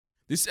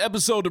This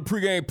episode of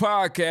PreGame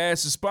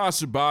Podcast is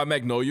sponsored by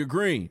Magnolia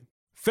Green.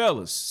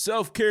 Fellas,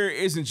 self-care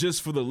isn't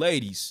just for the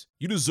ladies.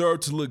 You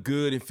deserve to look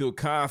good and feel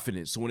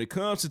confident. So when it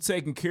comes to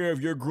taking care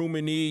of your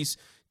grooming needs,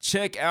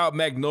 check out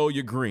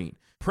Magnolia Green.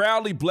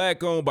 Proudly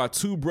black-owned by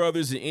two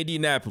brothers in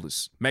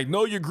Indianapolis,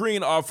 Magnolia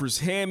Green offers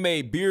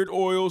handmade beard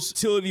oils,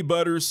 utility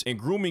butters, and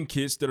grooming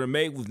kits that are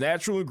made with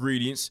natural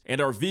ingredients and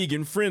are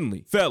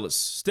vegan-friendly. Fellas,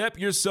 step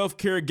your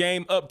self-care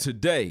game up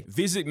today.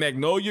 Visit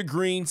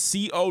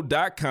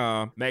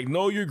MagnoliaGreenCO.com.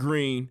 Magnolia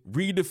Green,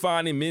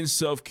 redefining men's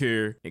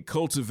self-care and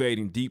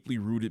cultivating deeply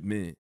rooted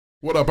men.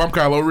 What up? I'm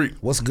Kylo Reed.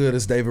 What's good?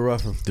 It's David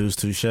Ruffin. Deuce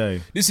Touche.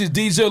 This is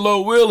DJ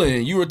Low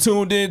Willin. You are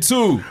tuned in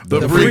to the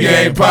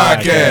PreGame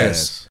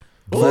Podcast.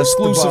 For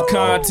exclusive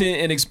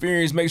content and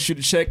experience, make sure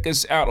to check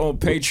us out on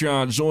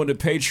Patreon. Join the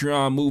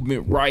Patreon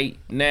movement right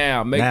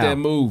now. Make that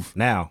move.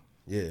 Now.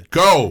 Yeah.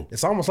 Go.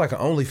 It's almost like an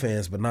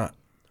OnlyFans, but not.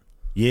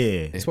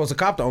 Yeah. It's supposed to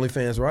cop the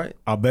OnlyFans, right?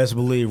 I best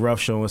believe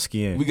rough showing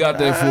skin. We got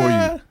that for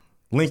you.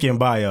 Link in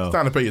bio. It's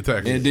time to pay your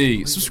taxes.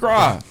 Indeed.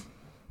 Subscribe.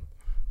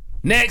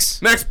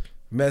 Next.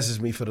 Message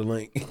me for the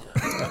link.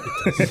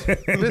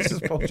 This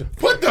is Poacher.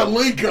 Put the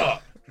link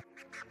up.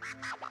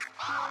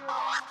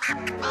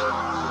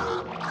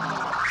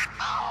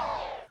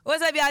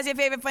 What's up, y'all? It's your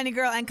favorite funny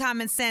girl and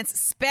common sense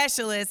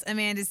specialist,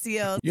 Amanda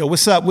Seals. Yo,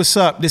 what's up? What's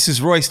up? This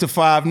is Royce the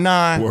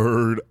 5'9".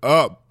 Word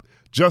up.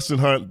 Justin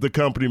Hunt, the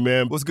company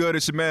man. What's good?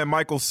 It's your man,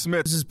 Michael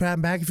Smith. This is Pat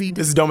McAfee.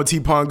 This is Doma T.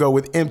 Pongo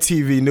with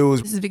MTV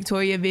News. This is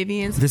Victoria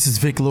Vivians. This is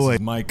Vic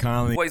Lloyd. Mike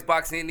Conley. Voice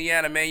Box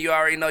Indiana, man. You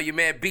already know your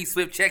man B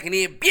Swift checking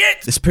in,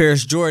 bitch. It's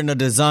Paris Jordan of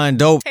Design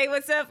Dope. Hey,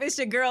 what's up? It's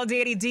your girl,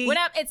 Daddy D. What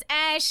up? It's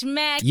Ash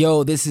Mack.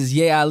 Yo, this is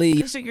Ye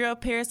Ali. It's your girl,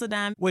 Paris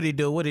Ladon. What it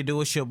do?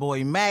 It's your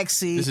boy,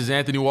 Maxie. This is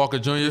Anthony Walker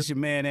Jr. This your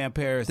man, Ann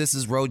Paris. This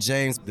is Ro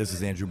James. This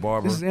is Andrew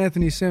Barber. This is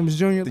Anthony Sims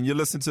Jr. And you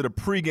listen to the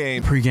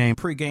PreGame. PreGame.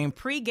 PreGame.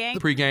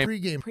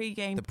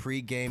 PreGame. The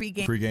PreGame.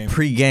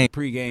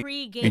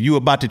 And you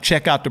about to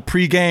check out the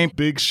PreGame.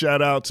 Big shout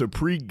out to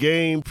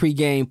PreGame.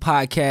 PreGame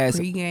Podcast.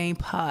 PreGame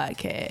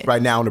Podcast. Right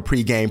now on the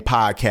PreGame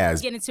Podcast.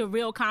 We get into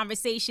real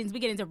conversations. We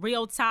get into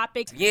real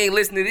topics. If you ain't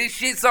listening to this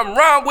shit, something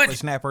wrong with you.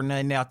 Snapper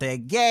nothing out there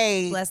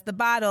gay. Bless the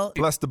bottle.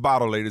 Bless the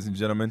bottle, ladies and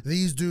gentlemen.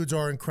 These dudes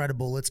are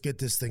incredible. Let's get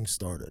this thing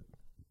started.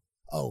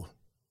 Oh.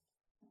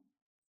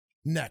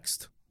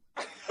 Next.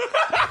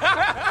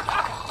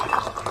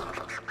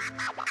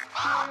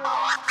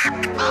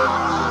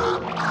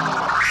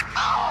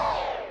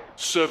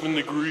 7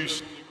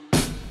 degrees.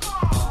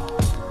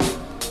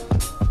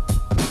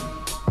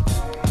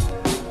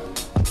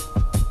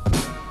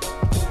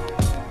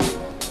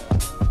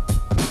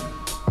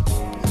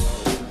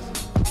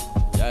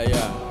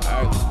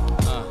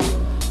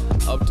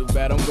 Up to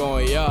bat, I'm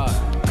going yard.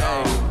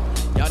 Hey,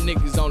 y'all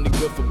niggas only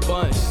good for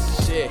bunch.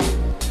 Shit,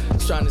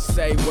 trying to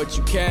say what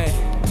you can.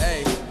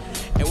 Hey,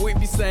 and we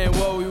be saying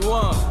what we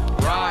want.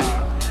 Right?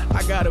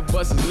 I gotta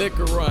bust his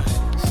liquor run.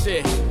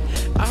 Shit,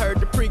 I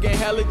heard the PreGame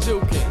hella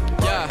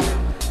jukin'. Yeah,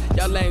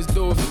 y'all lanes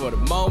do it for the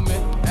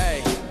moment.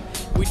 Hey,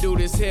 we do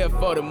this here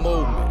for the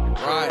movement.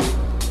 Right?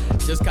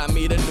 Just got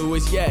me the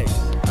newest yes.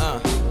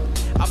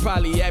 I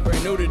probably act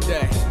brand new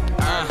today.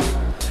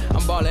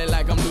 I'm ballin'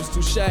 like I'm Deuce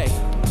Touche.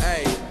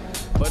 Hey,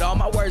 but all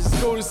my words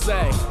is cool to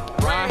say,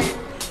 right?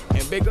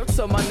 And big up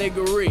to my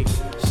niggery,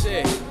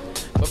 shit.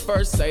 But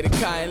first say the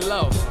kind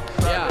low,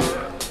 yeah.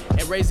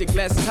 And raise your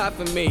glasses high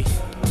for me,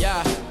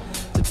 yeah.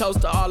 To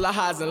toast to all the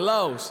highs and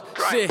lows,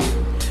 shit.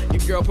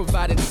 Your girl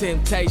provided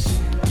temptation,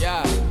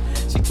 yeah.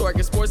 She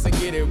twerking sports and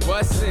get it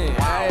bustin',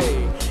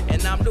 hey.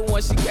 And I'm the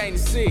one she came to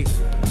see,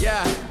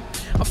 yeah.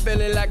 I'm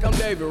feeling like I'm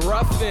David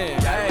Ruffin,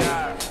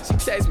 hey. She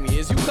text me,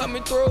 is you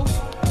coming through?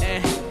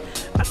 And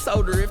I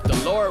told her if the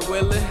Lord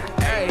willing,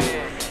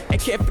 hey.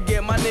 And can't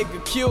forget my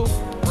nigga Q,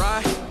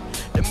 right?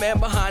 The man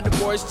behind the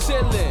boys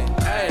chillin',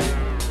 hey.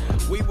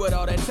 We what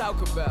all that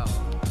talk about,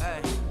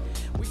 hey.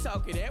 We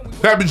talking and we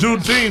Happy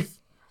Juneteenth.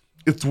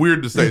 It's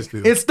weird to say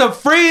still. It's the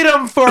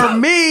freedom for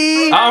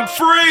me. I'm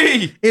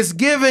free. It's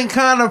giving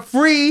kind of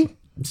free.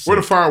 Where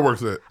the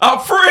fireworks at? I'm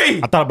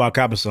free. I thought about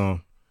Copper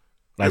song.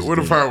 Where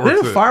the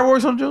fireworks There at?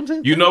 fireworks on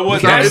Juneteenth? You know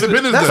what? That's That's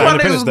Independence Day. why niggas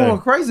Independence was Day.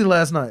 going crazy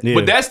last night. Yeah.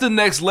 But that's the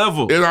next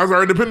level. It's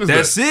our Independence Day.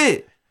 That's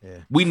it. Yeah.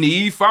 We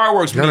need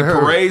fireworks. We need Gotta have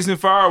it. parades and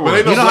fireworks. But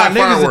ain't no You know how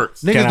black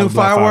fireworks. niggas Can't do have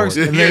black fireworks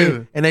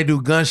fireworks. and they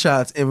do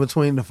gunshots in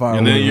between the fireworks.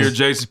 And then you're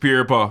Jason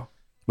Pierre-Paul.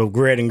 But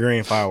red and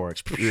green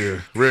fireworks.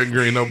 Yeah, red and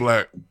green, no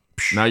black.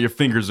 Now your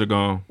fingers are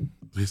gone.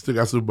 He still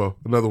got Super Bowl.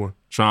 Another one.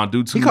 Trying to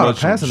do too he caught a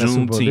much on pass in that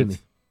Super Bowl, didn't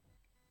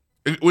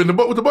Juneteenth. he? With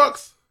the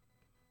Bucks.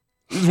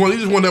 He just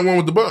won that one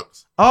with the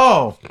Bucks.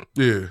 Oh,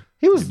 Yeah.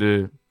 he was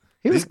Did.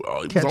 he was He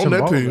was catching on that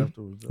balls team.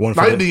 afterwards. One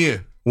Not for in the, the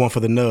end. one for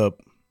the nub.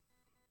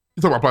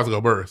 You talking about Plaxico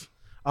Burress.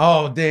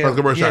 Oh damn!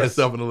 Plaxico Burress shot Yes.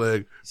 himself in the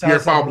leg. Shot Pierre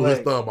himself Paul in the blew his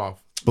leg. thumb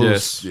off.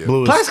 Yes. Yeah.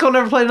 Blues. Plaxico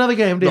never played another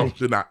game, did No, he?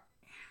 did not.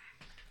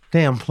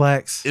 Damn,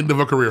 Plax. End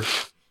of a career.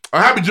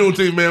 Happy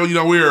Juneteenth, man. You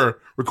know, we're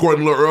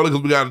recording a little early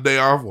because we got a day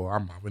off. Well,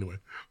 I'm off anyway.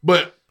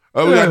 But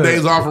we got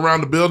days off around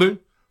the building.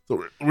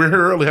 So we're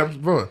here early having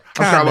some fun.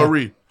 I'm Kinda. Kylo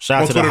Reed. Shout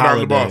out On to the Twitter, Dr.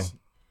 holiday. Boss.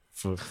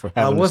 for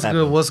having what's this good?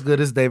 happen. What's good?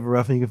 It's David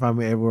Ruffin. You can find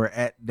me everywhere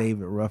at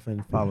David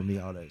Ruffin. Follow me,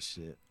 all that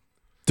shit.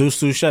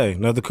 Deuce Touche,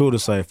 nothing cool to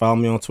say. Follow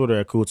me on Twitter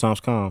at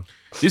CoolTomsCom.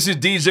 This is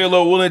DJ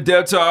Low, willing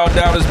death to all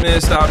doubters, man.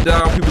 Stop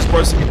down people's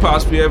worst thing you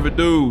possibly ever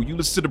do. You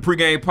listen to the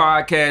Pregame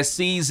Podcast,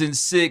 Season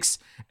 6,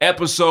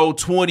 Episode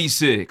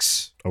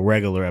 26. A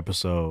regular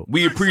episode.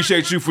 We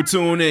appreciate you for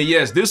tuning in.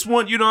 Yes, this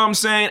one, you know what I'm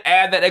saying?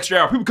 Add that extra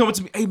hour. People coming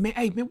to me,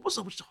 hey, man, what's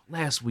up with y'all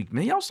last week,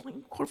 man? Y'all was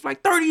recording for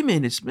like 30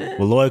 minutes, man.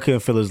 Well, Lloyd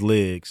couldn't feel his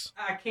legs.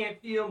 I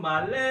can't feel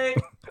my leg.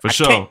 For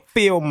sure. Can't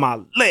feel my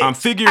legs. I'm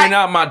figuring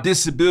out my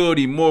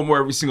disability more and more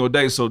every single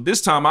day. So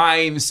this time I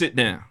ain't even sit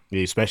down.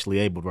 Yeah, especially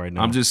abled right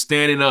now. I'm just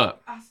standing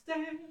up.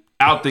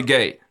 Out the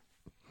gate.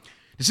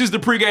 This is the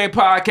Pregame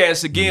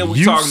Podcast. Again,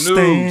 we talk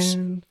news,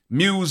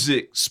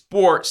 music,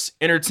 sports,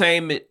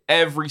 entertainment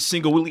every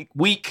single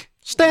week.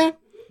 Stand.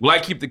 We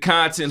like to keep the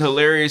content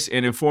hilarious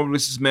and informative.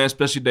 This is, man,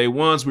 especially day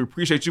ones. We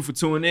appreciate you for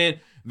tuning in.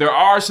 There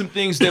are some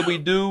things that we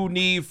do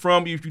need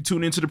from you if you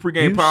tune into the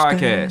Pregame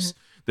Podcast.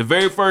 The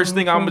very first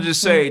thing I'm going to just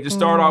say, just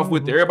start off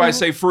with, everybody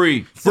say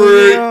free.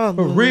 Free.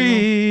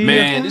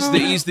 Man, this is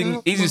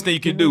the easiest thing you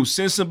can do.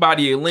 Send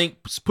somebody a link,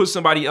 put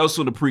somebody else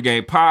on the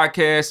Pregame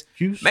Podcast.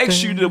 Make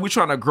sure that we're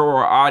trying to grow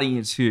our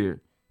audience here.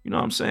 You know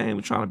what I'm saying?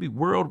 We're trying to be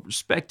world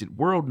respected,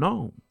 world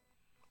known,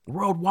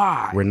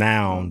 worldwide.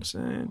 Renowned. You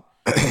know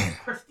what I'm saying?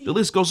 The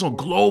list goes on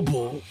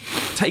global.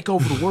 Take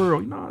over the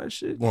world. You know all that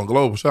shit. Going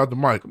global. Shout out to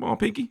Mike. Come on,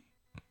 Pinky.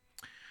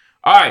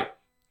 All right.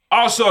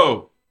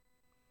 Also,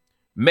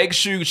 make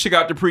sure you check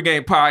out the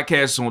Pregame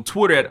Podcast on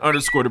Twitter at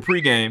 _the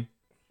pregame.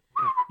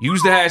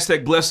 Use the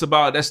hashtag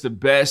 #BlessedAbout. That's the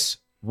best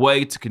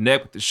way to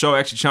connect with the show.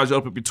 Actually, challenge you to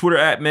open up your Twitter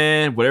app,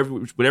 man.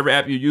 Whatever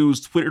app you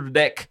use, Twitter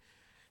Deck,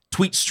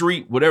 Tweet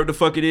Street, whatever the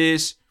fuck it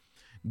is.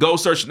 Go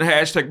search in the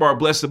hashtag bar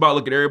 #BlessedAbout.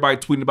 Look at everybody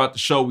tweeting about the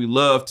show. We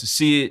love to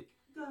see it.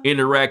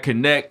 Interact,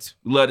 connect.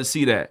 We love to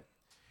see that.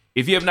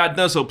 If you have not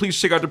done so, please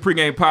check out the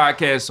Pregame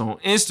Podcast on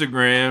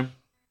Instagram.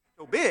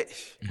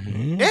 Bitch.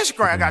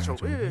 Instagram got your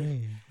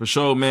bitch. For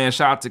sure, man.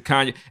 Shout out to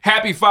Kanye.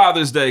 Happy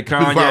Father's Day,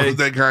 Kanye. Happy Father's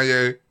Day,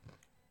 Kanye.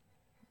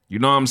 You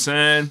know what I'm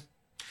saying?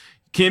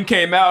 Kim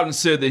came out and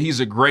said that he's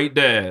a great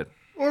dad.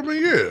 Well, I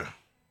mean, yeah.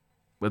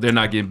 But they're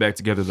not getting back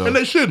together, though. And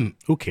they shouldn't.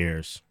 Who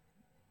cares?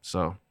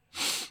 So,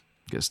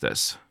 guess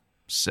that's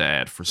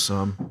sad for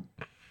some.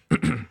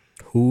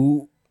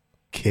 Who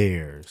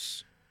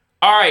cares?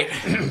 All right.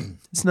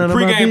 It's none of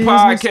my Pregame business.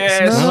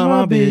 Podcast. It's none of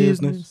my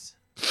business.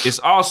 It's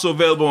also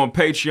available on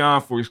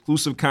Patreon for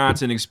exclusive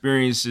content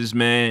experiences,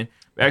 man.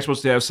 We're actually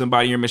supposed to have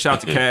somebody here, man. Shout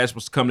out to Cass,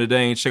 supposed to come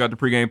today and check out the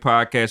Pregame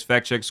Podcast,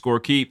 fact check, score,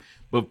 keep.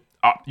 But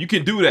you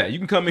can do that. You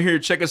can come in here,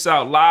 check us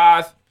out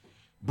live,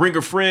 bring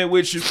a friend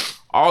with you.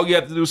 All you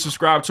have to do is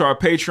subscribe to our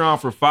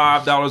Patreon for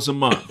 $5 a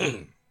month.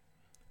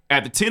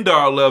 At the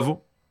 $10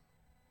 level,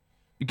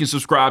 you can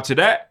subscribe to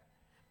that,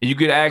 and you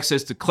get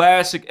access to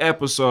classic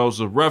episodes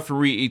of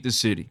Referee Eat the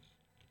City.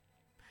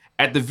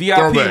 At the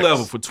VIP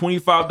level for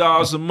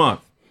 $25 a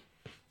month,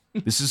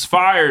 this is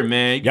fire,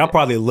 man. Y'all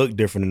probably look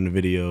different in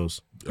the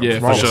videos. Yeah,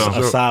 for sure.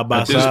 A side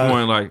by At this side.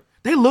 point, like,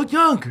 they look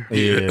younger.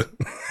 Yeah.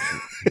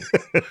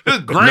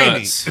 It's grainy.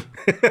 Nuts.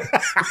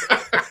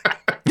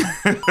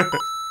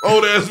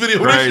 Old ass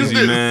video. Crazy,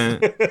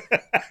 man.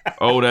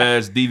 Old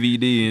ass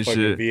DVD and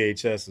Fucking shit.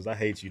 VHSs. I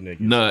hate you niggas.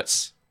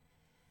 Nuts.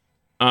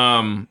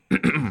 But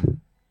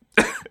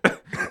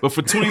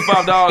for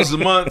 $25 a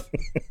month,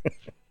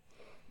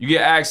 you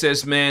get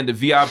access, man. The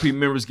VIP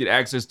members get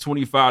access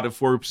 25 to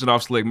 40%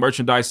 off select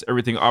merchandise.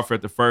 Everything offered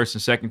at the first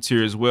and second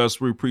tier as well.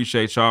 So we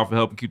appreciate y'all for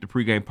helping keep the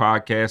Pregame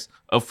Podcast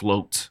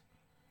afloat.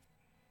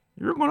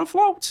 You're going to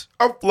float.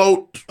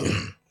 Afloat.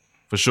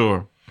 For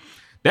sure.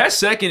 That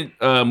second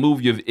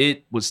movie of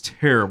It was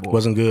terrible.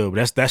 Wasn't good,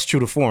 but that's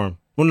true to form.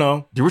 Well,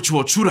 no. The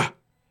Ritual Chuda.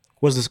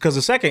 Was this because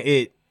the second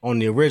It on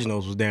the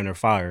originals was damn near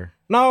fire?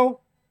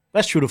 No.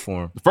 That's true to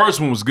form. The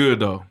first one was good,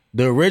 though.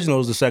 The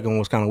originals, the second one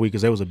was kind of weak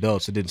because they was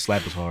adults. It didn't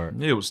slap as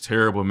hard. It was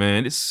terrible,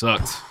 man. It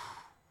sucked.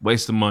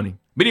 Waste of money.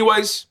 But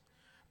anyways,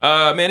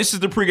 man, this is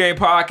the Pregame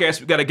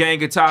Podcast. We got a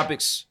gang of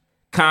topics.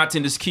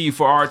 Content is key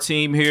for our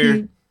team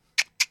here.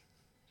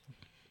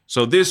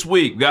 So this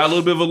week, we got a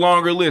little bit of a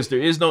longer list. There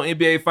is no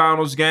NBA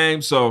Finals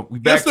game, so we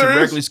back to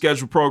regularly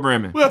scheduled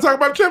programming. We got to talk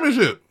about the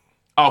championship.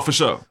 Oh, for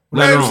sure. We're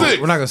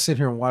not going to sit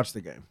here and watch the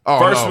game.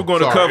 First, we're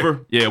going to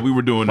cover. Yeah, we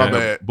were doing that.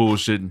 Bad.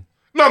 Bullshitting.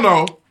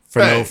 No.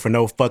 For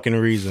no fucking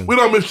reason. We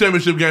don't miss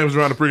championship games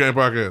around the Pregame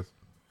Podcast.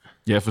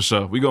 Yeah, for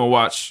sure. We're going to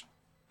watch.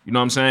 You know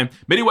what I'm saying?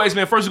 But anyways,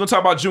 man, first we're going to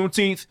talk about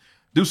Juneteenth.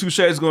 Deuce Touche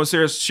is going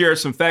to share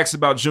some facts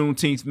about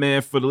Juneteenth,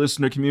 man, for the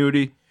listener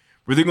community.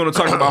 We're then going to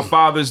talk about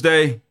Father's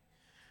Day.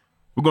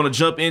 We're going to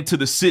jump into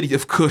the city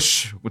of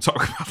Kush. We'll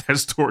talk about that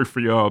story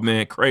for y'all,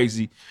 man.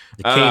 Crazy.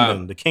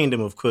 The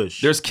kingdom of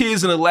Kush. There's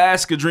kids in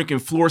Alaska drinking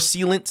floor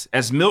sealant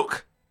as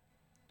milk.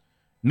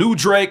 New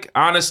Drake,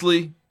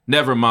 honestly,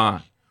 never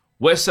mind.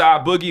 West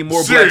Side Boogie,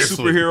 more Seriously.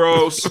 black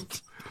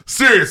superheroes.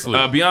 Seriously.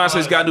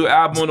 Beyonce's got a new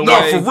album on the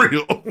way. No, for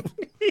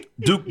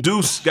real.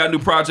 Deuce got a new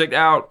project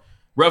out.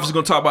 Ruff is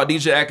going to talk about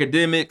DJ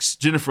Academics,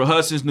 Jennifer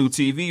Hudson's new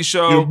TV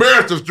show. You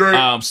embarrassed us,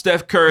 Drake.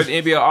 Steph Curry, the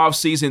NBA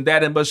offseason,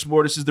 that and much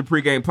more. This is the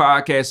Pregame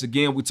Podcast.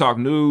 Again, we talk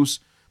news,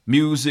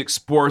 music,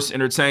 sports,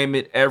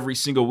 entertainment every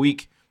single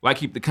week. Like,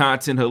 keep the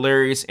content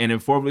hilarious and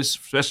informative,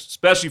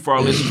 especially for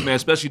our listeners, man,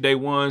 especially day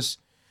ones.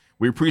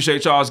 We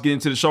appreciate y'all getting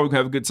to the show. We can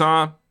have a good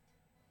time.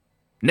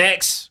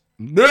 Next.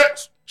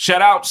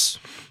 Shout-outs.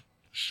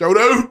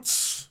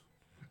 Shout-outs.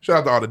 Shout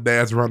out to all the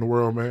dads around the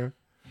world, man.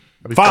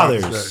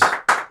 Fathers.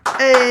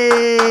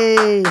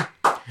 Hey.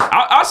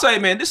 I'll say,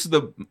 man, this is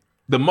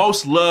the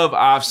most love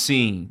I've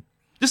seen.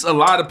 Just a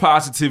lot of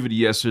positivity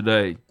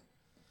yesterday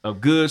of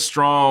good,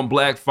 strong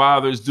black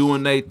fathers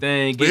doing their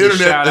thing. The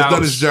internet has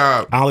done its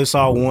job. I only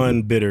saw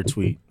one bitter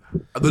tweet.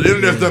 The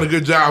internet's done a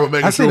good job of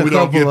making sure we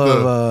don't get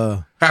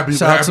the happy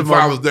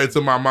Father's Day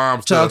to my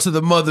mom. Shout out to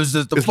the mothers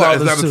that the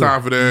fathers It's not the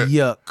time for that.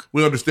 Yuck.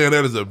 We understand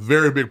that is a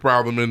very big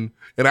problem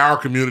in our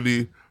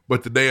community,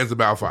 but today is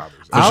about fathers.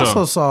 I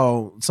also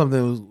saw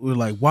something we were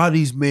like, why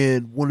these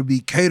men want to be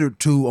catered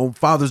to on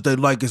Father's Day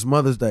like it's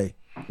Mother's Day?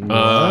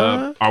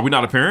 Are we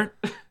not a parent?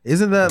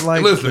 Isn't that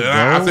like? Listen,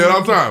 I say it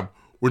all the time.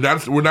 We're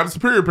not a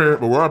superior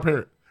parent, but we're a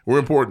parent. We're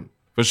important.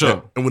 For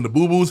sure. And when the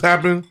boo-boos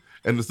happen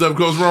and the stuff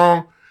goes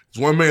wrong, it's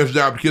one man's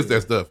job to kiss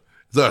that stuff.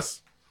 It's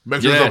us.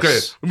 Make sure it's okay.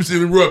 Let me see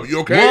them rub it. You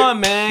okay? One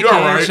man you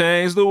can't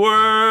change the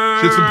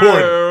world. Shit's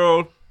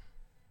important.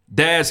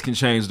 Dads can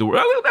change the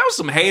world. That was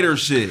some hater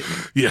shit.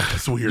 Yeah,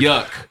 it's weird.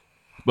 Yuck.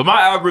 But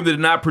my algorithm did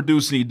not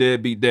produce any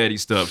deadbeat daddy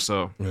stuff,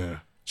 so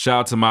shout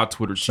out to my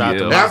Twitter.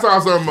 I saw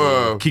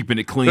some keeping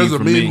it clean. There's a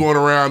for meme me. going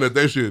around that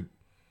they should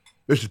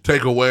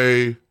take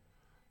away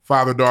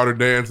father-daughter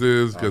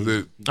dances because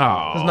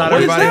not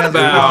everybody has a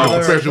father.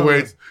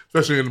 Perpetuates,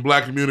 especially in the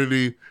black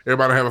community.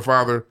 Everybody have a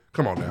father.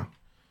 Come on now.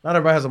 Not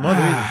everybody has a mother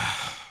either.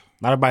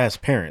 Not everybody has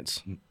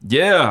parents.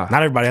 Yeah.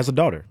 Not everybody has a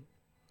daughter.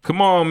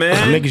 Come on, man.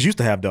 Some niggas used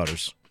to have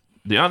daughters.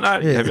 Have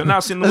y'all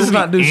not seen the Let's movie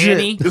not do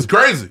Annie? shit. It's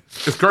crazy.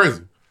 It's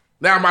crazy.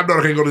 Now my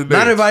daughter can't go to the dance.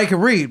 Not everybody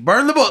can read.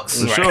 Burn the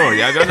books. For sure.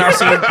 Y'all got not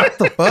seen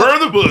Burn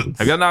the books.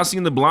 Have y'all not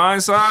seen The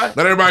Blind Side?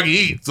 Not everybody can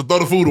eat, so throw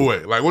the food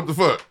away. Like, what the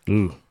fuck?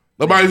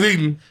 Nobody's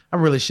eating.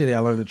 I'm really shitty. I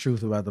learned the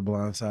truth about The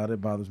Blind Side. It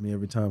bothers me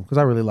every time because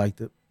I really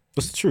liked it.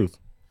 What's the truth?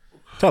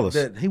 Tell us.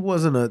 That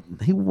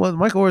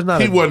Michael Orr's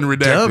not He a wasn't redacted.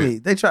 dummy.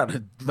 They tried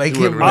to make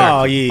him.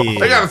 Oh, yeah.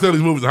 They got to sell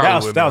these movies in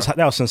Hollywood. That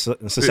was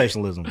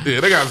sensationalism. Yeah,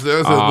 they got to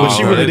sell But movies.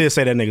 she really did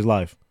say that nigga's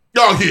life.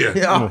 Oh,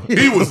 yeah.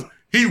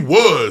 He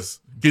was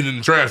getting in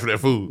the trash for that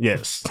food.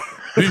 Yes.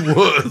 He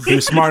was. He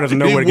was smart enough to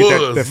know where to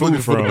get that food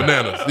for from. the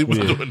bananas. He was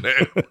doing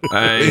that.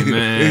 Hey,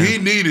 man. And he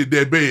needed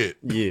that bed.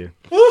 Yeah.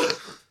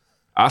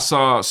 I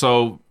saw,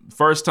 so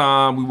first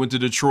time we went to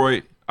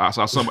Detroit, I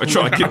saw somebody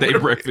trying to get their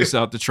breakfast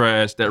out the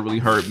trash. That really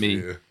hurt me.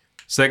 Yeah.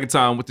 Second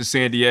time went to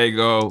San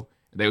Diego,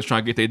 they was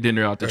trying to get their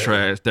dinner out the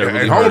trash. That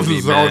really hurt me,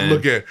 homelessness is hard to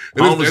look at.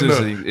 Homelessness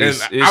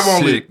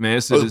is sick, man.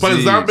 It's a the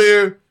places disease. I've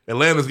been,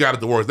 Atlanta's got it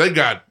the worst. They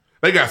got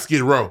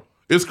Skid Row.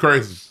 It's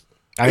crazy.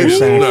 I hear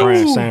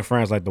San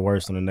Fran's like the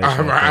worst in the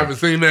nation. I haven't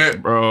seen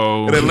that,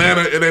 bro. In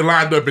Atlanta, and they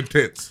lined up in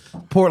tents.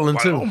 Portland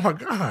too. Oh my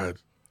God!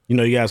 You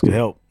know you guys could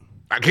help.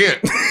 I can't.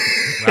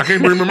 I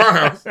can't bring him in my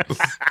house.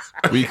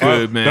 We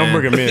could, man. Don't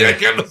bring him in.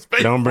 Yeah,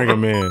 don't bring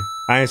him in.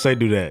 I ain't say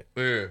do that.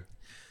 Yeah,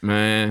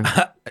 man.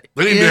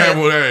 They need to have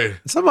one. Hey,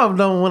 some of them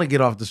don't want to get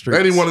off the street.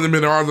 They need one of them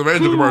in the Arms of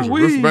Angel commercial.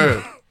 It's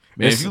bad.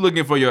 Man, if you're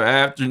looking for your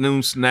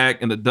afternoon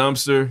snack in the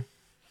dumpster,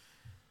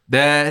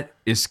 that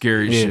is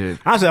scary shit.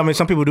 Honestly, I mean,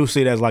 some people do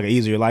see it as like an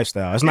easier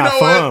lifestyle. It's not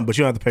fun, but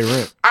you don't have to pay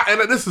rent.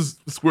 And this is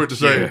weird to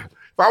say.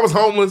 If I was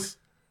homeless,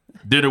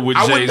 dinner with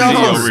I Jay-Z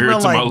wouldn't over here to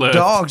my left.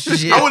 Dog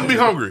shit. I wouldn't be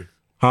hungry.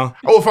 Huh?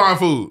 I would find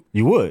food.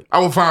 You would? I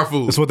would find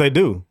food. That's what they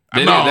do.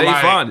 They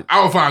find it.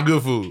 I would find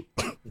good food.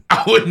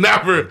 I would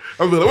never.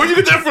 I'd be like, where'd you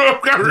get that from,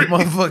 Kyrie? The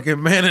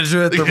motherfucking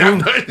manager at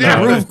the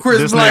Yeah, roof, Chris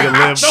this like, nigga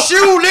live-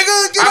 shoot,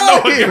 nigga, get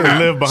out here.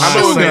 Live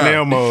behind St.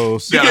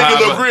 Elmo's. You can't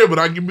get no crib, but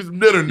I can give me some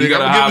dinner, nigga. You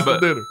gotta I'm gonna give me some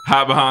dinner.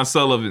 hide behind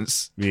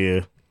Sullivan's.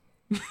 Yeah.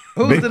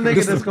 Who's the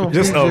nigga that's gonna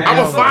just feed a- you? I'm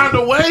gonna find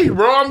a way,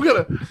 bro. I'm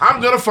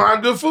gonna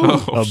find good food.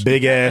 A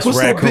big ass What's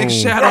that raccoon. big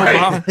shadow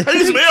Right. I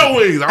need some L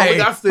wings. I only Hey,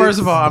 got 6. first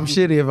of all, I'm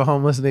shitty if a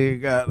homeless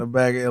nigga got a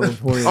bag of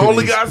L40. I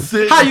only got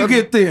 6. How you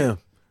get them?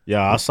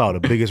 Yeah, I saw the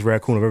biggest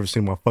raccoon I've ever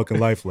seen in my fucking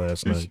life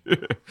last night.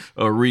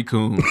 A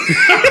raccoon.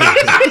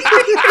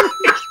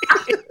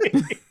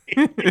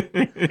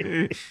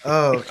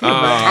 Oh,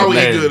 I would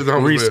eat good as a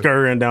homeless man.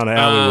 Scurrying down the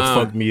alley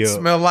would fuck me up.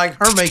 smell like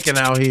her making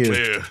out here.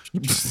 Yeah.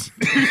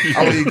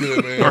 I would eat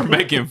good, man. Or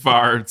making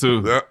fire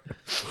too. Yeah.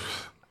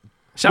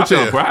 Shout But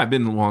out yeah. to I've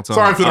been in a long time.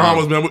 Sorry for the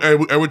homeless,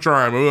 man. We're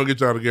trying, man. We're gonna get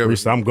y'all together.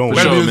 Reese, I'm going.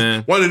 For sure, Maybe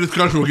man. one day this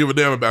country will give a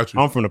damn about you.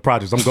 I'm from the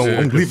projects. I'm going.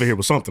 I'm leaving here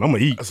with something. I'm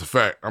gonna eat. That's a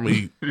fact. I'm gonna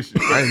eat. I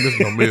ain't missing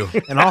no meal.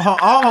 And all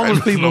homeless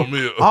Ain't missing people, no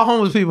meal. all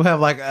homeless people have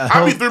like a,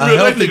 I be health, 3 a meals a day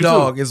healthy nigga,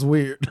 dog. too. It's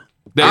weird.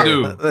 They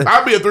do.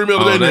 I'll be at 3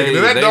 meals a day, nigga.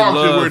 And that they dog shit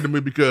love- weird to me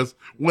because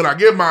when I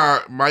get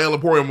my El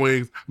Emporium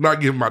wings, I'm not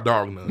giving my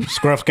dog none.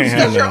 Scruffs can't have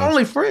That's your none.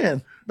 only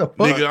friend. The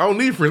fuck? Nigga, I don't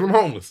need friends. I'm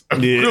homeless. Yeah.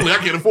 Really, I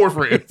can't afford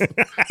friends.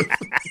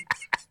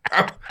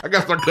 I got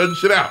to start cutting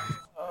shit out.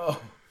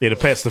 Yeah, the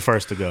pet's the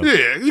first to go.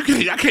 Yeah,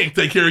 I can't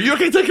take care of you. I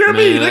can't take care of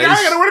me. Nigga, I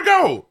ain't got nowhere to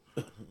go.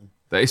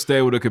 They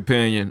stay with a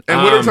companion.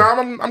 And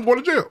wintertime, I'm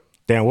going to jail.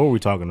 Damn, what were we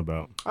talking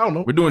about? I don't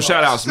know. We're doing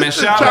shout outs, man.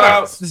 Shout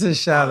outs. This is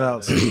shout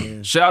outs.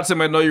 Shout out to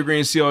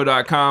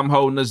MagNoYourGreenCO.com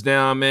holding us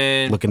down,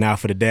 man. Looking out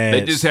for the dads.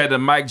 They just had the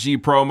Mike G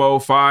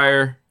promo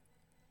fire.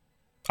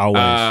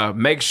 Always.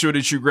 Make sure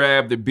that you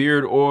grab the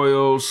beard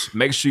oils.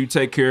 Make sure you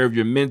take care of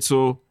your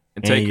mental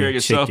and take care of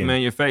yourself, chicken.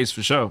 man, your face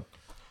for sure.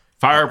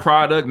 Fire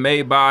product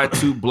made by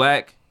 2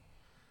 black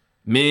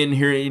men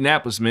here in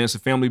Indianapolis, man. It's a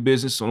family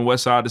business on the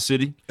west side of the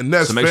city. And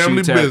that's so make sure family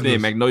you tap business.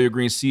 in,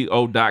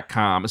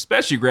 MagNoYourGreenCO.com.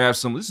 Especially grab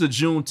some. This is a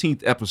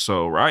Juneteenth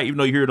episode, right? Even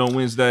though you hear it on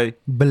Wednesday.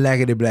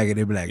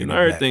 Blackity. You know,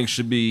 everything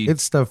should be.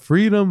 It's the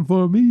freedom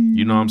for me.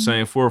 You know what I'm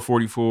saying?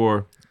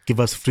 444. Give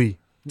us free.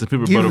 The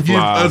people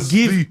butterflies.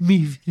 Give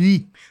me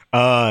free.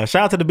 Shout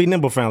out to the Be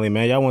Nimble family,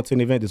 man. Y'all went to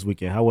an event this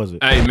weekend. How was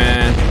it? Hey,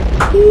 man.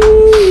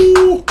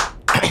 Ooh.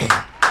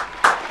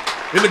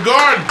 In the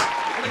garden.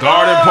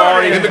 Garden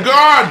party. In the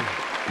garden.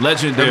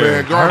 Legendary.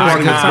 Yeah, man,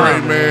 garden party was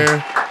great,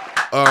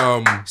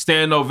 man.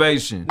 Stand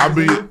ovation. I'll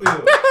be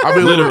a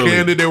little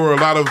candid. There were a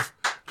lot of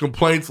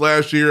complaints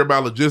last year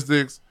about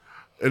logistics,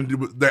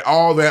 and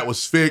all that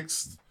was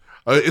fixed.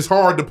 It's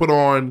hard to put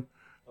on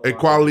a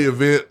quality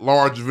event,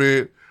 large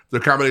event, to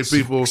accommodate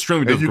people.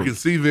 Extremely and difficult. you can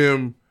see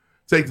them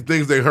take the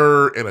things they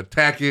heard and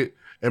attack it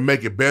and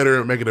make it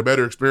better, make it a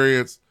better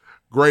experience.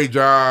 Great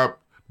job,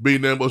 Be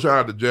Nimble. Shout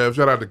out to Jeff.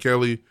 Shout out to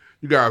Kelly.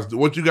 You guys,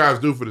 what you guys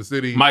do for the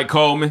city, Mike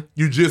Coleman.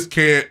 You just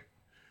can't.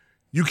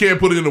 You can't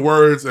put it into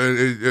words, and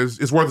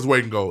it's worth its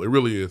weight in gold. It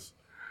really is.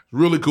 It's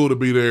really cool to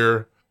be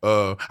there.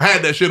 I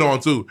had that shit on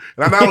too,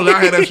 and not only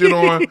I had that shit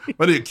on,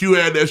 my nigga Q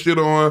had that shit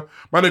on.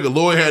 My nigga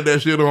Lloyd had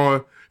that shit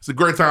on. It's a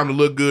great time to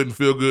look good and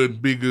feel good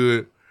and be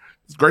good.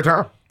 It's a great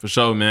time. For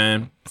sure,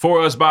 man.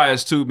 For us, by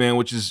us too, man,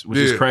 which is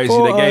crazy.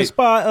 For They gave, us,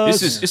 by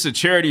us. It's a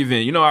charity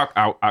event. You know,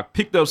 I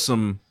picked up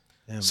some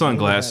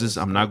sunglasses.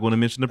 I'm not going to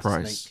mention the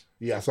price.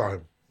 Yeah, I saw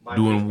him.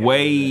 Doing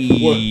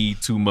way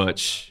too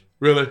much.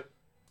 Really?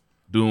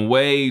 Doing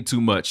way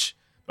too much.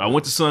 But I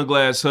went to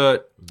Sunglass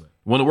Hut.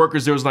 One of the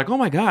workers there was like, "Oh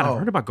my God, I've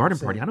heard about Garden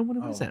Party. I don't know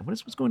what is that.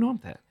 What's going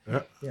on with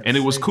that?" And it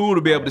was cool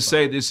to be able to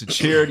say this is a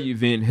charity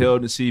event held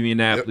in the city of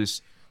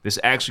Indianapolis that's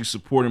actually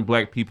supporting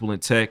black people in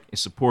tech and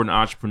supporting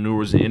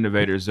entrepreneurs and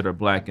innovators that are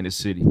black in the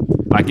city.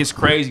 Like, it's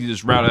crazy to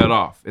just rattle that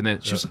off. And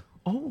then she was like,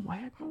 "Oh, I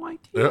had no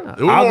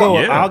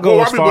idea." I'll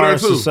go as far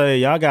as to say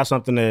y'all got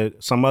something that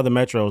some other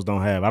metros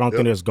don't have. I don't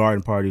think there's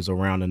garden parties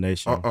around the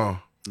nation. No.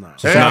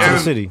 So shout out to the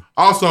city.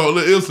 Also,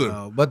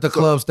 listen. But the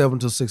club step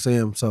until 6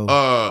 a.m. So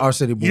our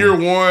city boy. Year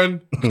one,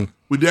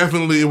 we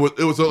definitely it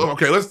was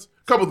okay. Let's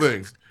couple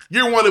things.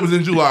 Year one, it was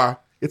in July.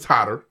 It's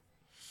hotter.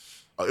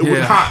 It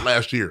was hot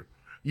last year.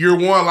 Year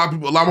one,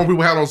 a lot more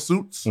people had on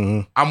suits.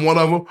 I'm one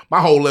of them.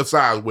 My whole left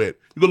side is wet.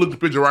 You go look at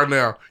the picture right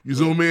now. You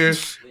zoom in.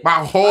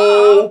 My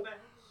whole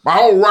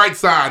right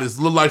side is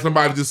look like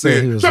somebody just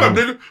said, "Shut up,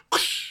 nigga."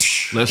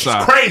 Left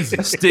side,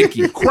 crazy,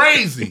 sticky,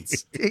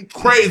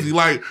 crazy.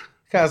 Like,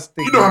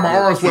 you know how my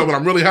arms sweat when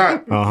I'm really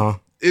hot.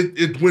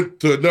 It went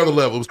to another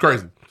level. It was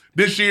crazy.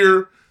 This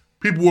year,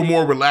 people were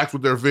more relaxed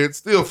with their events.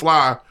 Still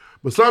fly,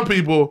 but some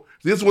people.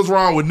 This is what's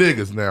wrong with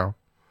niggas now.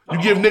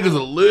 You give niggas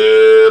a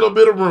little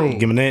bit of room.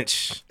 Give them an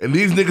inch. And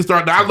these niggas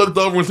started. I looked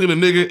over and seen a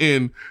nigga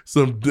in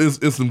some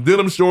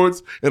denim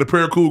shorts and a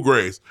pair of cool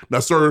grays.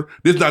 Now, sir,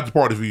 this is not the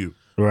party for you.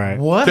 Right.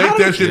 What? Take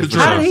that shit to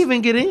How did church. he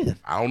even get in?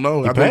 I don't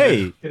know. He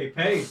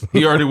paid.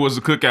 He already was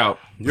a cookout.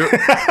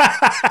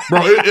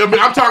 Bro,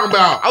 I'm talking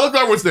about. I looked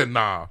over and said,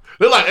 "Nah."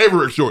 They're like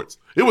Everett shorts.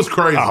 It was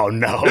crazy. Oh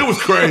no, it was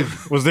crazy.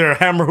 Was there a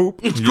hammer hoop?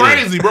 It's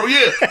crazy, bro.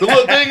 Yeah, the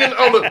little thing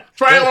on the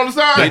trail on the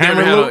side.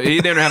 He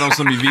never had on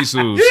some EV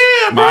suits.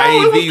 Yeah, bro, My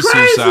it was EV suit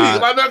crazy.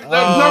 side. Like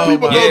some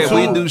people go too.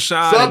 we do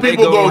shine. Some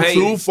people go hate.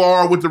 too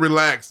far with the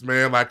relaxed,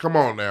 man. Like, come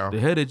on now. The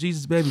head of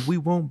Jesus, baby, we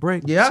won't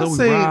break. Yeah, so I we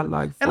seen, ride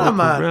like and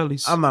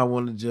I'm not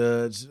one to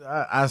judge.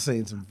 I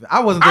seen some.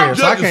 I wasn't there, I'm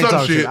so I judging can't some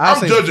talk shit. shit.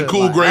 I'm judging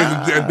cool grays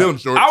and denim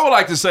shorts. I would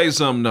like to say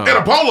something though. And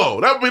a polo.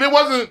 It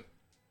wasn't.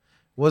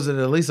 Was it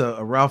at least a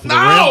Ralph No!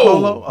 Lauren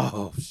polo?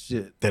 Oh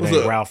shit, That What's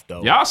ain't up? Ralph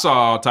though. Y'all saw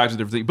all types of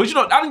different things. But you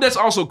know, I think that's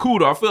also cool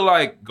though. I feel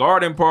like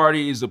garden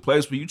party is a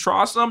place where you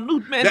try something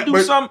new, man.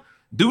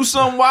 Do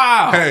something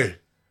wild.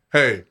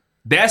 Hey.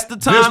 That's the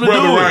time This to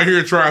brother do right it.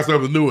 here tried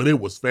something new and it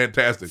was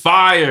fantastic.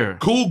 Fire.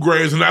 Cool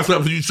grays and that's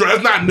something you try.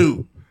 That's not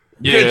new.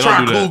 You Yeah, can't don't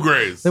try do cool that.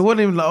 grays. they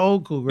wasn't even the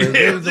old cool grays.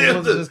 They was the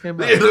ones that just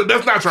came out.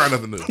 That's not trying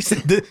nothing new.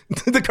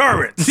 the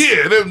currents.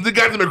 Yeah, they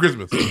got them at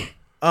Christmas.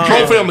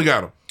 Whole family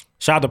got them.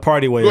 Shout out to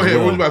Partyway. Go as ahead.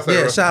 well. What you about to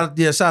say?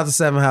 Yeah, shout out to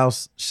Seven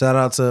House. Shout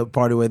out to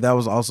Partyway. That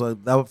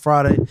was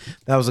Friday.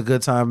 That was a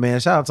good time, man.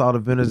 Shout out to all the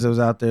vendors that was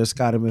out there.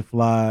 Scotty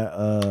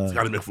McFly.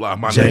 Scotty McFly.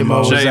 My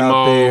J-Mo name. was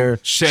out there.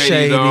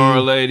 Shady, the R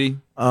lady.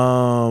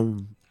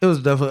 It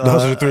was definitely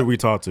Those are the three we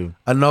talked to.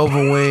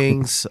 Anova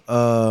Wings.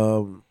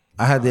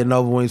 I had the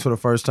Anova Wings for the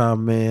first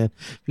time, man.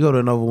 If you go to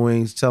Anova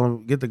Wings, tell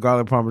them, get the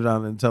garlic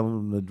parmesan and tell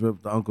them to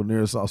drip the Uncle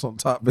Near sauce on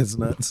top. It's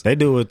nuts. They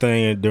do a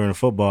thing during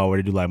football where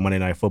they do like Monday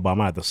Night Football. I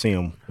might have to see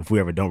them if we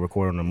ever don't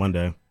record on a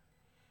Monday.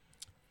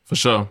 For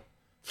sure.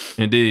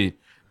 Indeed.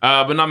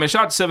 But no, man,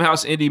 shout out to Seven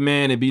House Indie,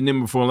 man, and be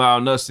nimble for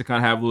allowing us to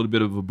kind of have a little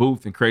bit of a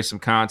booth and create some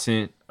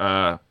content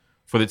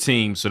for the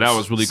team. So that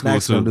was really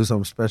Snack's cool, gonna too. do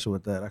something special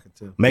with that. I can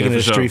tell. Making Yeah,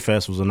 it a for street sure.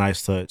 fest was a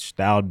nice touch.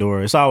 The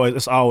outdoor, it's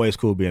always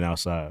cool being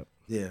outside.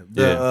 Yeah.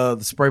 The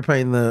spray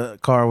paint in the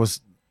car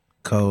was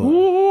cold.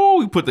 Ooh,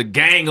 we put the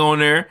gang on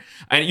there.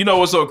 And you know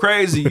what's so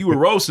crazy? You were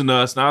roasting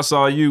us, and I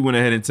saw you went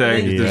ahead and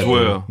tagged it as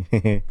well.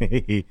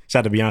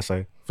 Shout out to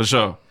Beyonce. For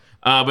sure.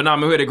 But no,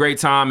 man, we had a great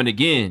time. And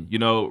again, you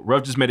know,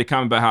 Ruff just made a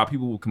comment about how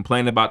people will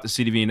complain about the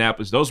city of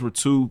Indianapolis. Those were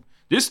two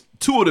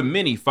of the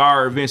many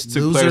fire events that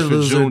took place for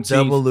Juneteenth.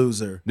 Double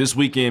loser. This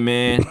weekend,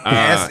 man.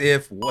 As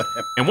if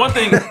whatever. And one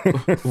thing that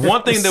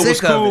was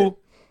Sick of cool,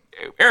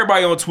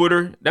 everybody on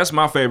Twitter, that's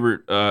my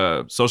favorite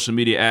social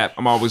media app.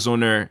 I'm always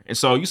on there. And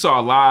so you saw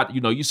a lot,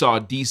 you saw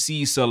a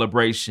DC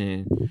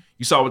celebration.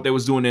 You saw what they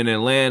was doing in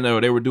Atlanta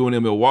or they were doing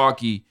in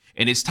Milwaukee.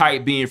 And it's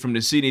tight being from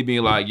the city,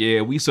 being like,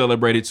 yeah, we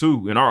celebrated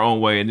too in our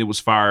own way. And it was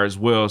fire as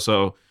well.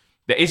 So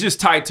it's just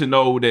tight to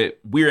know that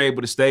we're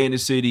able to stay in the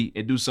city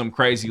and do something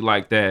crazy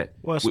like that.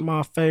 What's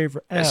my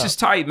favorite app? That's just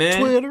tight, man.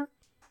 Twitter.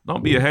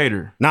 Don't be a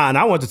hater. Nah, and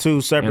I went to two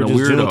separate And a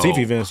just weirdo. Juneteenth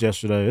events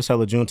yesterday. It's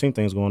hella Juneteenth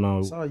things going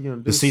on. Saw you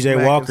and The Deuce CJ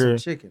smacking Walker,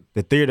 some chicken.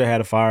 the theater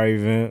had a fire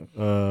event.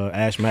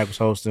 Ash Mack was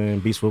hosting.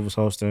 B Swift was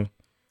hosting.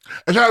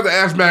 And shout out to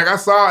Ash Mack. I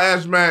saw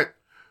Ash Mack,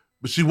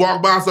 but she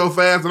walked by so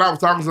fast and I was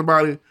talking to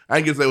somebody. I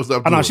didn't get to say what's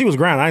up to I know her. she was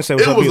grounded. I didn't say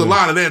what's It up was either. a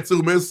lot of that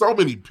too, man. So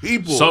many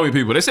people. So many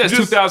people. They said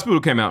 2,000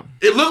 people came out.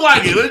 It looked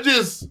like it. It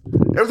just,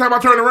 every time I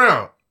turn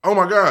around, oh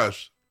my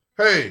gosh.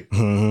 Hey,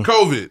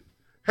 COVID.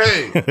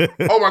 Hey,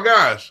 oh my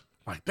gosh.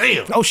 Like,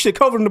 damn. Oh shit,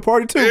 COVID in the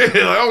party too. Yeah, like,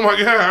 oh my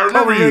God, I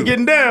remember COVID you.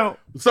 getting down.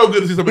 It's so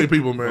good to see so many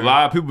people, man. A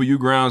lot of people, you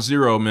ground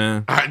zero,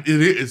 man.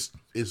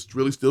 It's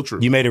really still true.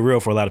 You made it real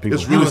for a lot of people.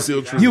 It's really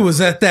still true. You was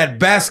at that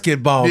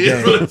basketball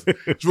Yeah, game.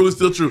 it's really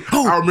still true.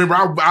 I remember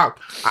I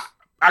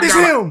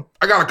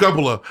got a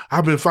couple of,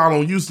 I've been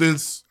following you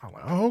since, I'm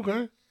like, oh,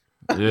 okay.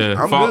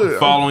 Yeah, I'm good.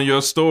 following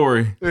your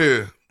story.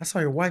 Yeah. I saw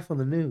your wife on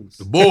the news.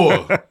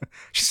 Boy.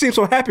 She seems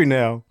so happy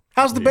now.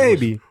 How's the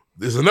baby?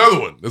 There's another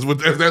one. That's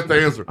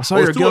the answer. I saw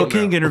your Gil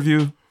King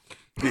interview.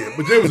 Yeah,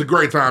 but it was a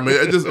great time, man.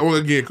 It just,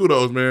 again,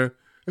 kudos, man.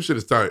 That shit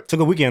is tight. Took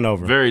a weekend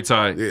over. Very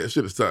tight. Yeah,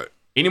 shit is tight.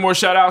 Any more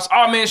shout outs?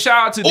 Oh, man,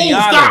 shout out to Oh,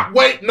 Deanna. stop.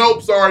 Wait.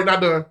 Nope. Sorry.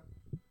 Not done.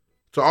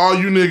 To all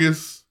you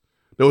niggas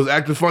that was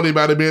acting funny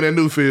about it being at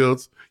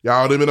Newfields,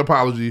 y'all owe them an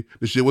apology.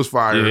 The shit was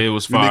fire. Yeah, it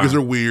was fire. You niggas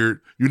are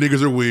weird. You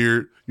niggas are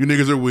weird. You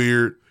niggas are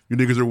weird. You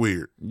niggas are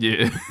weird.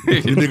 Yeah.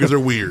 You niggas are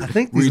weird. I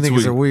think these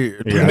niggas are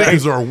weird. You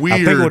niggas are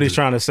weird. I think what he's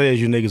trying to say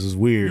is you niggas is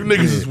weird. You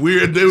niggas is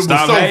weird. It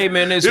Stop was so, hating,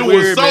 it's it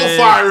weird, was so man.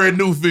 fire at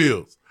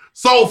Newfields.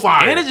 So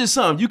fire. And it's just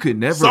something you could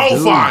never so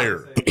do.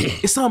 fire.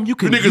 It's something you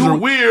could You niggas are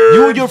weird.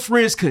 You and your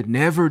friends could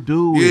never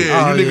do it.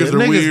 Yeah, you niggas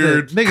are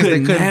weird. Niggas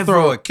that couldn't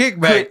throw a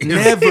kickback. Could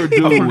never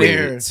do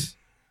there. it.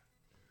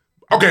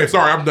 Okay,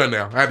 sorry, I'm done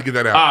now. I had to get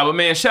that out. But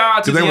man, shout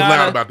out to Deanna. Because they was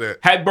loud about that.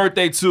 Happy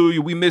birthday to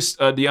you. We missed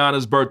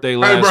Deanna's birthday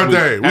last Happy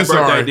birthday. week. We Happy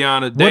sorry. birthday,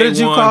 Deanna. What Day did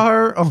you one. call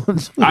her? I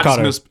just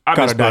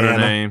misspelled her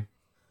name.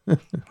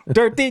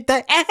 Dirty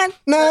Diana.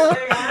 No.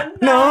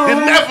 You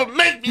never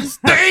make me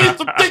stay,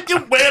 so think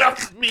you wait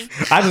off me.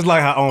 I just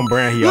like how on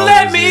brand he always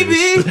Let me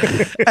is.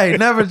 be. Hey,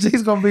 never.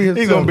 He's gonna be himself.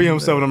 He's gonna be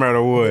himself no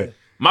matter what.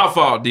 My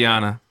fault,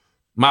 Deanna.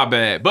 My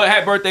bad. But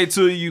happy birthday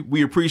to you.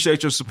 We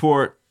appreciate your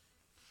support.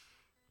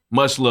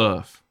 Much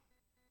love.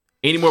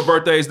 Any more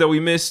birthdays that we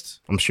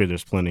missed? I'm sure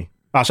there's plenty.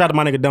 Shout out to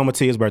my nigga Doma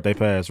T. His birthday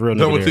passed. Real nigga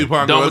Doma there. T.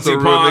 Pongo. Doma That's T. a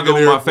real Pongo, nigga there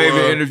one of my for,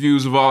 favorite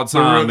interviews of all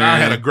time, man. I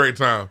had a great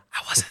time.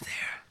 I wasn't there.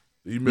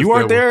 You, You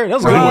weren't there? That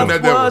was He good. wasn't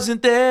at that one.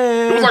 Wasn't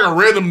there. It was like a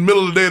random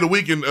middle of the day of the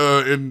week in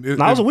it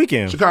was a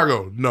weekend.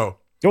 Chicago. No.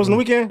 It wasn't the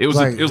weekend? It was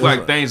Like- it was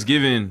like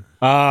Thanksgiving.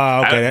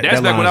 Okay.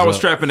 That's back when I lines was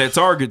up. trapping at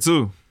Target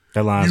too.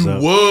 That lines You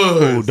up.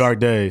 was. Ooh, dark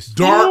days.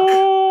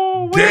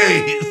 Dark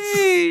days.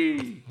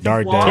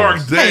 Dark days. Dark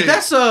days. Hey,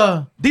 that's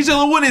DJ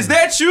Lewin, is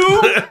that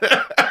you?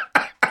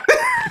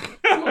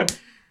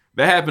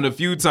 That happened a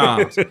few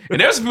times. And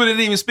there's people that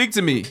didn't even speak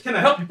to me. Can I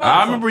help you?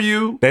 I remember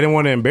you. They didn't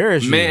want to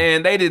embarrass you.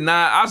 Man, they did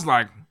not. I was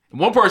like,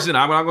 one person,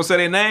 I'm not going to say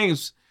their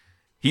names.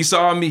 He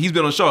saw me. He's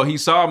been on the show. He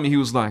saw me. He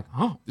was like,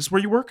 oh, this is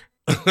where you work?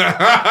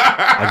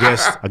 I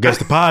guess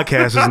the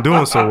podcast isn't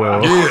doing so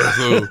well. Yeah,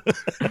 so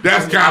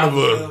that's kind of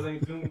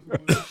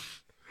a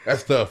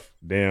that's tough.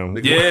 Damn.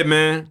 Yeah,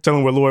 man. Tell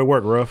him where Lloyd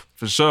work, Ruff.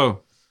 For sure.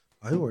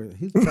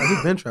 he's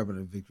been trapping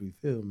at Victory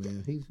Field,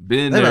 man. He's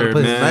Been they there, better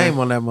put his man. name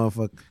on that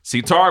motherfucker.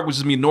 See, Target was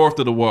just me north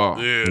of the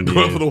wall. Yeah,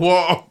 north of the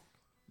wall.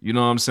 You know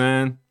what I'm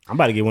saying? I'm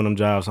about to get one of them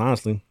jobs,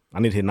 honestly. I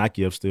need to hit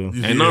Nike up still.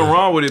 Ain't nothing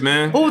wrong with it,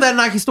 man. Oh, that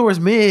Nike store is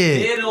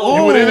mid. You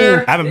went in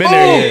there? I haven't been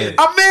there yet.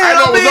 I'm in. I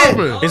know I'm it was in.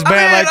 open. It's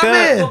bad like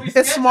that? I'm in.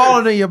 It's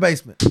smaller than your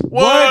basement.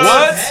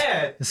 What?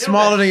 It's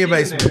smaller than your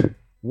basement.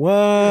 What?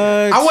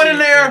 I went in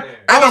there.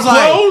 I was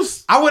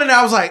like, I went in there.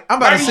 I was like, I'm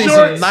about to see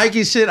some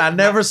Nike shit I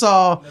never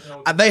saw.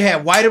 They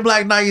had white and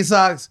black Nike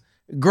socks,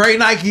 gray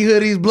Nike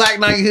hoodies, black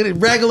Nike hoodies,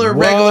 regular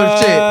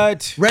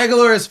shit,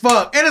 regular as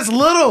fuck, and it's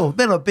little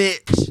than a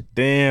bitch.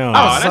 Damn. Oh,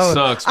 that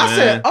sucks, man. I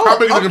said, How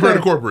big is it compared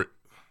to corporate?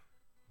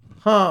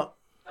 Huh?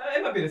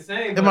 might be the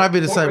same. It might be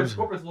the same.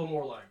 Corporate's a little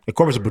more like. The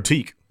corporate's a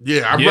boutique.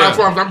 Yeah, that's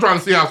why I'm trying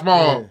to see how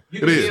small You it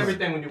can see is.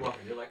 everything when you walk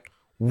in. You're like,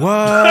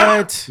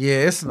 What?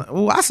 Yeah, it's not.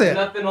 Ooh, I said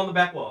nothing on the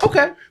back wall.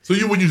 okay. So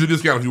you wouldn't use a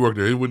discount if you worked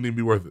there. It wouldn't even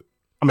be worth it.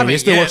 I mean, it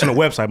still works on the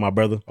website, my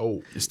brother.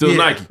 Oh, It's still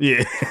Nike.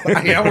 Yeah.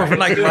 I work for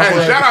Nike.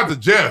 Hey, shout out to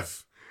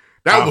Jeff.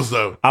 That was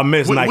a. I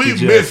miss Nike, We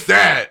Jeff. missed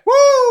that.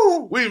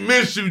 Woo! We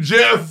miss you,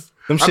 Jeff.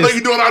 I know shits-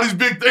 you're doing all these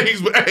big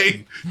things, but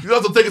hey, you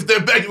also take a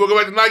step back. You want to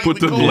go back to Nike. Put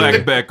the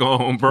black back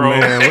on, bro.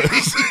 Man,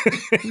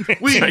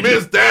 We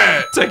missed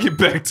that. Take it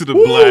back to the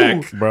Woo!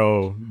 black.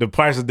 bro, the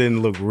prices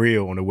didn't look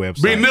real on the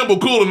website. Be nimble,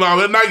 cool, and all.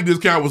 That Nike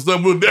discount was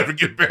something we'll never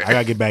get back. I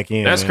gotta get back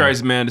in. That's man.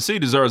 crazy, man. The city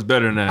deserves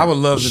better than that. I would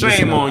love to.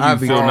 Shame on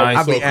you, Phil Knight.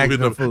 I'd be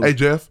acting a fool. Hey,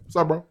 Jeff. What's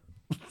up, bro?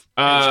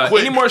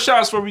 Any more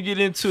shots before we get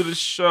into the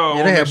show?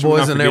 Yeah, they had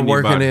boys in there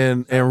working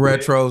in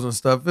retros and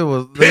stuff. It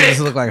was they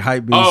just look like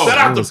hype beasts. Oh, Shout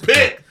out to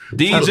Pick.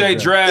 DJ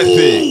Draft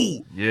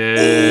Pick.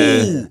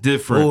 Yeah,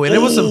 different. Ooh, and it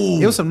was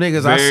some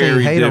niggas I seen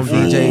Very hate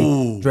different. on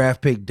DJ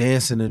Draft Pick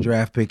dancing the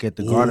Draft Pick at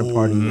the garden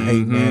party. You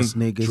hating ass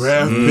niggas.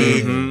 Draft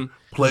Pick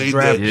played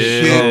Draft that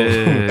Pick.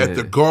 shit at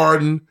the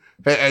Garden.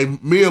 Hey,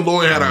 me and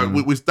Lloyd had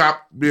we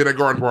stopped being at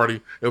Garden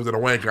Party. It was at a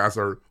Wayne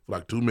concert for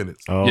like 2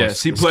 minutes. Oh,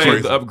 Yes, he It's played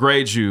crazy. the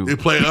Upgrade You. He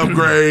played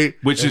Upgrade,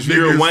 Which, and if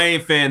you're a niggas-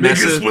 Wayne fan,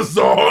 that's niggas was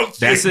all shit.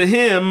 that's a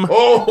him.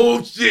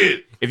 Oh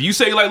shit! If you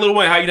say you like Lil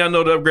Wayne, how you not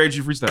know the Upgrade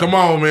You freestyle? Come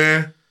on,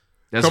 man.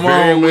 That's Come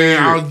very on, weird.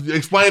 man.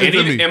 Explain it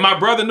And, to me. and my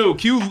brother knew.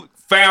 Q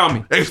found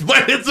me.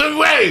 Explain it to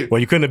me. Well,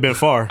 you couldn't have been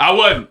far. I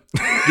wasn't.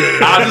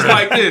 I was just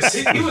like this.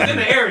 He was in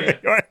the area.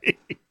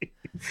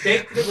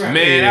 Stake to the ground.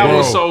 Man, that Bro.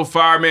 was so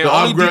fire, man. The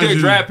Only Upgrade DJ You-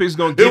 Draft Pick's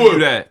gonna It give was- you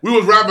that. We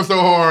was rapping so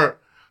hard.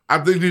 I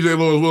think DJ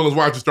Lewis Willis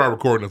watched us start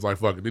recording. It's like,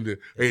 fuck it.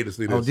 They hate to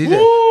see this. Oh,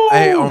 DJ.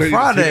 Hey, on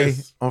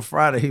They-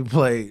 Friday he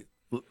played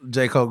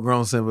J. Cole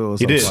Grown Simba. It was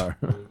He on did. fire.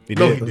 He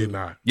No, did. he did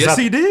not. Yes,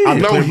 he did. Out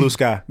the No, clear he- blue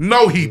sky.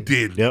 No, he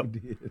did. Yep.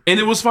 And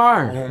it was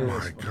fire. Oh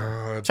my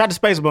god. Shout out to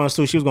Space Buns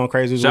too. She was going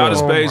crazy as Shout out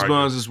well. to Space my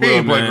Buns God. as He well,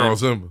 didn't play man. Girl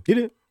Simba. He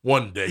did.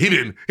 One day. He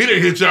didn't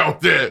hit y'all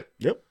with that.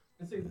 Yep.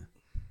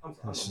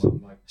 I'm sorry,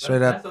 Mike. Straight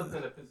That's up.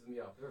 something that pisses me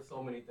off. There are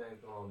so many things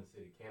going on in the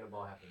city.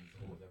 Cannonball happens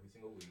almost every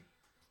single week.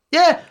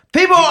 Yeah,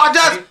 people are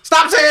just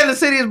stop saying the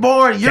city is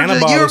boring. You're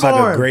Cannonball you're looks like a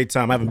boring. great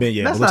time. I haven't been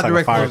yet. That's It looks not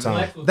like a fire directed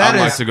time. towards- That I'd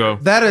is like to go.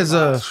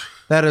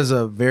 that is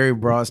a very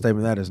broad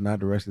statement. That is not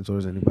directed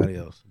towards anybody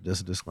else.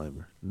 Just a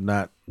disclaimer.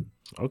 Not.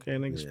 Okay,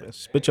 nigga,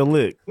 spit your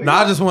lick. No,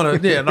 I just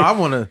want to. Yeah, no, I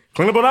want to.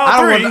 Clean up on all I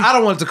three.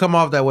 don't want it to come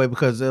off that way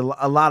because a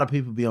lot of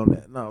people be on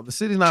that. No, the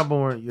city's not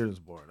boring. You're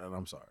just boring, and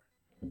I'm sorry.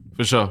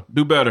 For sure.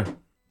 Do better.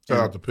 Shout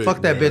out to Pig.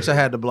 Fuck that man. bitch. I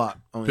had to block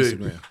on Pig.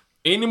 Instagram.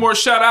 Any more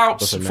shout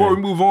outs What's her before we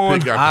name? move on?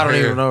 Pig got I the don't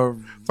hand. even know.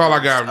 That's all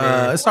I got,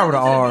 man. It start with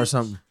an R or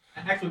something.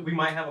 Actually, we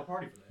might have a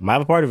party for that. Might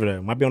have a party for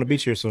that. Might be on the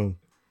beach here soon.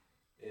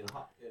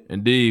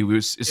 Indeed.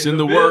 It's in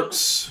the the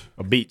works.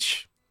 A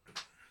beach.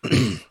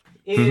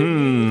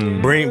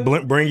 Mhm.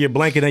 Bring your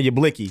blanket and your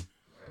blicky.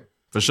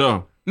 For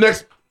sure.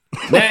 Next.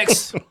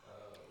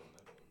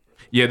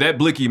 Yeah, that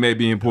blicky may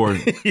be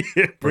important.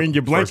 Bring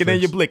your blanket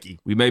and your blicky.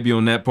 We may be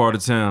on that part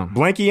of town.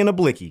 Blanky and a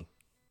blicky.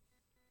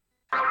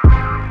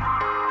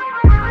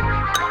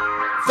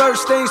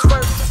 First things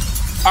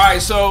first. All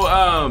right, so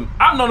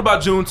I've known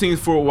about Juneteenth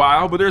for a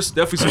while, but there's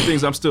definitely some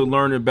things I'm still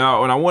learning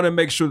about, and I want to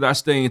make sure that I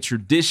stay in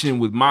tradition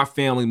with my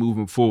family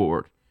moving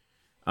forward.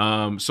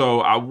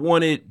 So I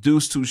wanted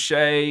Deuce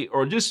Touche,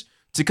 or just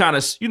to kind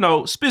of,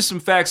 spit some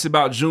facts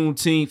about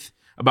Juneteenth,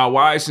 about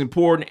why it's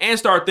important, and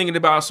start thinking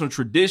about some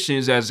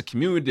traditions as a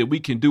community that we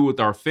can do with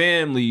our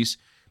families,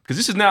 because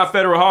this is now a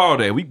federal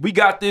holiday. We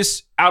got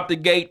this out the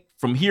gate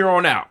from here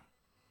on out.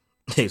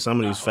 Hey, some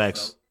of these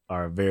facts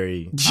are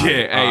very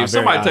Hey, if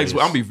somebody very takes,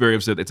 obvious. I'll be very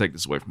upset they take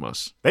this away from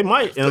us. They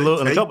might in a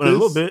little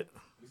bit.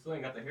 We still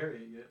ain't got the hair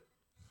yet.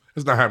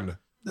 It's not happening.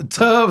 The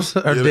tubs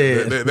are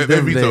dead. They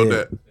They're vetoed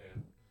dead.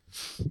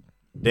 that.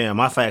 Damn,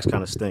 my facts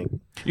kind of stink.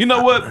 You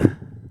know what?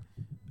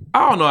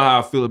 I don't know how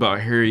I feel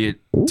about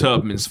Harriet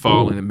Tubman's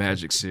falling in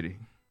Magic City.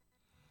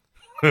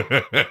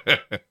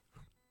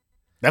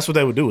 That's what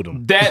they would do with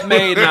them. That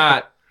may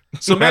not.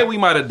 So maybe we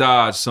might have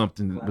dodged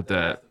something with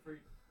that.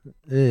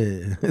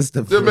 Yeah, it's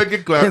the Just make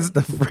it clap. It's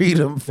the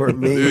freedom for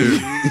me.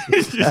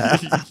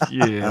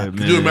 Yeah, man.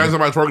 Could you imagine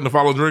somebody twerking to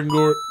follow drinking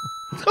gourd?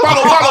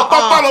 Follow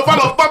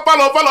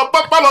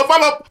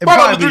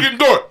the drinking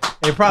gourd.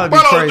 It'd probably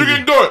be Follow the crazy.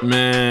 drinking gourd.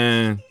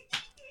 Man.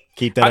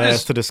 Keep that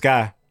ass to the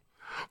sky.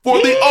 For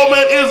the old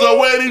man is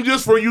awaiting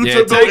just for you Yeah,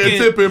 to go take and it.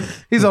 tip him.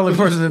 He's the only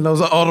person that knows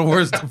all the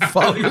words to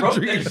follow the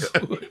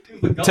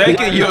drinking.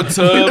 Taking your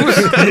tubs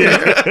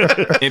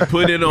and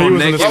put it on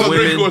naked Follow the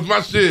drinking women. gourd's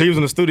my shit. He was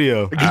in the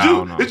studio. I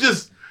don't know. It's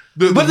just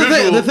the But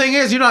visual. the thing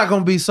is, you're not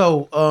gonna be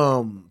so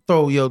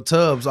throw your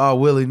tubs all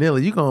willy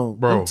nilly. You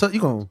gonna you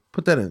gonna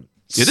put that in.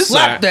 Yeah, this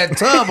slap a- that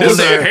tub this on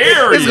there. a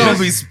hairy. It's gonna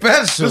be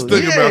special. Just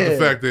think about the Yeah.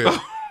 fact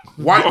that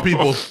white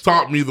people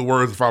taught me the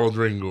words to follow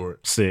drinking gourd.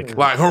 Sick.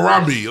 Like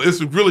Harambe.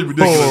 It's really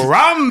ridiculous.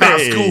 Harambe. How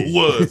school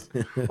was.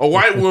 A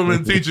white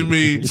woman teaching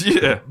me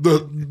Yeah. the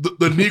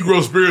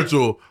Negro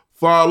spiritual.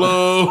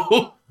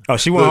 Follow Oh,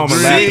 she went home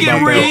and laughed Sing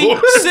about it, Reed.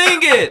 that. Sing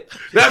it.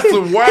 That's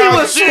some wild He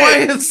was shit.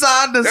 swaying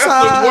side to That's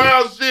side. some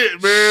wild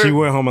shit, man. She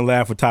went home and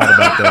laughed with Todd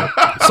about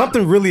that.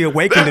 Something really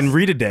awakened in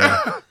Rita today.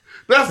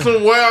 That's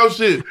some wild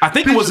shit. I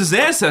think it was his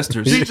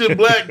ancestors. Teaching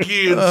black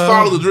kids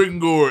follow the drinking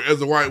gourd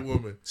as a white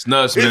woman. It's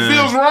nuts, It man.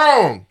 feels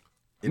wrong.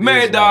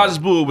 Man dodged his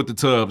bull with the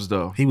tubs,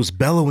 though. He was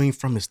bellowing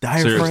from his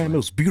diaphragm. Seriously. It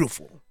was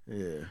beautiful.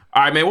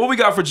 All right, man. What we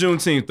got for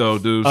Juneteenth, though,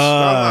 dudes?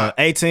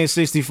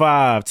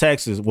 1865,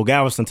 Texas. Well,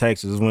 Galveston,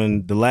 Texas is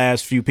when the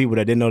last few people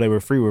that didn't know they were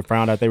free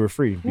found out they were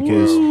free.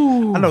 Because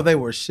I know they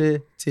were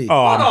shitty.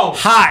 oh, I'm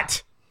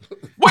hot.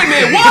 Wait a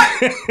minute,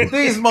 what?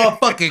 These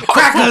motherfucking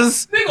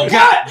crackers Nigga,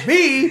 got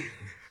me.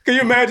 Can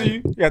you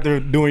imagine you after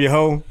doing your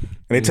hoe and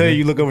they tell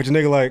you look over at your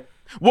nigga like,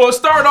 Well, it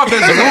started off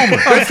as a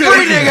rumor. A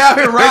free nigga out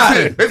here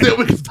riding. They said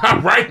we can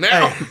stop right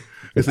now.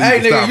 They said Hey,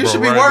 can stop, nigga, you bro,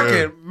 should be right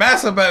working.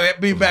 Massa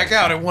be back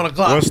out at 1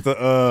 o'clock. what's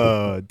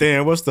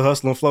the what's the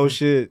hustle and flow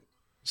shit?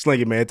 Sling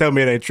it, man. Tell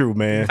me it ain't true,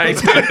 man. Hey,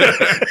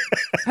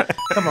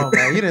 Come on,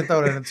 man. You didn't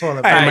throw that in the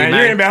toilet. Hey, Hey, man, man.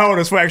 you ain't been holding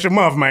this for extra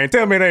month, man.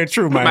 Tell me it ain't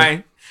true, man.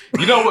 man.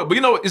 You know what? But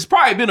you know what? It's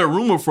probably been a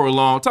rumor for a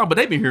long time, but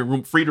they've been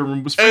hearing freedom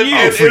rumors for And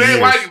years. it ain't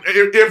like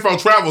info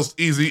travels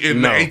easy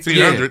in the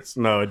 1800s.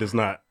 No, it does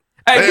not.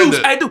 Hey,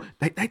 And dude,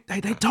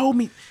 they told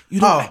me you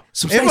know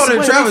some states Info where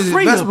that travels, they're you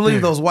free best up believe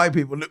there. those white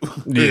people knew.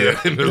 Yeah.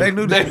 They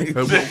knew that.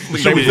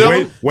 They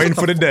was waiting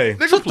for the day.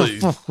 Nigga,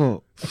 please.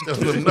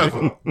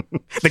 Nothing.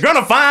 They're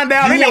gonna find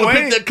out You want to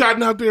anyway. pick that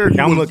cotton out there?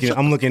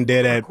 I'm looking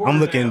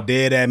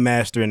dead at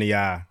Master in the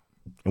eye,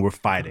 and we're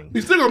fighting.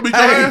 He's still gonna beat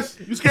your ass.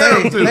 You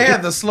scared him too. They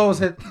had the slowest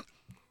hit.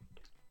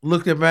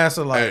 Looked at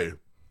Master like, Hey,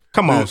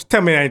 Come on,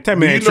 tell me it ain't do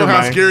you true, know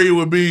how man. scary it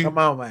would be come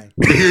on, man.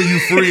 to hear you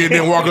free and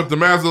then walk up to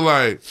Master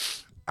like,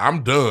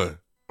 I'm done,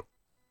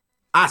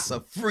 I so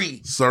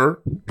free. sir,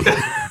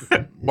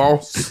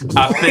 boss.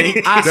 I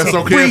think That's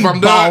okay if I'm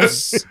done.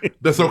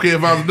 That's okay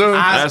if I'm done.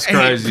 That's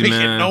crazy,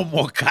 man. No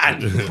more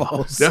cotton,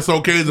 boss. That's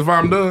okay if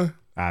I'm done.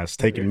 I was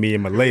taking me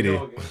and my lady,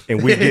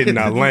 and we getting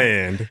our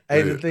land.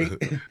 Hey, the thing.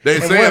 They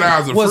and saying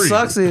ours are what free.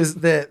 sucks is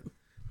that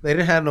they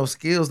didn't have no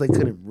skills. They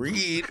couldn't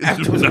read.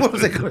 Afterwards, what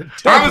was they going to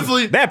do?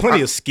 Honestly, They had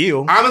plenty of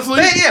skill.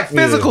 honestly,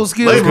 Physical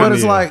skills, Listen, but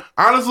it's like,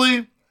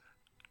 honestly,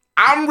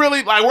 I'm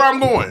really like where I'm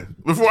going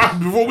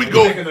before we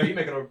go. You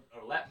making a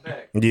lap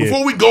back. Yeah.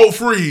 Before we go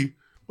free,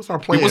 what's our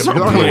plan? What's our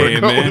Because I don't know where to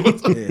plan,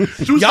 go. man?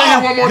 Should we stay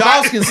here one more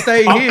y'all night? can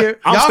stay here.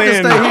 I'm Y'all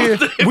can staying.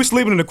 stay here. We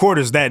sleeping in the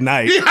quarters that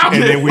night, Yeah, I'm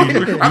and then we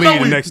I know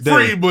leave we the next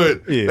free, day.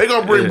 but Yeah. they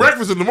gonna bring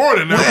breakfast in the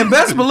morning now. And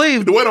best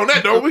believe, to wait on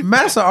that, don't we?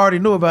 Massa already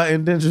knew about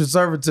indentured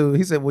servitude.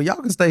 He said, well,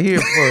 y'all can stay here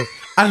for,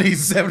 I need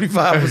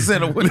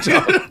 75% of what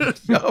y'all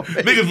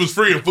pay. Niggas was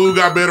free and food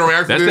got better on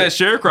That's accident.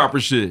 that sharecropper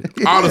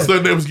shit. All of a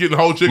sudden they was getting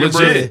whole chicken breast.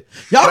 Legit.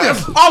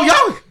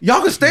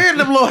 Y'all can stay in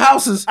them little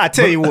houses. I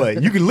tell you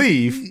what, you can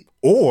leave,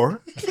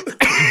 or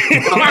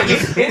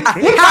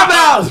How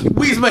about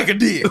we make a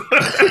deal?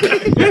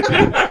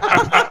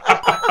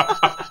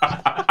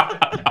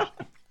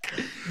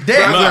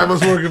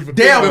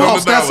 Damn,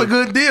 boss, that's a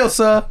good deal,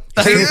 sir.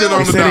 He said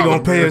he said he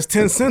gonna pay us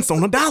 10 cents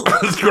on the dollar.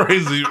 That's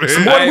crazy, man.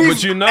 Some more than Hey, we've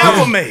but you know,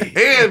 ever made.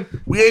 And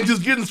we ain't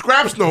just getting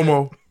scraps no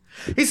more.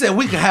 He said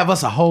we could have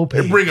us a whole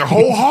They pig. bring a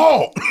whole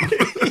haul.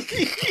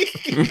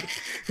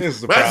 This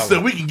is the Master said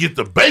problem. we can get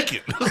the bacon.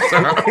 The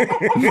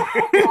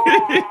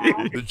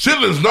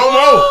chitlins no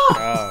more.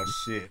 Oh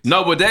shit!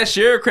 no, but that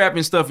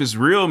sharecropping stuff is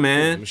real,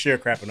 man. I'm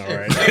sharecrapping, all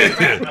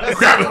right.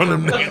 Crap on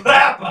them niggas.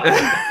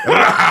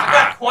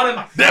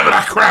 Damn it,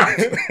 I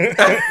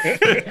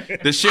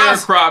crapped. The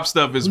sharecrop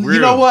stuff is real.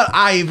 You know what?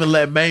 I even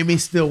let Mamie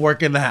still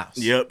work in the house.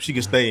 Yep, she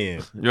can stay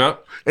in.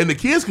 Yep. And the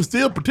kids can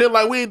still pretend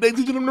like they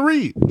teaching them to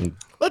read.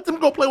 Let them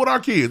go play with our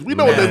kids. We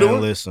know what they're Man,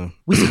 doing. listen,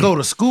 We should go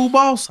to school,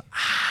 boss.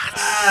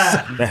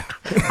 I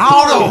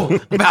don't know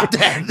about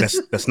that.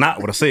 that's not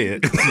what I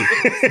said.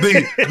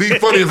 The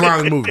funniest line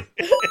in the movie.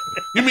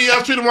 You mean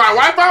y'all treat them like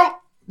wipeout?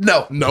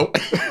 No.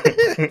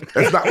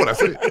 That's not what I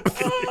said.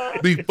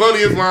 The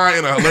funniest line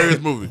in a hilarious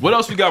movie. What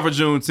else we got for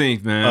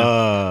Juneteenth,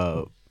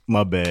 man?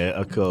 My bad.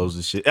 I closed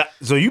the shit.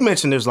 So you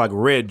mentioned there's like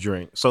red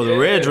drink. So the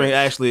red drink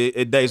actually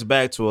it dates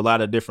back to a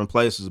lot of different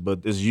places,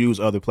 but it's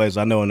used other places.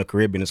 I know in the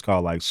Caribbean it's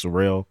called like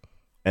Sorrel,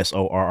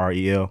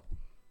 Sorrel,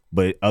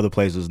 but other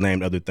places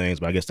named other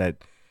things. But I guess that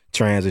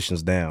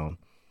transitions down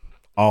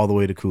all the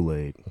way to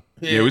Kool-Aid.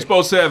 Yeah, we're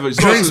supposed to have a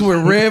Drinks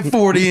with red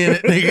 40 in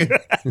it, nigga.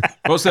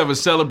 supposed to have a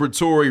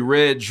celebratory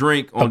red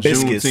drink on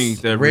Hibiscus.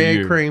 Juneteenth every Red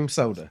year. cream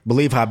soda.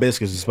 Believe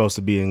hibiscus is supposed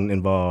to be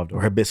involved,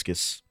 or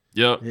hibiscus.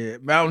 Yep. Yeah,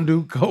 Mountain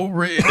Dew Cold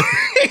Red.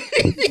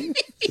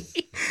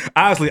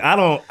 Honestly, I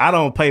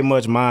don't pay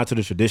much mind to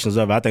the traditions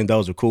of it. I think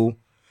those are cool.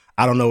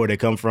 I don't know where they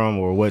come from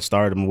or what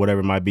started them or whatever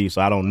it might be,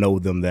 so I don't know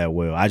them that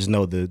well. I just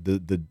know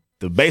the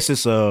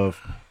basis of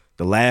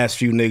the last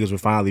few niggas were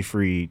finally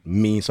freed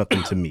means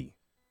something to me.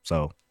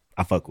 So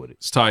I fuck with it.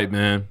 It's tight,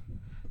 man.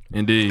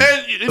 Indeed.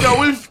 And you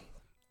know,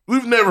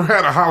 we've never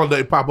had a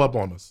holiday pop up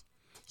on us.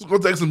 It's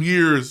gonna take some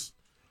years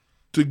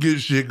to get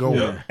shit going.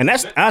 Yeah. And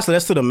that's honestly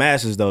that's to the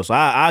masses though. So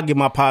I'll give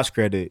my pops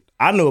credit.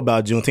 I knew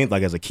about Juneteenth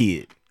like as a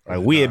kid. Like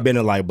we had been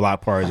in like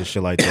block parties and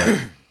shit like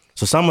that.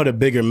 So some of the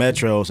bigger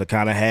metros have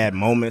kind of had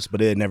moments,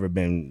 but it had never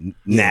been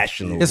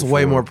national. It's before.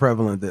 way more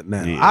prevalent than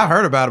now. Yeah. I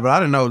heard about it, but I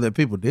didn't know that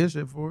people did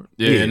shit for it.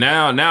 Yeah,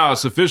 now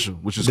it's official,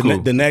 which is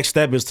cool. The next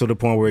step is to the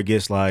point where it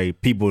gets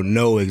like people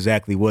know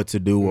exactly what to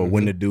do or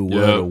when to do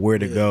what or where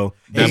to go.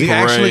 And you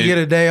actually get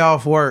a day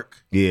off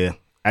work. Yeah,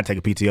 I take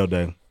a PTO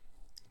day. I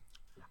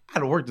had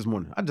to work this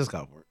morning. I just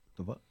got work.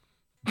 The fuck?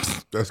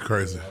 That's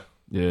crazy.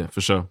 Yeah, for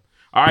sure.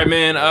 All right,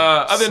 man.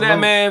 Other than that,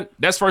 man,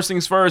 that's first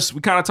things first.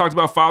 We kind of talked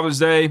about Father's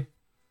Day.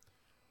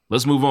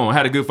 Let's move on. I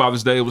had a good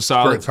Father's Day. It was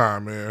solid. Great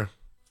time, man.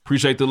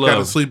 Appreciate the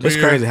love. It's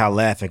crazy how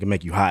laughing can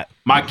make you hot.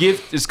 My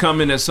gift is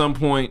coming at some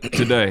point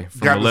today from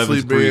Got to 11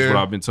 sleep degrees, in. what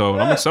I've been told.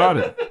 I'm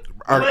excited.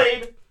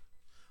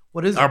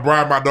 What is it? I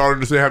bribed my daughter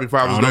to say Happy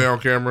Father's Day on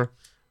camera.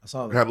 I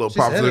saw that. Had a little She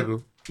said it.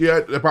 popsicle.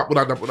 Yeah, they pop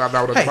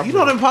without Hey, you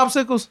know them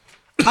popsicles?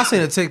 I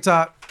seen a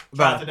TikTok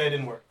about today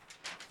didn't work.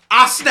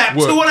 I snapped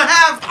What? 2.5.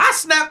 I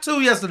snapped 2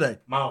 yesterday.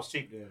 Mine was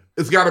cheap then.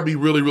 It's got to be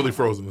really, really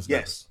frozen.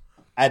 Yes.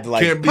 I had to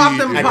like Can't be. Pop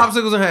them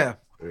popsicles in half.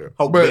 Yeah.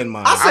 Hope But in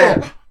mine. I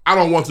said, I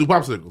don't want 2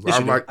 popsicles. Yes,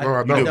 I'm you do. like, no, I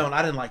I don't. don't.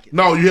 I didn't like it.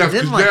 No, you have I to.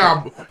 didn't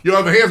Now like your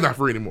other hand's not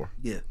free anymore.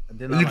 Yeah, I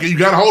did You, not like you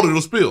got to hold it;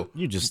 it'll spill.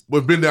 You just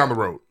We've been down the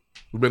road.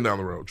 We've been down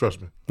the road.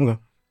 Trust me. okay.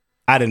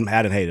 I didn't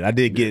hate it. I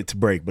did get it to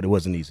break, but it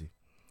wasn't easy.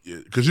 Yeah,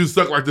 because you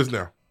stuck like this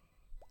now.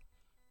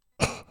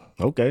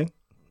 Okay.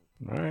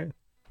 All right.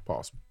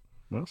 Pause.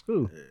 That's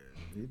cool.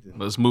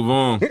 Let's move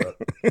on.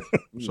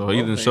 So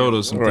he done showed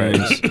us some Right.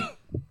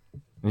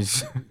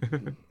 things.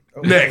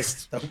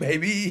 Next. Oh,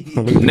 baby.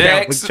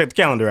 Next. Let's check the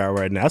calendar out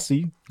right now. I see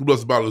you. Who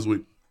blessed the bottle this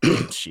week?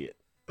 Shit.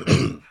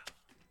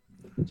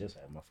 Just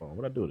had my phone.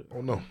 What'd I do with it?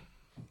 Oh no.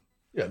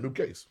 Yeah, new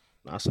case.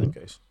 Nah, same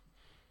case.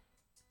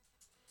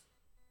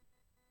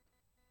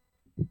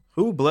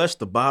 Who blessed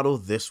the bottle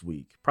this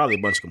week? Probably a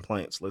bunch of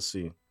complaints. Let's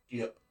see.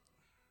 Yep.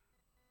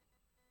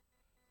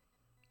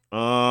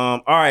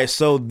 All right,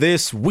 so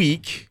this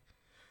week,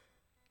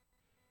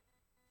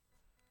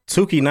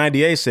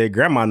 Tuki98 said,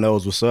 Grandma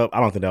knows what's up.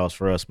 I don't think that was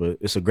for us, but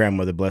it's a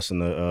grandmother blessing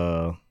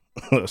the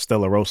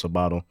Stella Rosa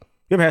bottle.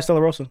 You ever had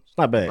Stella Rosa? It's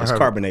not bad. It's haven't.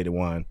 carbonated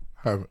wine.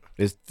 Haven't.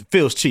 It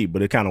feels cheap,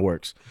 but it kind of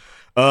works.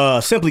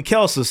 Simply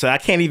Kelsa said, I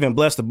can't even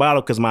bless the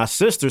bottle because my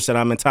sister said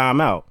I'm in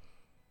timeout.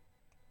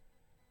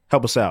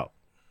 Help us out.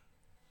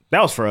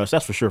 That was for us.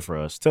 That's for sure for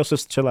us. Tell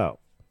sister chill out.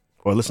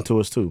 Or listen to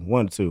us too.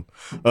 1 to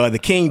 2. The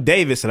King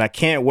David said, I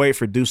can't wait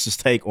for Deuce's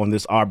take on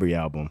this Aubrey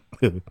album.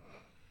 Nah,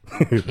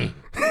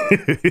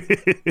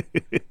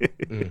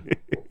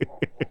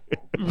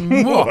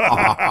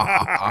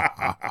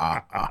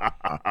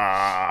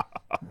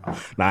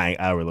 I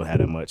don't really had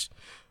that much.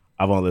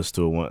 I've only listened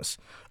to it once.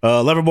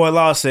 Loverboy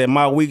Law said,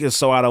 my week is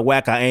so out of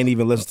whack, I ain't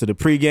even listened to the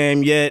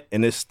pregame yet,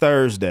 and it's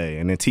Thursday.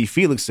 And then T.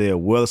 Felix said,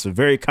 well, it's a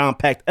very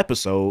compact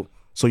episode,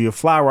 so you'll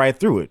fly right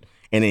through it.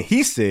 And then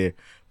he said,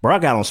 bro, I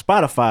got on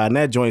Spotify, and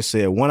that joint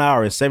said 1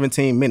 hour and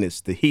 17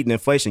 minutes. The heat and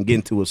inflation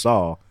getting to us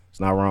all. It's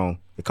not wrong.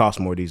 It costs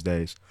more these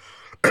days.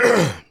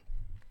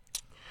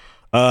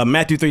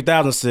 Matthew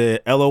 3000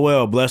 said,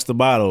 LOL, bless the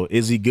bottle.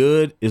 Is he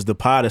good? Is the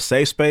pod a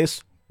safe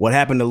space? What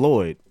happened to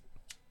Lloyd?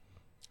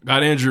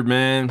 Got injured,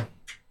 man.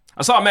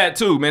 I saw Matt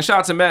too, man. Shout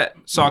out to Matt.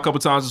 Saw a couple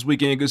times this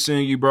weekend. Good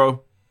seeing you,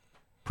 bro.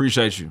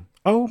 Appreciate you.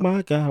 Oh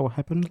my God, what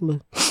happened to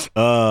Lloyd?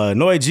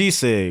 Noe G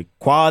said,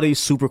 quality,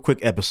 super quick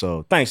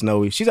episode. Thanks,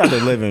 Noe. She's out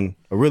there living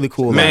a really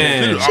cool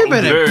Man, life. She's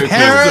been in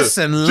Paris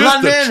and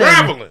London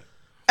traveling. and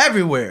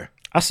everywhere.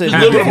 I said, She's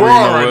living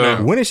abroad right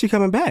now. when is she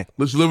coming back?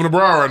 She's living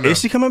abroad right now. Is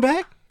she coming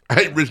back? I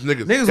hate rich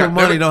niggas. Niggas with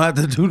money don't have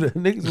to do that.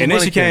 Niggas with And then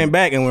money she came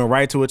back and went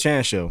right to a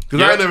Chan show.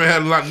 Because I ain't never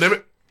had a lot.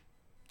 Never.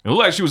 It looked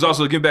like she was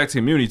also getting back to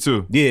community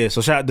too. Yeah,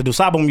 so the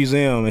DuSable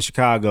Museum in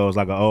Chicago is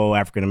like an old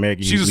African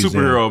American. She's a museum.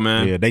 superhero,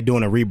 man. Yeah, they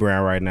doing a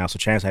rebrand right now. So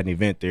Chance had an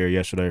event there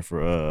yesterday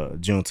for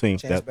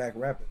Juneteenth. Chance back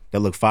rapping. That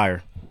looked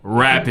fire.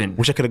 Rapping.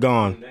 Wish I could have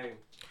gone.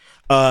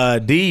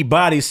 D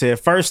Body said,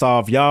 first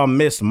off, y'all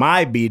missed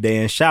my B-Day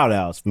and shout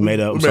outs. We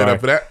made up. We made up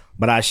for that.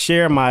 But I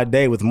share my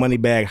day with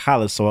Moneybag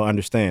Hollis, so I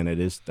understand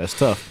that's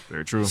tough.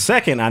 Very true.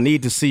 Second, I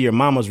need to see your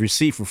mama's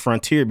receipt for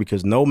Frontier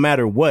because no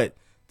matter what,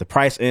 the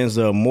price ends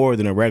up more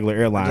than a regular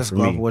airline Just for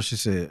go off me. what she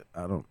said.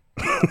 I don't.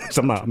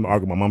 So I'm not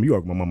arguing with my mom. You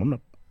argue with my mom. I'm not.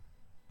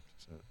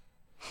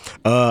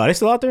 Are they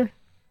still out there?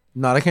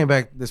 No, they came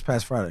back this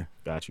past Friday.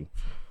 Got you.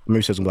 Maybe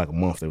it said something like a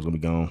month they was gonna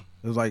be gone.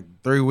 It was like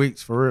 3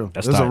 weeks for real.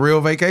 That's It was a tight.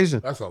 real vacation.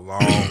 That's a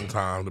long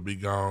time to be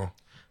gone.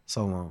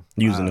 So long.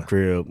 Using the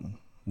crib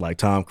like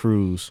Tom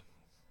Cruise.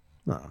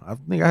 No, I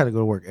think I had to go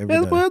to work every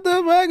Let's day. put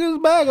the records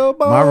back up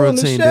My on the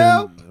routine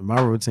shelf.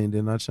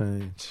 did not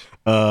change.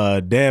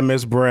 Damn,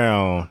 Miss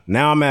Brown.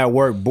 Now I'm at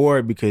work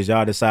bored because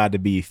y'all decided to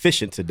be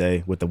efficient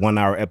today with the 1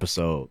 hour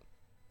episode.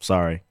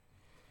 Sorry.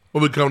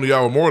 We'll be coming to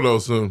y'all with more of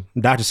those soon.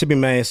 Dr. Sippy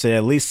Man said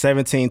at least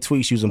 17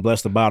 tweets using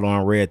Bless the Bottle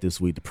on red this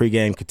week. The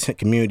pregame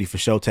community for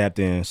sure tapped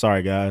in.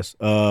 Sorry, guys.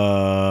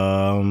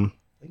 I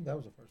think that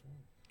was the first one.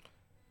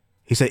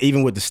 He said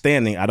even with the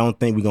standing, I don't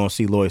think we're going to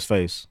see Lloyd's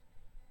face.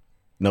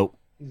 Nope.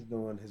 He's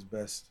doing his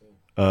best.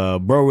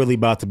 Bro really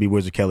about to be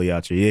Wizard Kelly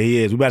out here. Yeah,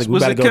 he is. We about to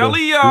Wizard go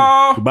Kelly,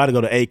 y'all. we about to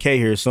go to AK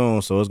here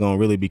soon, so it's going to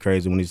really be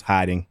crazy when he's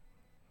hiding.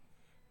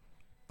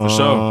 For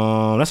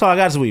sure. That's all I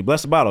got this week.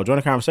 Bless the bottle. Join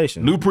the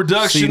conversation. New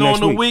production on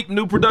the week.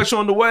 New production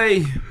on the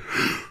way.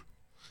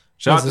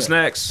 Shout out to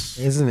Snacks.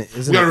 Isn't it?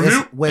 You got a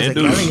review? Wizard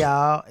Kelly,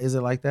 y'all? Is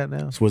it like that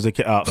now? It's Wizard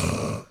Kelly.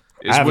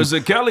 It's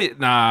Wizard Kelly.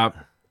 Nah.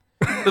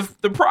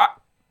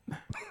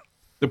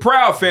 The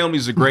Proud Family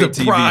is a great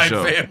TV Pride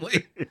show.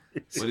 Family.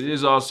 But it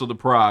is also the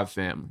Pride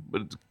Family.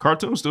 But the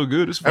cartoon's still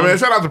good. It's Hey fun. man,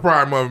 shout out to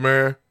Pride Month,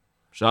 man.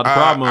 Shout out to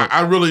Pride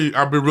Month.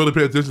 I've been really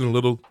paying attention a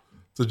little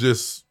to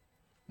just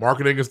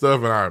marketing and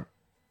stuff, and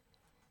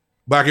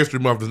Black History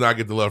Month does not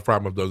get the love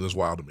Pride Month does. It's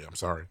wild to me. I'm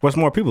sorry. What's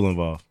more people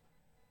involved?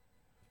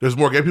 There's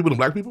more gay people than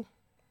black people?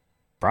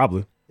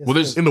 Probably. Well,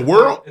 there's in the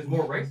world? It's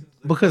more racist.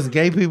 Because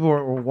gay people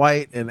are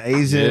white and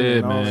Asian. Yeah,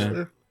 and all man.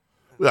 that.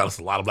 We got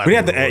a lot of black We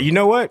people. have in the to. world. You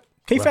know what?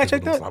 Can you Black fact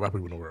check people, that? a lot of black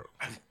people in the world.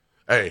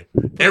 Hey,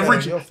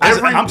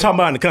 I'm talking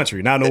about in the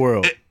country, not in the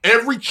world.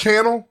 Every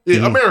channel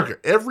in America,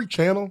 every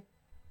channel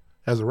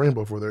has a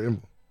rainbow for their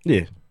emblem.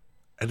 Yeah.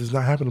 That does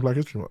not happen in Black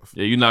History Month.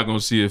 Yeah, you're not going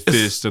to see a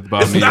fist at the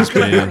bottom of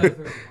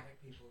ESPN.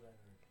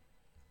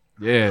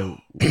 Yeah,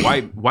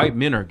 white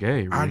men are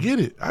gay. Right? I get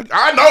it.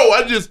 I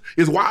know.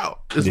 It's wild.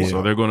 It's Yeah. wild.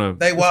 So they're going to...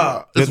 They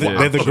wild. They're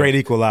the great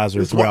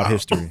equalizer throughout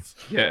history.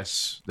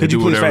 Yes. Could you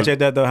please fact check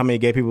that though? How many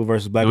gay people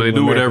versus black people? They do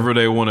in America? whatever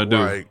they want to do.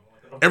 Like,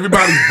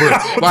 everybody's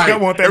I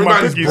want that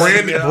everybody's cookies.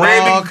 branding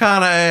All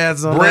kind of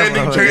ads on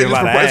branding that. changes. A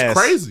lot of It's ass.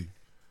 crazy.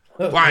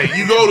 Like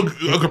you go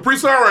to a Capri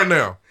Sun right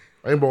now,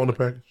 rainbow on the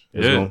package.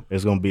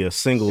 It's gonna be a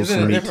single Is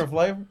it a meat. different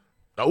flavor?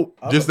 Nope.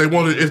 Just they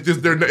wanted. It's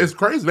just it's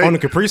crazy. They, On the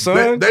Capri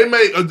Sun? they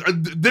make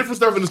different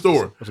stuff in the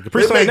store.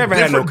 Capri They Sun make never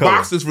had no different color.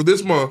 boxes for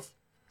this month,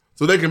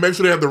 so they can make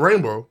sure they have the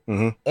rainbow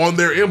on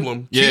their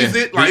emblem. Yeah. Cheese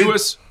it The like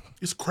US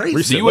it's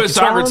crazy. The U.S.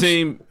 soccer Charms?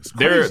 team,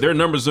 their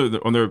numbers on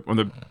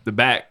the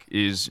back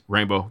is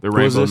rainbow. Their Who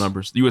is rainbow this?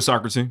 numbers. The U.S.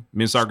 soccer team,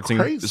 men's soccer team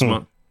crazy. this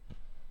month.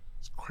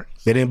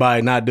 Did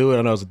anybody not do it?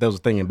 I know there was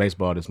a thing in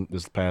baseball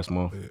this past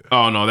month.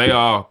 Oh no, they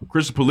all.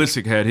 Christian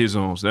Pulisic had his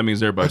own, so that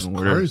means everybody's That's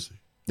gonna wear theirs. crazy.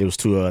 There was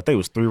two. I think it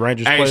was 3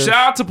 Rangers Hey, players. shout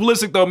out to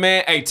Pulisic though,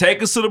 man. Hey,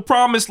 take us to the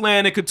promised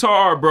land in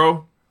Qatar,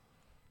 bro.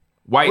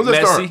 White When's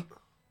it Messi,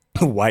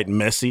 White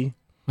Messi.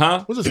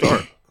 huh? When's it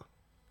start?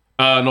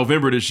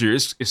 November this year.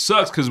 It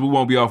sucks because we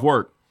won't be off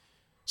work,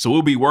 so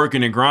we'll be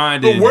working and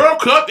grinding. The World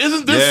Cup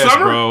isn't this yes,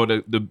 summer, bro.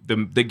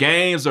 The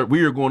games are.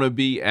 We are going to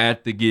be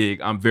at the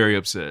gig. I'm very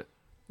upset.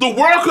 The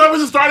World Cup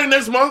isn't starting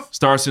next month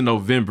Starts in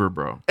November,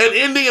 bro. and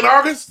ending in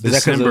August. Is that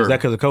December.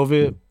 because of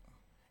COVID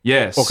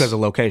Yes. or because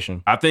of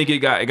location? I think it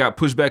got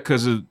pushed back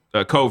because of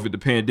COVID, the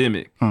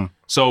pandemic.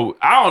 So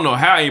I don't know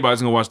how anybody's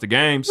gonna watch the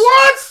games.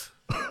 What?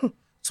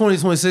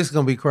 2026 is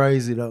gonna be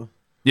crazy though.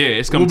 Yeah,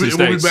 it's coming to the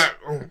We'll be States. back.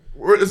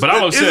 But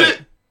I'm Is upset.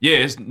 it? Yeah,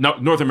 it's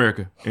North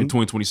America in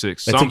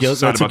 2026. They So I'm took your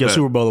excited about that.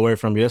 Super Bowl away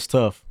from you. That's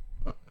tough.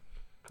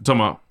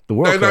 Talking about. The They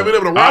World not Cup. been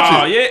able to watch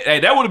Oh it. yeah, hey,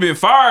 that would have been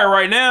fire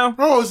right now.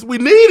 Bro, we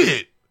need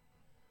it.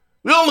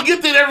 We only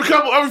get that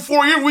every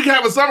 4 years. We can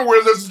have a summer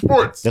where there's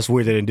sports. That's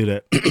weird they didn't do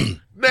that.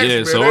 Next, Yeah,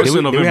 man, so next- it's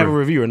in Did we have a November.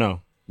 review or no?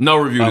 No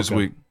review this Okay.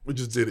 week. we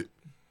just did it.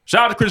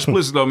 Shout out to Chris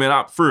Pulisic though,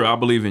 man. For real, I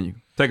believe in you.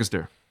 Take us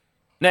there.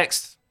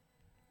 Next.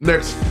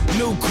 Next.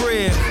 New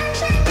crib,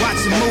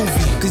 watch a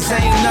movie, cause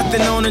ain't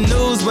nothing on the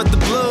news but the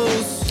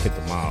blues. Hit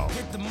the mall.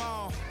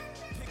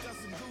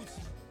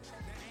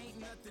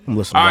 I'm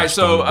listening. All to right, Watch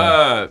so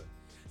Stone today.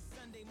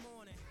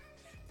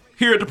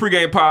 here at the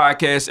PreGame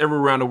Podcast,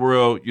 everywhere around the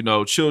world, you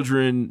know,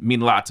 children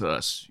mean a lot to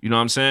us. You know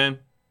what I'm saying?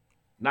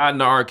 Not in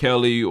the R.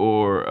 Kelly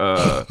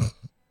or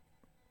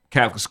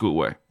Catholic school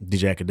way.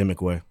 DJ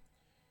Academic way.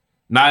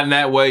 Not in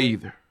that way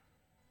either.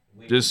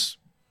 Just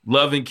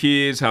loving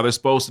kids how they're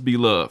supposed to be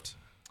loved.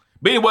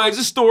 But anyways,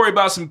 this story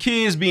about some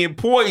kids being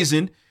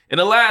poisoned in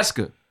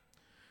Alaska.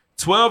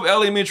 12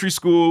 elementary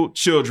school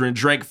children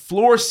drank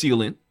floor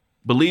sealant,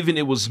 believing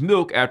it was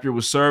milk after it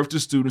was served to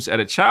students at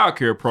a child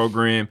care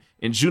program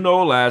in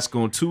Juneau, Alaska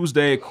on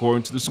Tuesday,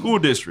 according to the school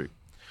district.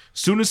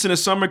 Students in a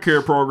summer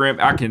care program,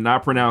 I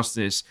cannot pronounce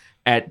this,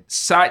 at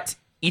Sat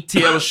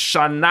Itel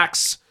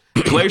Shanaks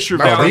Glacier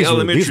Valley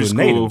Elementary School.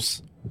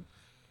 Natives.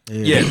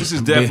 Yeah, this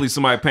is definitely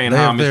somebody paying They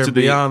up homage there to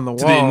the beyond the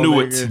to wall,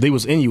 Inuits. They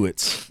was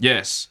Inuits.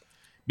 Yes.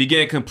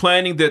 Began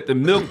complaining that the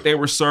milk they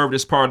were served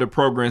as part of the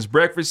program's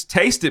breakfast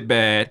tasted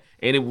bad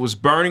and it was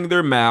burning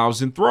their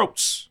mouths and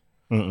throats.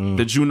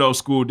 The Juneau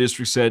School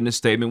District said in a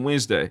statement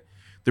Wednesday.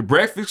 The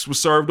breakfast was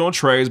served on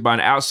trays by an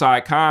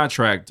outside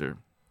contractor.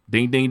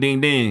 Ding, ding, ding,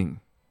 ding.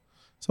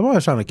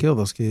 Somebody's trying to kill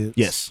those kids.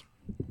 Yes.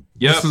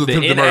 Yep, This is the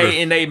attempted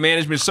murder. NA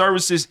Management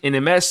Services,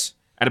 NMS,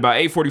 at about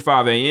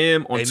 8:45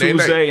 a.m. on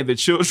Tuesday, and the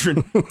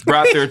children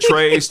brought their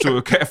trays to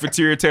a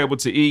cafeteria table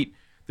to eat,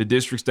 the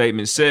district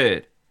statement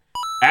said.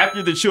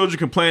 After the children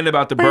complained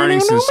about the burning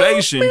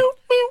sensation,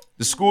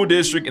 the school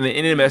district and the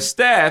NMS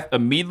staff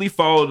immediately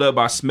followed up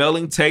by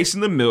smelling, tasting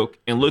the milk,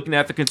 and looking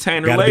at the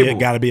container label.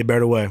 Gotta be a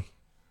better way.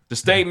 The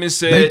statement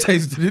They said,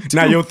 tasted it too.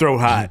 Now your throat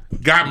hot.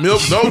 Got milk?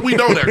 No, we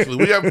don't actually.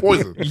 We have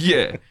poison.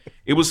 yeah,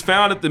 it was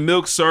found that the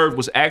milk served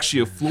was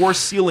actually a floor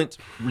sealant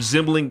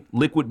resembling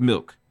liquid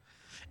milk.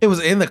 It was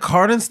in the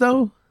cartons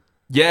though.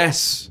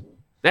 Yes,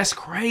 that's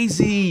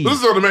crazy. This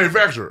is on the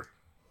manufacturer.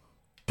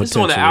 It's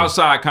on the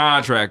outside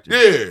contractor.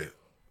 Yeah.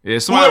 Yeah,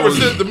 Whoever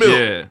sent the milk.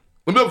 Yeah.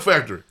 The milk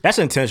factory. That's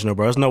intentional,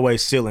 bro. There's no way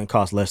sealing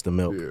costs less than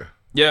milk. Yeah.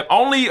 Yeah,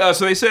 only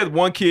so they said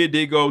one kid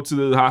did go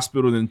to the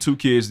hospital, and 2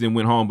 kids then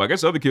went home. But I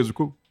guess the other kids were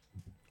cool.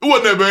 It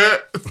wasn't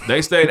that bad.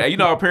 They stayed. You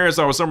know, our parents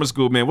are with summer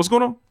school. Man, what's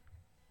going on?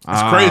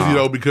 It's crazy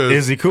though because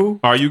is he cool?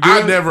 Are you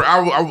good?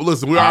 I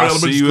listen. We were in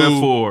elementary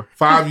school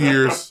 5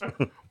 years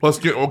plus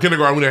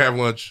kindergarten. We didn't have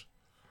lunch.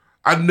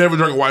 I never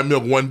drank white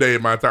milk one day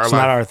in my entire life. It's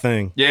not our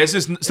thing. Yeah, it's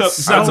just it's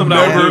not something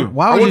I do.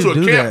 I went to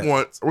a camp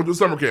once. I went to a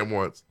summer camp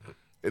once,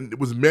 and it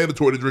was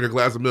mandatory to drink a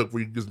glass of milk before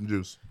you get some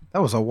juice.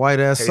 That was a white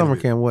ass Hated summer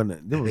it. camp, wasn't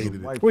it? It was a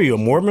white. Were you a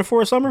Mormon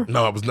for a summer?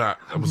 No, I was not.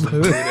 I was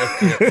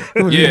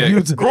Yeah,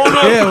 growing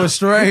up, Yeah, it was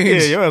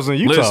strange. Yeah, I was in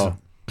Utah.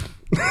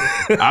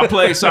 Listen, I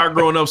played soccer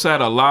growing up, so I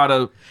had a lot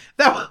of.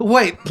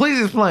 Wait,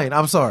 please explain.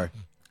 I'm sorry.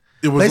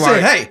 It was They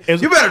said, hey,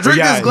 you better drink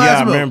this glass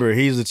yeah, of milk. remember,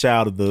 he's a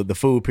child of the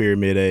food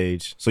pyramid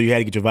age, so you had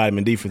to get your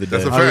vitamin D for the day.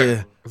 That's a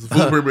fact. That's a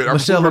food pyramid. I'm a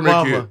Michelle food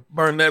pyramid Obama. kid.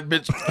 Burn that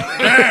bitch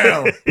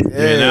down.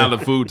 Yeah, now the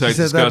food tastes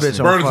set that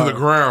disgusting. bitch on Burn it to the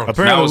ground.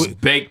 That was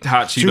baked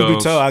hot Truth be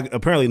Cheetos. told,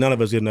 apparently none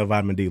of us get enough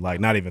vitamin D. Like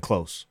not even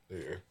close.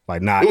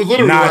 Like not, It was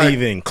literally not like,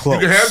 even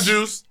close. You can have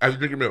juice after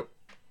drinking milk.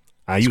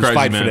 You It's was crazy,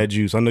 fighting man. for that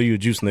juice. I know you a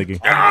juice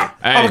nigga. I'm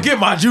gonna get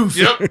my juice.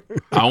 Yep.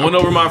 I went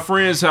over to my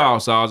friend's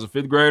house. I was a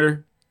 5th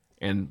grader,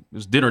 and it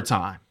was dinner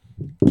time.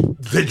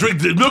 They drink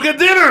the milk at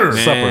dinner.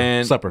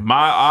 Man, Supper.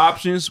 My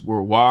options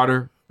were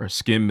water or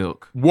skim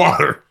milk.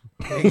 Water.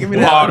 Hey, give me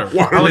Water.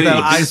 that. I want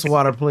that ice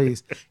water,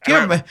 please.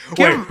 Give me.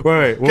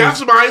 Wait. Got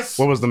some ice.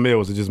 What was the meal?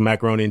 Was it just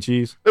macaroni and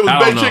cheese? It was I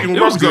baked don't chicken know.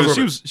 with It was mushrooms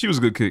good. on it. She was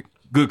a good cook.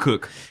 Good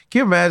cook. Can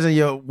you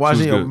imagine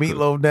washing your good,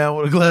 meatloaf down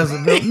with a glass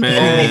of milk?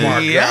 Man. Oh my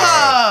Yeah.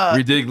 God.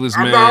 Ridiculous,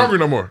 I'm man. not hungry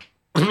no more.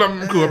 I'm cool.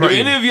 I'm Do not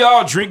any eating. of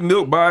y'all drink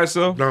milk by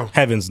itself? No.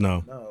 Heavens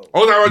no.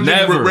 Only time I drink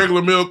Never.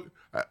 regular milk,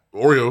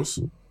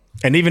 Oreos.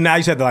 And even now you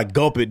just have to like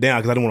gulp it down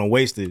because I didn't want to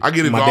waste it. I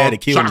get it My all daddy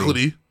killed chocolatey.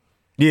 me.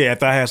 Yeah,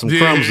 after I had some Yeah,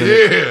 crumbs in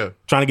it, yeah.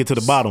 trying to get to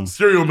the bottom.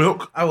 Cereal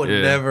milk. I would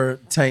Yeah. never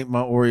taint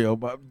my Oreo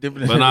by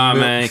dipping it But in nah,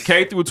 milk. man.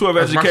 K through 12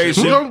 That's my shit.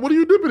 education. What are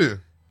you dipping in?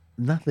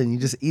 Nothing. You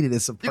just eat it.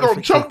 It's a You gonna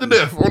perfect choke to cookie.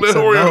 death on that It's a-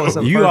 Oreo. no, it's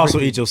a You perfect also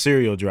cookie. eat your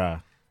cereal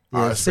dry. Yeah,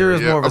 Alright,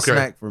 cereal's fair. more of a Okay.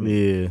 snack for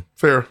me. Yeah.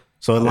 Fair.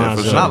 So it lines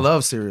for up. sure. I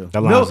love cereal.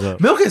 That lines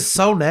up. Milk is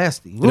so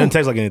nasty. It doesn't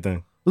taste like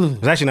anything.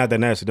 It's actually not that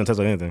nasty. It doesn't taste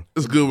like anything.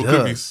 It's good with It does.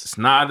 cookies. It's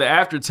not the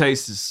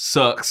aftertaste.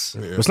 Sucks.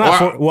 Yeah. It's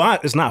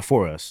not it's not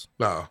for us.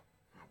 Nah.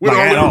 We're Like,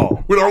 the at only,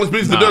 all. we're the only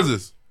species that does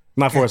this.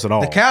 Not for us at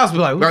all. The cows be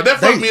like, Now, that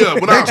fucked me up.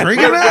 When I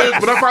drinking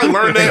that? When I finally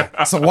learned that,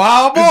 It's a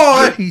wild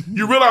boy.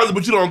 you realize it,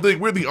 but you don't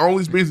think we're the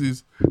only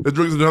species that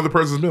drinks another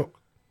person's milk.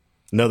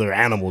 Another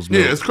animal's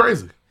milk. Yeah, it's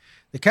crazy.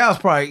 The cows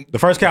probably. The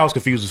first cow was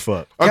confused as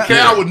fuck. A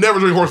cow would never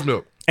drink horse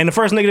milk. And the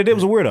first nigga that did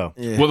was a weirdo.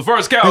 Yeah. Well, the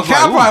first cow The was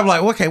cow like, probably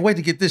like, well, can't wait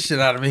to get this shit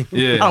out of me.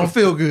 Yeah. I don't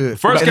feel good.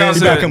 First And cow then he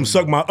about said, to come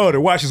suck my udder.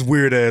 Watch this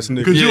weird ass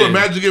nigga. Could you Yeah.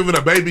 imagine giving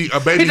a baby He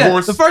did-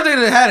 horse? The first thing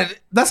that had it,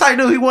 that's how he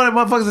knew he wanted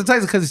motherfuckers to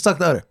taste it because he sucked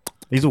the udder.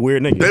 He's a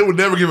weird nigga. They would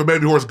never give a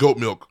baby horse goat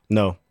milk.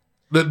 No.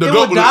 The It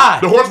goat would die.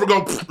 The horse would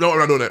go, no, I'm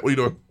not doing that. What are you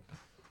doing?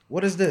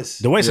 What is this?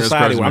 The way Yeah, it's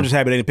society crazy, works, I'm man. just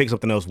happy they didn't pick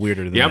something else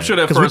weirder than Yeah, I'm that. sure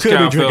that 'Cause first we could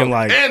cow be drinking felt-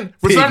 like And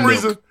for pig some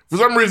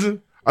milk.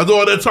 reason, I do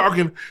all that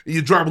talking, and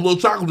you drop a little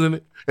chocolate in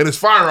it, and it's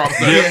fire off.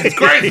 Yeah. It's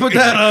crazy. Put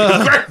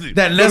that it's crazy.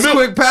 that The milk-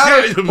 Nesquik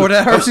powder yeah, or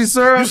that Hershey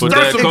syrup. You Put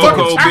stir that some cocoa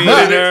fucking bean chocolate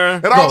in in there.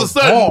 it, and all of a Goes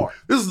sudden, hard.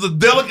 this is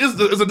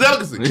it's a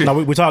delicacy. No,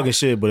 we talking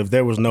shit, but if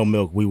there was no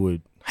milk, we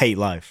would hate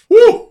life.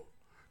 Woo!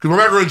 Because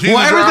my macaroni and cheese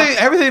Well, is dry.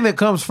 everything that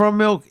comes from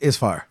milk is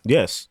fire.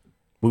 Yes.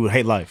 We would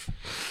hate life.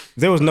 If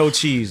there was no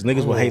cheese,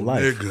 niggas would hate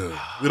life. Nigga.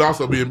 We'd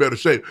also be in better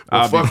shape. But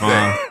I'll be fuck fine.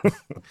 that.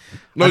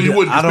 No, you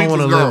wouldn't. I don't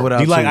want to live without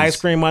Do you like cheese. ice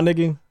cream, my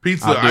nigga?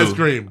 Pizza, I do. ice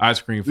cream.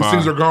 Ice cream These fire.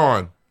 things are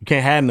gone. You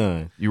can't have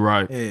none. You're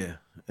right. Yeah,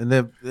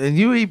 and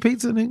you eat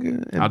pizza,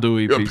 nigga. And I do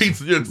eat Yeah,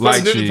 pizza. pizza. Yeah,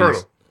 Like Ninja cheese.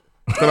 Turtle.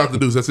 Cut out the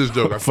dudes. That's his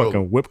joke. I told him.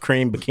 Fucking whipped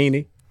cream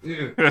bikini.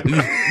 Yeah.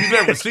 You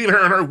never seen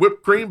her in her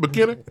whipped cream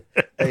bikini?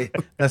 Hey,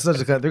 that's such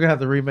a cut. They're gonna have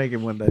to remake it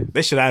one day.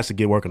 They should actually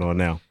get working on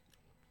now.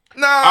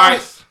 Nah. All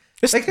right.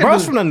 It's, They can bro,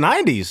 it's do- from the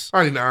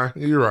 90s. Nah.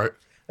 You're right.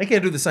 They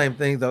can't do the same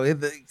thing though,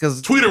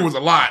 because Twitter was a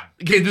lot.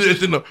 You can't do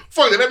this in the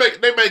fuck. They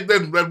make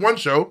that one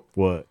show.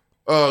 What?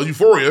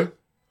 Euphoria.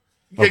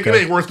 It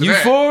ain't worse than that.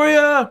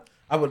 Euphoria.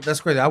 That's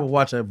crazy. I would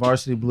watch a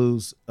Varsity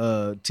Blues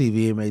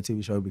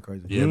TV show. It'd be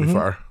crazy. Yeah, it'd be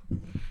fire.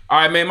 All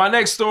right, man. My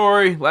next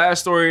story,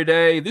 last story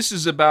today. This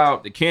is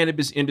about the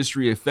cannabis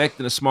industry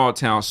affecting a small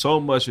town so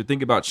much. They're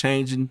thinking about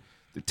changing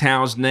the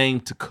town's name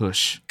to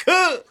Kush.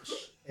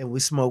 And we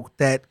smoke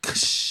that.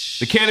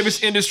 The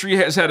cannabis industry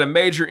has had a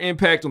major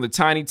impact on the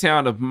tiny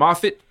town of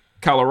Moffett,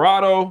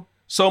 Colorado,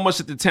 so much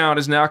that the town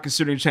is now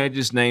considering changing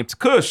its name to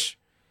Kush.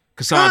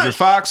 Cassandra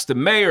Fox, the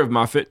mayor of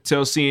Moffett,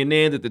 tells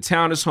CNN that the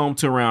town is home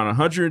to around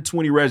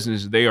 120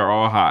 residents. They are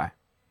all high.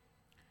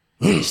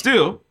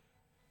 Still,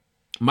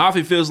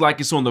 Moffett feels like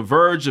it's on the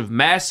verge of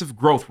massive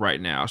growth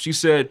right now. She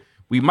said,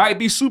 "We might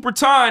be super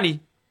tiny,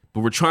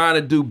 but we're trying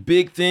to do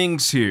big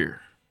things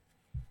here."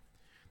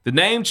 The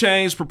name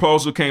change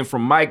proposal came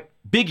from Mike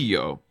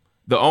Biggio,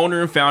 the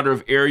owner and founder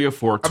of Area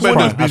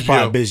 420. That's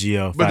probably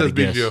Biggio. if I But had that's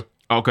to guess. Biggio.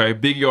 Okay,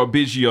 Biggie or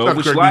Biggio, Shout out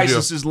which to Craig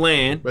licenses Biggio.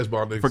 land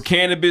Baseball niggas. for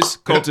cannabis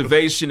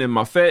cultivation in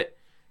Mafet.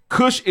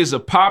 Kush is a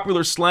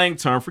popular slang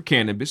term for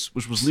cannabis,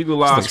 which was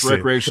legalized for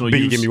recreational Biggie,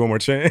 use give me one more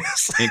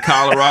chance. in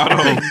Colorado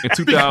in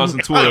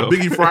 2012.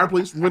 Biggie Fry,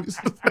 please.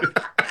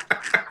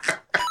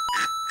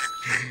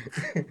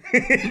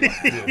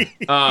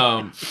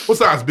 What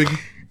size, Biggie?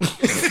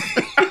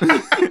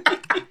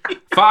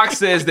 Fox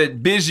says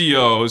that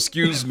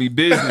Biggio,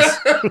 business,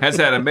 has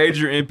had a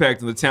major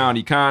impact on the town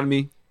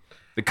economy,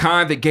 the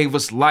kind that gave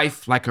us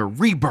life like a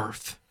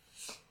rebirth.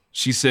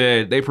 She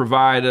said they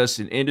provide us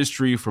an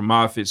industry for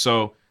Moffitt.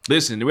 So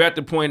listen, we're at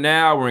the point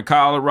now, we're in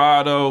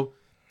Colorado.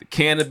 The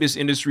cannabis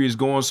industry is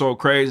going so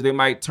crazy, they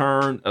might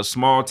turn a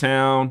small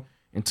town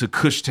into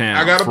Kush Town.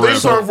 I got a theme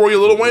song for you.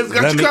 Lil Wayne's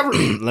got you covered.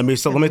 Let me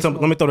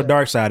throw the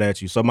dark side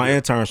at you. So my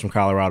intern's from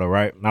Colorado,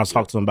 right? And I was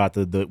talking to him about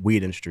the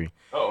weed industry.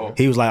 Uh-oh.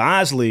 He was like,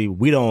 honestly,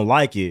 we don't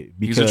like it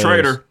because he's a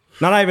traitor.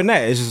 Not even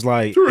that. It's just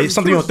like it's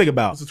something you don't think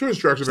about. It's a tourist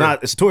attraction.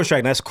 It's a tourist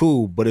attraction. That's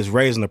cool, but it's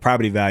raising the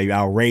property value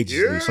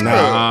outrageously. So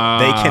now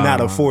they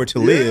cannot afford to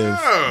live.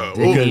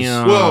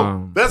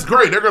 Well, that's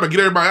great. They're gonna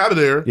get everybody out of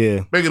there.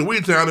 Yeah, make it a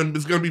weed town, and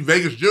it's gonna be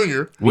Vegas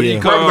Junior. What do you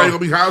call? Property gonna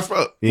be high as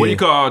fuck. What do you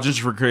call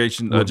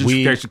gentrification?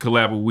 Gentrification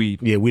collab with weed.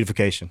 Yeah,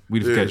 weedification.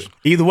 Weedification.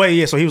 Either way,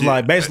 yeah. So he was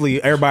like,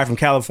 basically, everybody from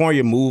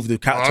California moved to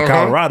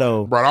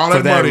Colorado Brought all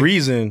for that money.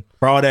 reason,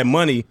 brought all that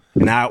money,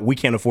 and now we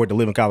can't afford to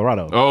live in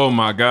Colorado. Oh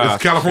my God!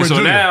 It's California so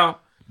Junior. now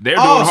they're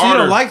doing Oh, so harder. you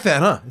don't like that,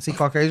 huh? Is he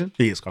Caucasian?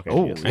 He is Caucasian.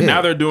 Oh, yes. And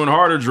now they're doing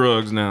harder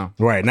drugs now.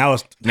 Right now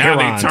it's Now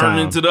they heroin turn time.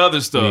 into the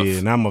other stuff.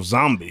 Yeah, now I'm a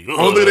zombie.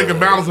 Only thing they can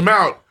balance them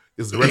out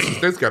is the rest of the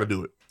states got to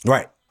do it.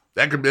 Right.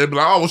 That could be like,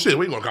 oh well, shit,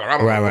 we going to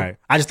Colorado. Right.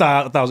 I just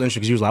thought it was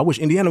interesting because he was like, I wish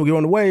Indiana would get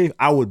on the wave.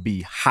 I would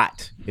be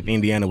hot if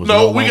Indiana was.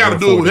 No, we got to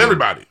do it with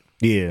everybody.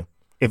 Yeah.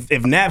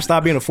 If NAP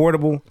stopped being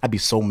affordable, I'd be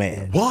so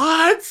mad.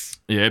 What?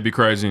 Yeah, it'd be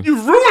crazy.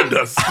 You ruined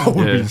us. I would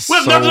be We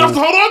have nothing else to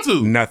hold on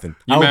to. Nothing.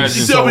 You I would be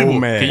imagine- so people,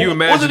 mad. Can you What's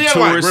imagine Indiana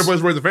like? Great tourists? place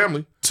to raise a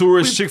family.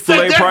 Tourist Chick-fil-A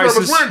Take that from us.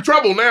 prices. We're in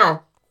trouble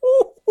now.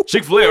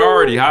 Chick-fil-A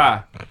already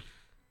high.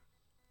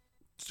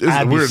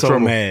 I'd be We're in so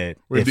trouble. mad.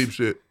 We're in if- deep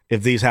shit.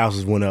 If these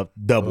houses went up,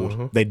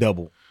 doubled. They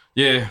doubled.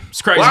 Yeah,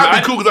 it's crazy. Well, I'd I-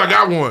 be cool because I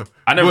got one.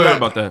 I never But thought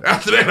about that.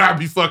 After that, I'd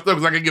be fucked up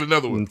because I can't get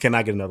another one. Can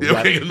I get another Yeah, one?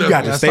 I can't get You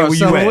got another to one.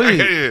 stay where you at. I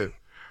can.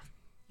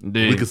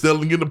 Indeed. We can sell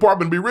and get an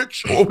apartment and be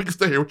rich, or we can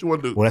stay here. What you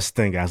want to do? Well, that's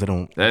the thing, guys.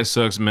 That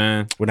sucks,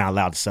 man. We're not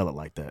allowed to sell it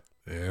like that.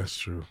 Yeah, that's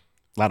true.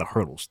 A lot of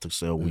hurdles to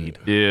sell weed.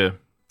 Yeah,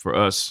 for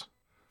us,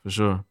 for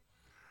sure.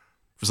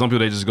 For some people,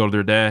 they just go to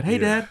their dad. Hey,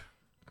 Dad,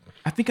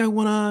 I think I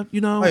want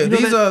to, Wait,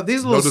 these that-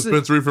 these No little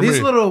dispensary for these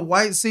me. little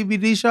white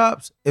CBD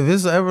shops. If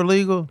it's ever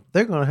legal,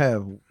 they're gonna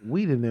have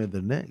weed in there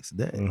the next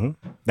day.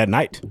 That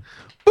night.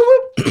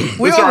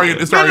 We It's already in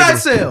midnight the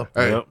sale.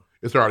 Hey, Yep.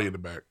 it's already in the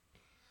back.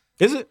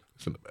 Is it?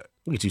 It's in the back.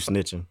 Look at you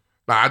snitching.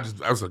 Nah,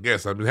 I was a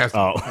guess. I mean, it has to.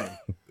 Oh.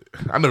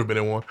 I've never been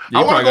in one. Yeah,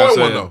 I you want to probably go in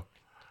gotta one say though.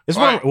 It's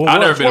All right. one. I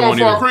never been in on one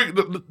Fall either.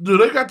 Creek. Do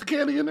they got the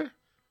candy in there?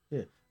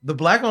 Yeah. The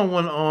black on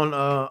one on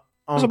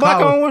There's a black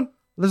College. on one?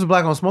 There's a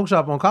black on smoke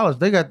shop on College.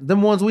 They got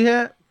them ones we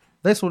had.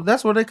 That's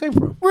where they came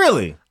from.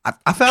 Really?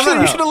 I found You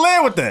out. should have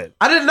led with that.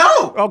 I didn't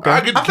know. Okay. I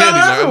get the I found candy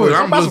out now. afterwards.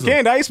 I'm about some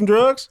candy. I eat some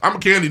drugs. I'm a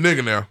candy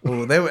nigga now.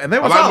 Well, they were I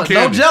solid. like No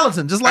candy.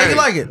 gelatin, just like Hey, you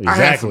like it. I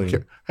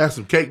Exactly. had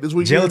some cake this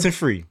weekend. Gelatin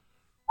free.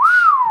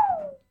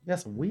 You got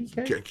some weed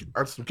cake? I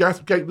got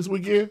some cake this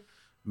weekend.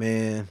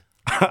 Man.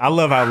 I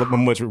love how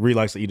much Ree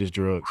likes to eat his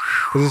drugs.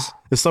 'Cause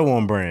it's so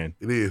on brand.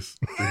 It is.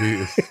 It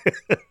is.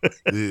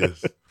 It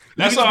is.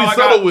 That's You all can I be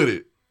subtle got. with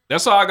it.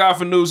 That's all I got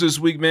for news this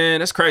week, man.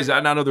 That's crazy. I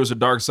did not know there was a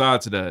dark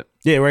side to that.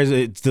 Yeah,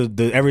 it's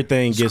the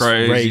everything It's gets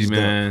crazy, raised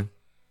man. up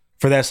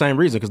for that same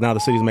reason because now the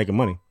city's making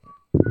money.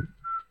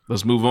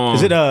 Let's move on.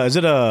 Is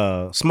it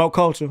a smoke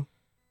culture?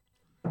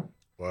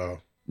 Wow.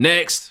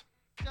 Next?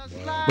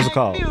 What's it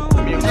called?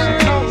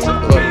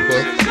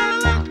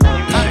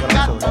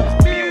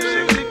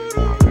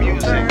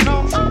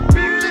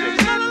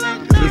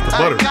 It's the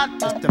butter.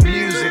 It's the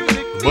music.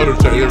 The butter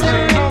change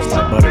everything. It's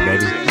like butter,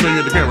 baby. You know you're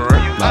in the camera,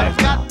 right? Live.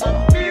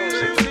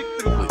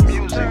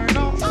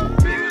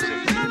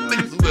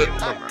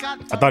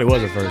 I thought he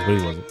was at first, but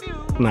he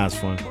wasn't. Nah, it's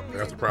fun.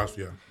 That's the price for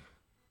you.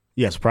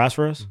 You got a surprise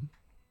for us?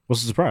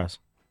 What's the surprise?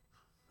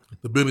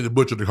 The Benny the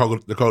Butcher, the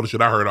coldest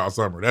shit I heard all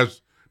summer.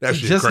 That's shit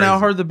Just crazy. now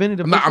heard the Benny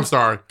the Butcher. I'm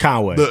sorry.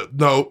 Conway.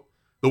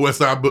 The West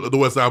Side Boogie.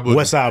 West Side Boogie.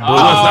 West Side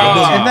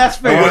Boogie. And that's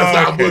The fair. West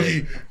Side Okay.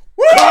 Boogie.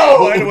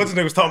 Whoa! I didn't know what the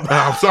nigga was talking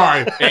about. I'm sorry.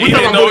 He We didn't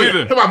talking know about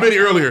either. Talking about Benny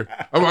earlier.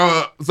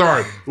 I'm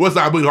sorry. The West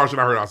Side Boogie hard shit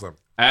I heard all summer.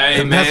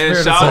 Hey, And that's man.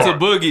 fair to Shout out say. to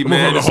Boogie,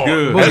 man. It's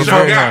good. That's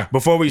your guy.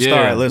 Before we Yeah.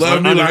 start, listen.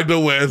 Love me like the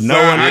West no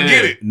Side. one, I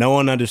get it. No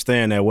one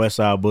understand that West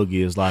Side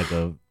Boogie is like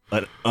an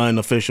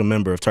unofficial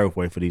member of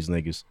Turfway for these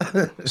niggas.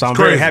 So I'm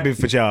very crazy. happy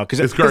for y'all because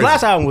It's his crazy.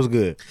 last album was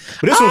good,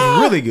 but this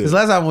was really good. His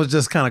last album was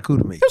just kind of cool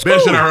to me.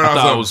 Best shit I heard I all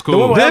thought summer. it was The one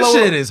cool. with That Hello-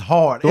 shit is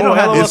hard. The It one don't with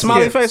have Hello this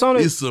smiley skit. face on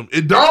it.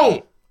 It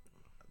don't.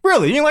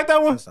 Really? You ain't like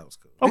that one? That was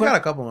cool. We got a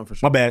couple on for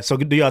sure. My bad. So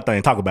do y'all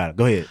thing. Talk about it.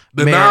 Go ahead.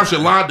 The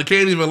nonchalant, the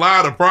can't even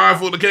lie, the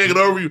prideful, the can't get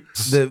over you.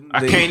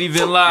 I can't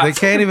even lie. They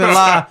can't even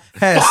lie.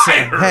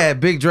 Had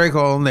Big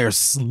Draco on there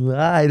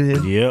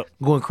sliding. Yep.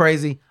 Going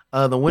crazy.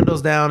 The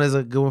Windows Down is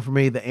a good one for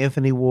me. The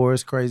Anthony War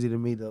is crazy to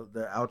me.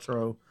 The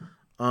outro.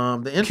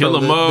 The intro. Kill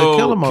 'em the all.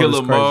 Kill 'em all Kill is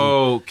 'em crazy.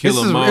 all. Kill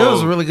 'em It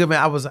was all. really good, man.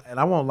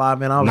 I won't lie,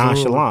 man. I was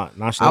Nonchalant.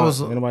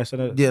 Nonchalant. Anybody said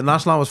that? Yeah,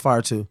 Nonchalant was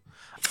fire too.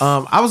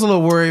 I was a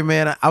little worried,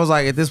 man. I was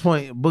like, at this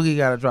point, Boogie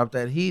got to drop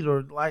that heat,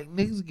 or like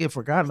niggas get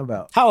forgotten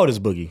about. How old is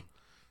Boogie?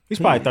 He's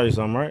probably 30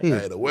 something, right?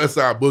 Hey, the West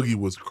Side Boogie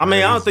was crazy. I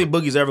mean, I don't think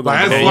Boogie's ever going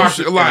Like, to that's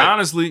like,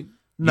 honestly,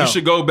 No. you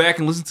should go back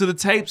and listen to the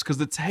tapes because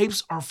the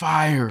tapes are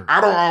fire. I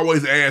don't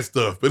always add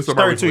stuff, but it's on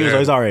my 32 years old.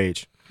 He's our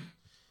age.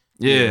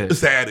 Yeah. It's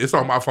sad. It's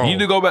on my phone. You need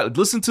to go back.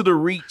 Listen to the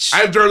reach.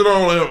 I turned it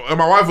on, and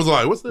my wife was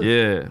like, "What's this?"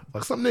 Yeah.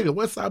 Like some nigga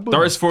West Side Boogie.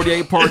 Thirst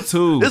 48 Part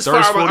 2. It's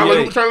Thirst fine. I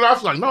 48. like turn it off.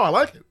 She's like, "No, I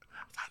like it."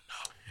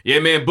 Yeah,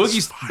 man,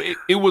 Boogie's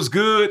it was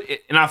good,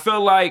 and I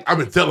felt like I've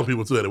been telling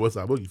people too that West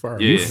Side Boogie fire.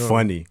 Yeah. You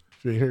funny.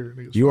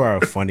 You are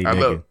a funny I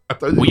nigga.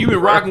 know. when you've been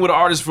rocking with an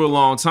artist for a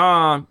long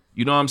time,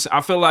 you know what I'm saying?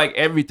 I feel like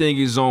everything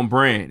is on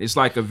brand. It's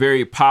like a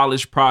very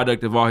polished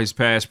product of all his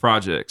past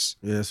projects.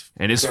 Yes.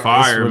 And it's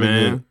fire, really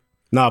man. good.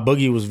 Nah,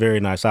 Boogie was very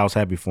nice. I was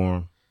happy for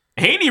him.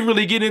 He ain't even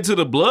really get into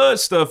the blood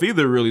stuff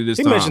either, really, this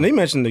He time.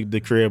 mentioned the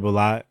crib a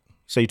lot.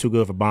 Say you too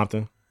good for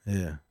Bompton.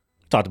 Yeah.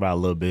 Talked about it a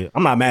little bit.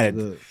 I'm not mad at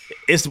it.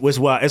 It's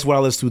what I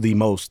listened to the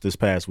most this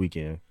past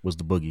weekend was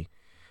the Boogie.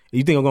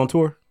 You think I'm going to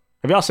tour?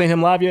 Have y'all seen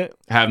him live yet?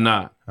 Have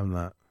not. I'm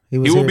not. He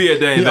will be a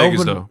day in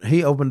Vegas, though.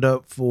 He opened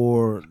up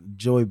for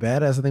Joey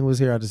Badass. I think was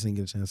here. I just didn't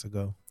get a chance to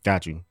go.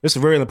 Got you. It's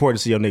very important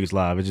to see your niggas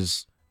live. It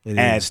just It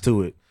adds is.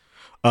 to it.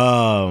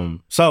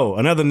 So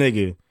another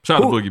nigga.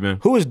 Shout out to Boogie, man.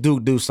 Who is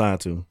Duke Deuce signed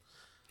to?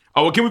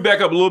 Oh, well, can we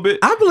back up a little bit?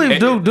 I believe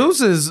Duke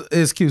Deuce is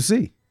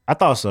QC. I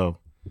thought so.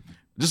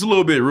 Just a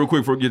little bit, real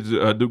quick, before we get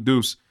to Duke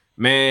Deuce.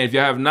 Man, if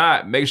y'all have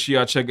not, make sure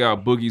y'all check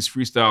out Boogie's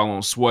freestyle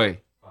on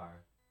Sway.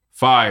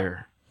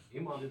 Fire.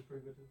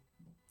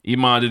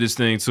 Iman did his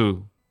thing,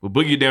 too. But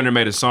Boogie down there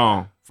made a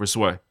song for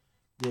Sway.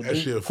 That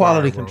shit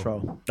Quality fire, bro.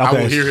 control. I will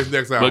Okay. hear his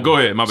next album. But go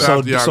ahead, my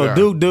bad. So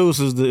Duke Deuce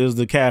is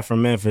the cat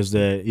from Memphis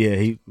that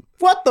he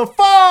what the fuck?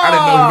 I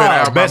didn't know he made an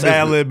album. Best I missed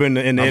ad it. lib in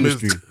the I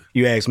missed industry.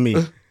 You ask me.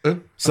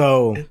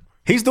 So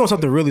he's doing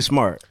something really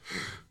smart.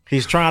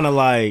 He's trying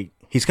to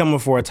he's coming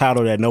for a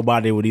title that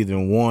nobody would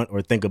even want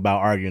or think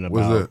about arguing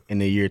What's about that? in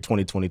the year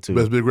 2022.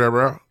 Best big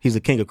rapper out. He's the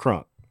king of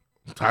crunk.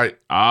 Tight.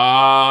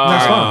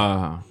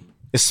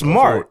 It's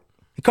smart.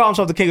 He called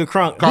himself the king of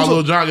crunk. Call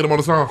Lil Jon, get him on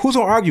the song. Who's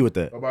gonna argue with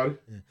that? Nobody.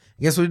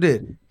 Guess what he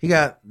did? He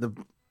got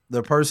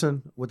the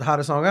person with the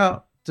hottest song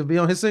out to be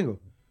on his single.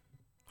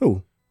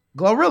 Who?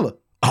 Glorilla.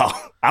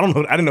 Oh, I don't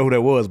know. I didn't know who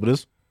that was,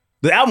 but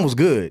the album was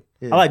good.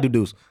 Yeah. I like Duke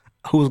Deuce.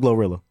 Who's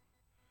Glorilla?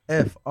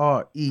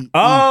 F-R-E.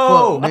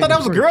 Oh, I thought that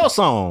was a girl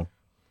song.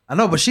 I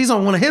know, but she's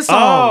on one of his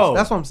songs. Oh.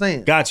 That's what I'm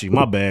saying. Got you.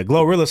 My bad.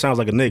 Glorilla sounds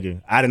like a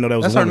nigga. I didn't know that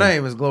was That's a her woman.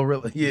 name is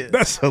Glorilla. Yeah.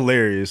 That's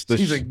hilarious.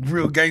 She's a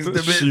real gangster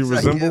bitch. She I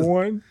resemble guess.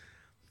 one?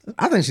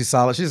 I think she's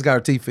solid. She just got her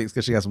teeth fixed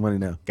because she got some money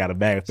now. Got a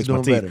bag. Fix She's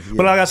my doing teeth. better,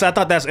 But yeah. like I said, I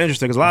thought that's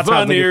interesting because a lot of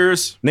times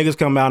Veneers. niggas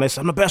come out and they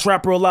say, I'm the best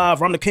rapper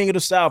alive. Or I'm the king of the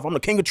South. I'm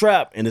the king of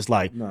trap. And it's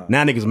like, now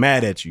niggas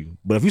mad at you.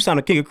 But if you sound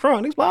the king of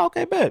crunk, niggas like,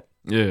 okay, bet.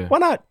 Yeah. Why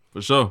not?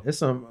 For sure. It's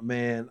some,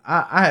 man,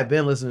 I had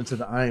been listening to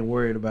the I Ain't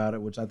Worried About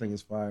It, which I think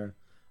is fire.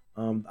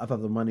 I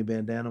thought the Money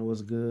Bandana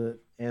was good.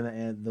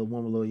 And the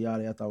one with Lil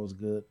Yachty I thought was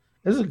good.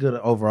 It's a good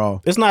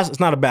overall. It's not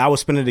a bad. I would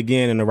spin it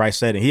again in the right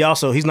setting.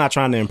 He's not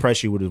trying to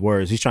impress you with his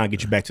words. He's trying to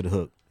get you back to the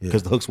hook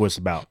because the hook's what it's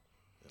about.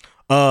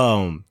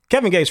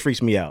 Kevin Gates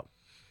freaks me out.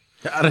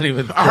 I didn't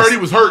even. I heard he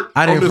was hurt.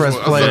 I didn't on this press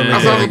one. play on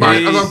I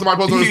saw somebody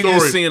post on the He's story.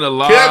 seeing a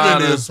lot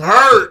Kevin of- is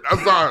hurt.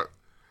 I saw.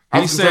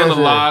 He's saying a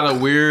lot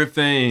of weird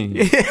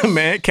things. Yeah,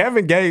 man.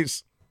 Kevin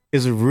Gates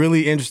is a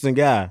really interesting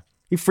guy.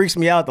 He freaks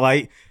me out.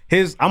 Like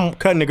I'm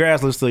cutting the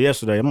grass list till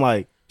yesterday. I'm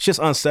like, it's just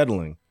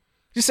unsettling.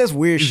 He just says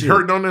weird He's shit.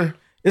 hurting on there.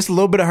 It's a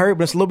little bit of hurt,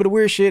 but it's a little bit of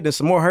weird shit. There's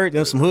some more hurt.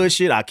 There's some hood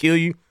shit. I'll kill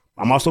you.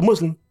 I'm also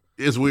Muslim.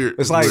 It's weird.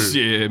 It's like weird.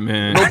 Yeah,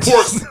 man. No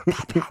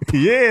pork.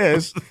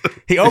 Yes.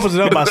 He opens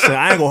it up by saying,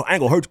 I ain't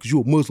gonna hurt you because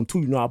you a Muslim too,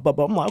 you know. Blah,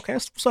 blah. I'm like, okay,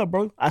 what's up,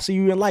 bro? I see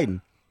you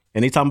enlightened.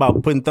 And he talking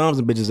about putting thumbs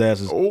in bitches'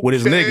 asses with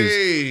his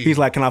niggas. He's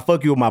like, can I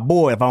fuck you with my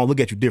boy if I don't look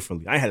at you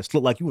differently? I ain't had to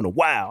look like you in a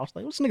while. I was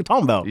like, what's this nigga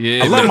talking about?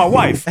 Yeah, I love my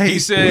wife. He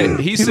said that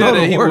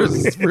he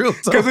would real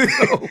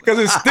because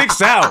it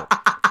sticks out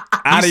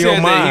of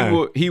your mind.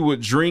 That he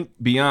would drink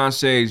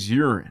Beyonce's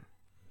urine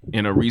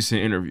in a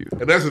recent interview.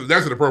 And that's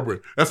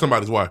inappropriate. That's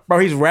somebody's wife. Bro,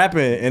 he's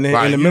rapping and in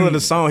Like, the middle of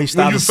the song he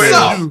stops and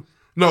famous, says,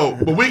 no,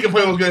 but we can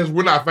play those games.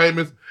 We're not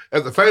famous.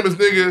 As a famous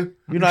nigga,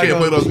 you can't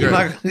play those games.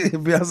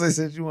 Beyonce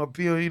said you want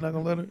peel, you're not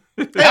gonna let her?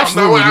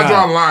 No, I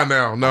draw a line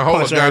now. No, hold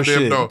on, Punch her goddamn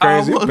shit. no.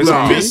 Crazy. No,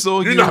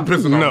 you're not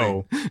pissing on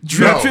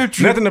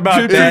me. Nothing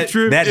about that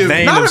vein Not of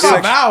in my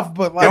sex. mouth,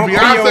 but like Don't pee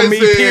on me,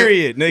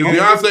 period, nigga.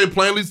 Beyonce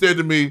plainly said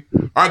to me,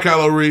 "Our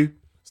calorie,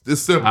 it's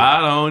simple. I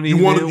don't you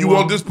even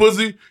want this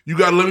pussy? You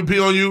gotta let me pee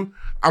on you.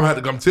 I'm gonna have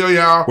to come tell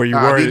y'all. Where you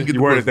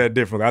worded that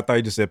differently. I thought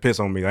you just said piss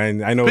on me.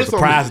 I know it's a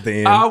surprise at the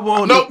end. I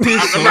want Nope, to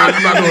piss I'm not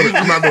doing it.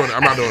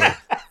 I'm not doing it.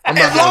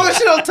 As long as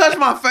she don't touch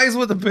my face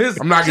with the piss,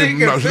 I'm not getting.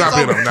 No, she's not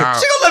paying them. Nah.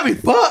 She gonna let me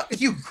fuck.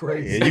 You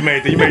crazy? Yeah,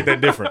 you made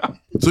that different.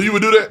 So you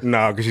would do that?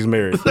 No, because she's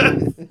married,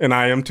 and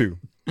I am too.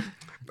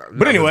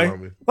 But anyway,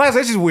 like I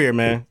said, she's weird,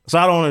 man. So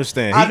I don't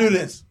understand. I do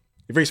this.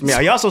 He freaks me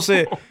out. He also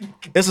said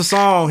it's a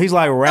song. He's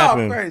like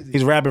rapping. Crazy.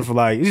 He's rapping for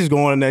like. He's just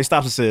going in there. He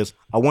stops and says,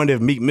 "I wonder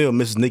if Meek Mill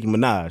misses Nicki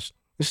Minaj."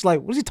 It's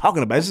like, what is he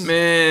talking about?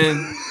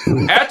 Man,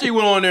 after he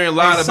went on there and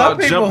lied about some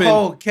people jumping,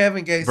 hold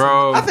Kevin Gates.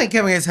 bro. I think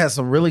Kevin Gates has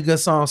some really good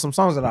songs. Some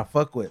songs that I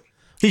fuck with.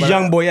 He's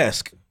Young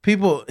Boy-esque.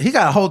 People, he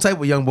got a whole tape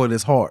with Young Boy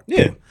that's hard.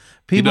 Yeah, people,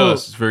 he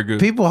does. It's very good.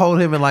 People hold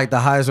him in like the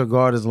highest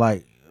regard as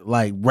like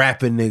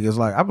rapping niggas.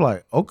 Like I'm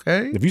like,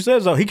 okay. If you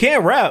said so, he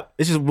can't rap.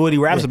 It's just what he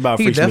raps about.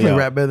 He can freaks me definitely out.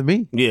 rap better than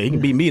me. Yeah, he can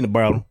beat me in the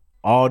battle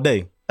all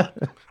day. All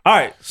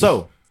right,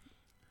 so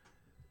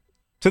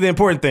to the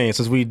important thing,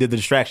 since we did the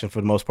distraction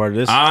for the most part of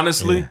this.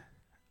 Honestly,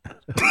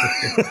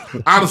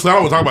 I don't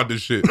want to talk about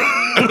this shit.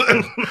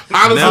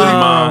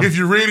 Honestly, if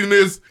you're reading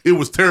this, it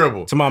was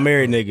terrible. To my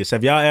married niggas,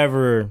 have y'all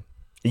ever?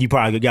 You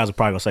guys are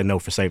probably gonna say no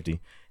for safety.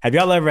 Have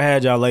y'all ever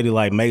had y'all lady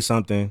like make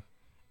something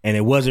and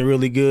it wasn't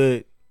really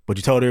good, but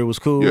you told her it was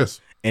cool? Yes.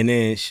 And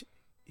then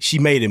she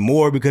made it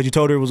more because you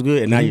told her it was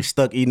good, and now you're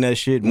stuck eating that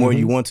shit more than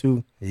you want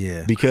to.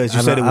 Yeah. Because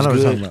you said it was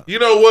good. You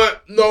know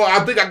what? No, I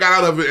think I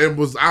got out of it and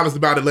was honest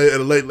about it at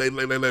a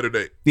later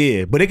date.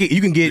 Yeah, but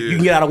you can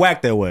get out of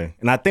whack that way,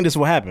 and I think this is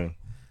what happened.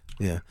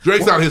 Yeah.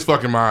 Drake's out of his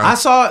fucking mind. I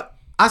saw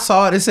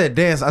it. It said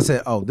dance. I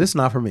said, oh, this is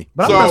not for me.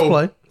 But I press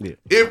play. Yeah.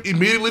 It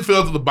immediately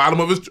fell to the bottom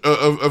of his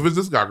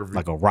discography.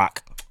 Like a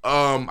rock.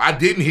 I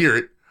didn't hear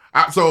it.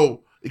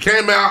 So it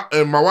came out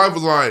and my wife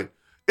was like,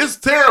 it's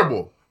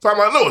terrible. So I'm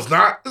like, no, it's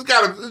not. You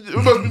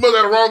must have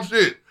the wrong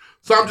shit.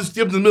 So I'm just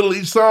skipping the middle of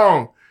each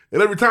song.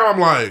 And every time I'm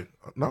like,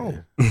 no,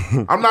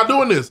 I'm not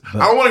doing this. I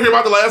don't want to hear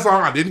about the last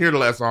song. I didn't hear the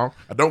last song.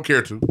 I don't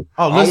care to.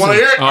 Oh, I don't want to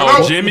hear it.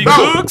 No, Jimmy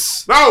no,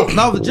 Cooks? No.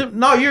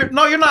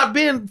 You're not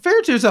being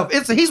fair to yourself.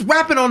 He's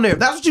rapping on there.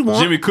 That's what you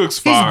want. Jimmy Cooks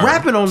fire. He's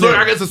rapping on So there.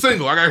 I guess it's a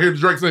single. I got to hear the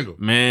Drake single.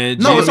 Man,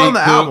 No, it's Jimmy on the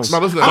album. Cooks No,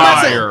 listen to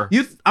fire.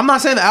 I'm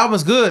not saying the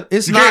album's good.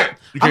 It's You not. can't.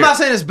 I'm not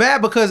saying it's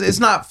bad because it's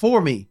not for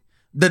me.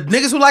 The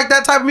niggas who like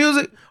that type of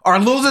music are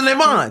losing their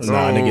minds.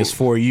 Nah, nigga, it's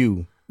for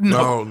you.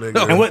 No,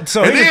 nigga. And what?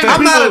 So And then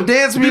I'm not people- a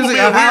dance people music.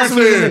 being I'm house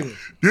weird saying, music.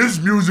 this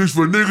music's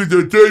for niggas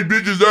that take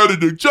bitches out of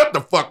the. Shut the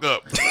fuck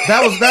up. That's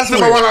Tell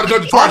weird. my wife how to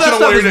cut the All trash. She that don't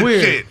stuff wanna is hear that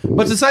weird. shit.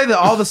 But to say that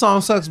all the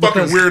song sucks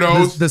Fucking because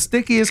weirdos. the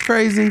sticky is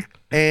crazy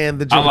and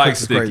the Jimmy I like Cooks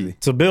is Sticky. crazy.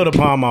 To build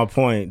upon my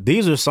point,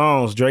 these are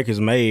songs Drake has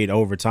made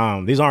over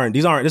time. These aren't.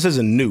 This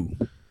isn't new.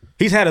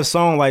 He's had a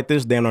song like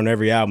this damn on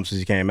every album since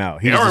he came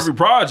out. Or every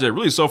project,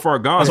 really, so far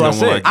gone. That's what I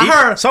said. I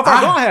heard So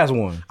Far Gone has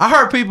one. I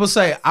heard people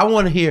say, I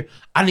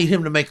need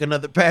him to make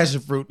another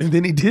passion fruit. And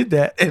then he did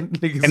that. And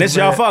niggas And it's was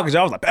y'all mad. fault because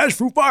y'all was like, passion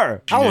fruit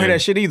fire. I don't hear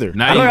that shit either.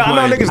 Now I know, you I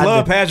know playing- niggas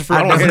love passion fruit.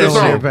 I don't I hear don't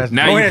that hear shit. passion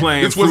Now Go you ahead.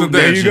 playing This wasn't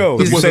fruit that. There you go.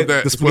 This You wasn't said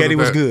that. the spaghetti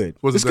was Wasn't good.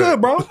 that. It's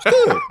good, bro. It's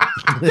good.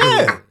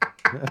 Yeah.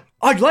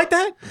 Oh, you like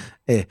that?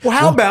 Yeah. Well,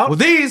 how about? Well,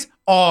 these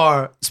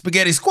are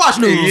spaghetti squash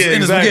noodles Yeah, in the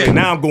exactly. spaghetti.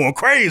 Now I'm going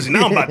crazy.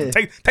 Now I'm about to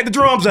take the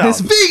drums out. It's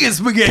vegan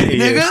spaghetti,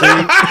 Yeah,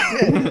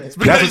 nigga.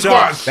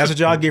 That's what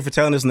y'all get for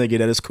telling this nigga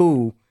that it's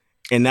cool.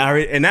 And now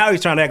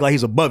he's trying to act like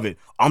he's above it.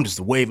 I'm just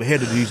a wave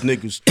ahead of these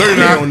niggas. They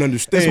don't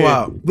understand. That's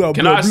wild. Blah,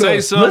 Can blah, I say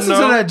blah. something? Listen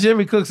though? to that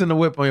Jimmy Cooks in the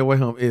whip on your way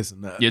home. It's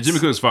nuts. Yeah, Jimmy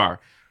Cooks fire.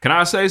 Can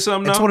I say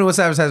something? And though? 21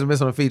 Savage hasn't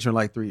missed on a feature in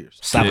like 3 years.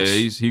 Yeah,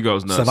 he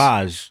goes nuts.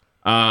 Savage.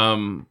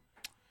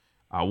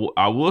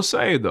 I will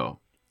say though,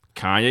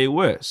 Kanye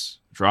West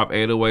dropped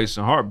 808s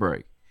and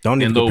Heartbreak.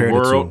 Don't even in the compare the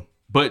world, two.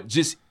 but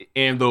just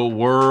in the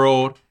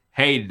world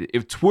hated it.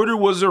 If Twitter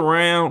was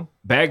around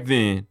back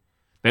then,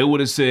 they would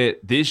have said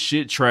this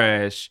shit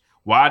trash.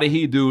 Why did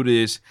he do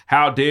this?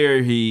 How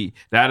dare he?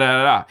 Da da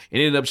da da. It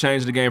ended up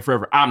changing the game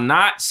forever. I'm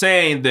not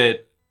saying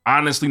that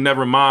honestly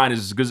Nevermind is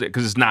as good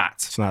because it's not.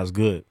 It's not as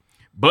good.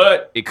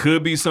 But it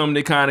could be something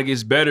that kind of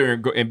gets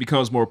better and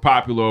becomes more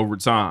popular over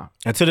time.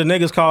 And to the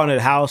niggas calling it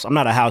house, I'm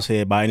not a house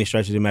head by any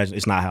stretch of the imagination.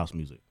 It's not house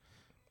music.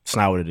 It's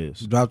not what it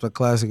is. Dropped a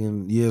classic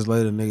and years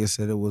later, niggas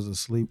said it was a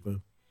sleeper.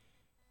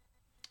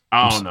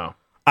 I don't know.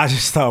 I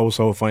just thought it was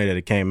so funny that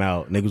it came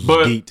out. Niggas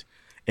was geeked.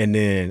 And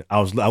then I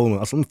was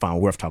let me find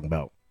what we're talking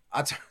about.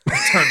 I turned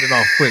it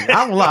off quick.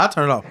 I don't lie, I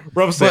turned it off.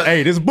 Brother said,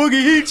 hey, this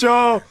boogie heat,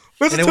 y'all.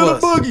 Listen to the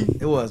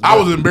boogie. It was. I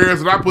was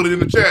embarrassed and I put it in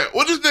the chat.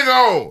 What this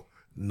nigga on?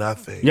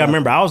 Nothing. Yeah, I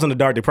remember I was in the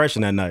dark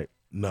depression that night.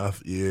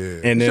 Nothing. Yeah.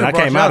 And then I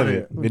came out of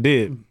it. It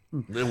did.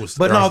 It was.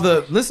 But no,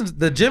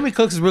 the Jimmy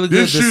Cooks is really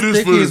good. This The shit is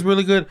Sticky for- is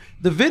really good.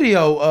 The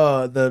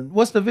video,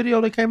 what's the video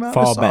that came out?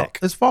 Fall It's Back.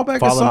 It's Fall Back.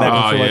 Falling It's Back.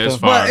 solid. Oh, yeah, it's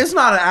But fire. it's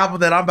not an album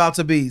that I'm about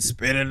to be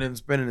spinning and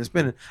spinning and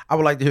spinning. I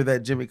would like to hear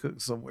that Jimmy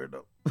Cooks somewhere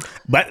though.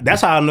 But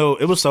that's how I know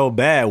it was so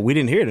bad. We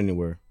didn't hear it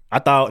anywhere. I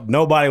thought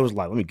nobody was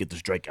like, let me get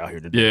this Drake out here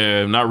today.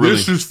 Yeah, not really.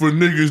 This is for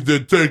niggas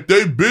that take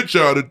they bitch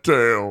out of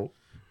town.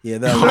 Yeah,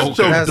 Shut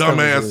your dumb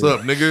ass up,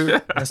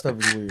 nigga. That stuff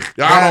is weird.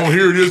 Y'all don't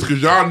hear this because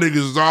y'all niggas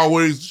is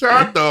always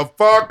shut the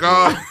fuck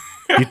up.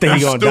 You think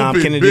he gonna Dom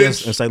Stupid Kennedy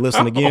bitch. and say,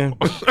 "Listen again"?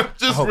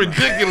 Just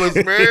ridiculous,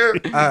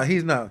 man.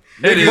 He's not.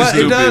 It is But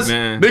stupid, it does,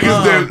 man.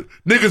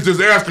 Niggas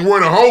just asking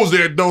where the hoes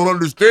at don't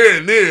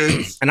understand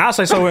this. And I'll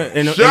say so.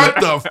 Shut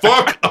the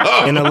fuck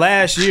up. In the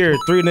last year,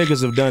 3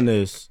 niggas have done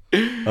this.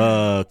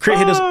 Crit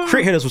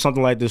hit us with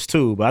something like this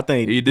too. But I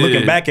think He did.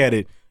 looking back at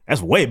it,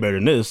 that's way better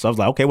than this. I was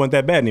like, okay, it wasn't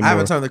that bad anymore. I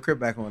haven't turned the Crip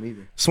back on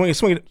either. Swing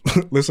it.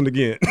 Listen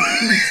again.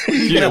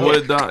 Yeah, what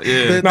it done?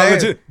 Yeah.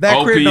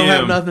 That Crip don't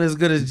have OPM. nothing as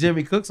good as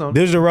Jimmy Cooks on.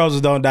 Digital Roses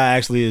Don't Die.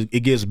 Actually, it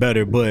gets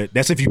better, but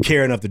that's if you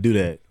care enough to do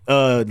that.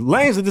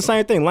 Lanes did the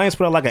same thing. Lanes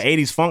put out like an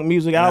 80s funk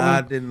music album.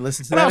 I didn't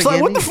listen to And that I was like,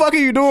 again what the fuck are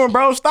you doing,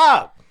 bro?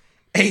 Stop.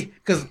 Hey,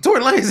 because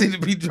Tory Lanez need to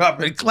be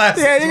dropping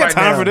classics. Yeah, you got right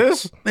time now. for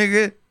this.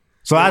 Nigga.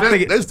 So I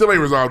think they still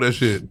ain't resolved that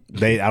shit.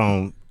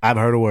 I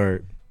haven't heard a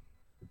word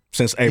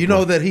since April. You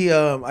know that he,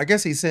 I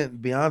guess he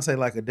sent Beyonce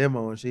like a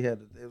demo and she had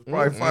to, it was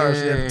probably fire.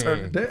 She had to turn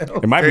it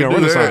down. It might be on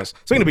Renaissance.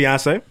 Speaking of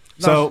Beyonce. No,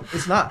 So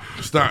it's not.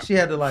 It's not. She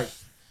had to like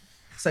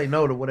say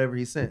no to whatever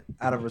he sent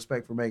out of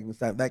respect for making this.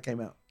 That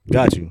came out.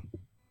 got you.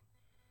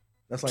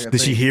 That's like a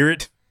Did she thing. hear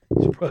it?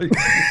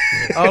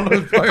 I don't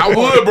know. I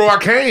would, bro. I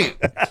can't.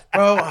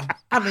 Bro,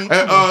 I mean,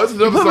 This is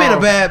another put me in a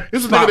song. bad This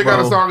is a spot, nigga that got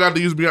a bro. song out.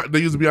 They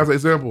use a Beyonce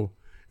sample.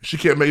 She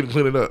can't make it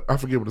clean it up. I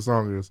forget what the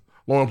song is.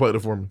 Lauren played it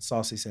for me.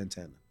 Saucy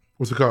Santana.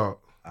 What's it called?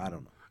 I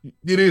don't know.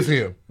 It is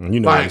him. You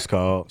know what it's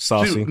called.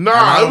 Saucy.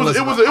 Nah, it was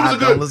a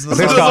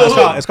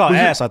good. It's called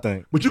Ass, I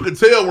think. But you could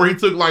tell where he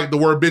took like the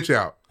word bitch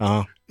out.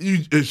 Uh-huh.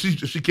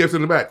 She kept it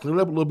in the back. Clean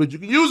it up a little bit. You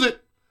can use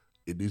it.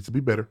 It needs to be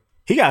better.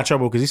 He got in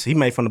trouble because he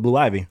made fun of Blue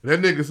Ivy.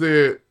 That nigga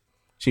said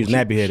she was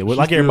nappy headed,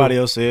 like everybody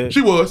else said.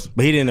 She was,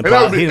 but he didn't. And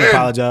that was He didn't and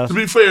apologize. To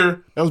be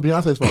fair, that was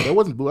Beyonce's fault. That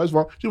wasn't Blue Ivy's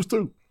fault. She was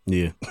through.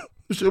 Yeah, it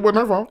wasn't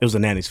her fault. It was the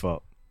nanny's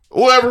fault.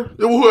 Whoever,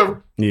 it was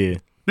whoever. Yeah.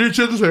 Do your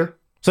children's hair.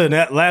 So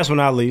that last one,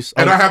 not least,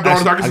 And I have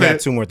daughters. I can say got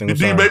it. 2 more things.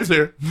 Do your baby's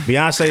hair.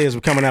 Beyonce is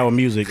coming out with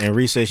music, and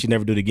Reese says she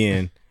never do it again.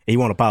 And he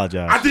won't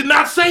apologize. I did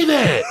not say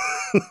that.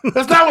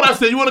 That's not what I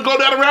said. You want to go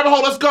down the rabbit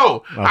hole? Let's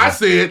go. Okay. I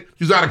said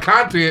she's out of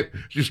content.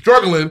 She's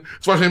struggling.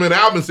 That's why she ain't made an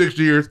album in 6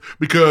 years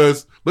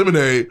because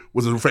Lemonade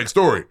was a fake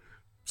story.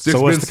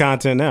 So what's the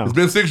content now? It's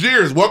been 6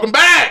 years. Welcome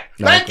back.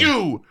 Thank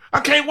you. I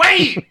can't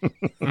wait.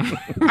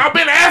 I've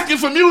been asking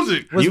for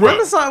music. Was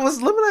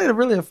Lemonade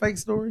really a fake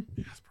story?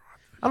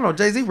 I don't know.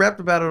 Jay-Z rapped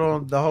about it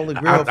on the Holy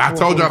Grail. I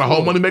told y'all the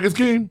whole Money Making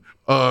Scheme.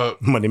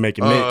 Money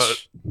Making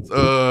Mitch.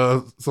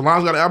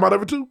 Solange got an album out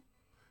of it too.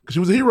 Because she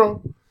was a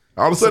hero.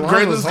 All of a sudden,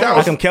 Solange crazy was as How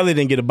cows. come Kelly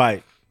didn't get a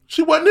bite?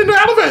 She wasn't in the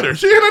elevator.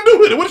 She had nothing to do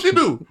with it. What did she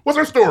do? What's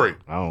her story?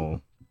 I don't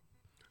know.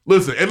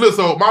 Listen,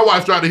 so my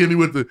wife tried to hit me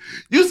with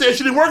you said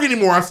she didn't work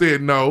anymore. I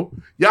said, no.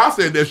 Y'all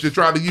said that she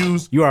tried to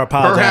use You are her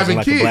apologizing having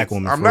like kids. a black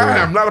woman. I'm for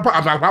not real.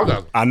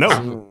 apologizing. I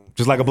know.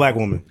 Just like a black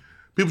woman.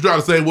 People try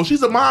to say, well,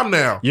 she's a mom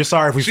now. You're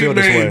sorry if we She feel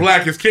this made way.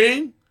 Black is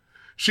King.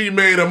 She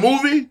made a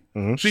movie.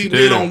 Mhm. She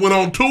did. went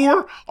on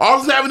tour. All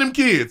just having them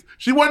kids.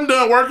 She wasn't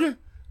done working.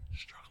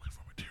 Struggling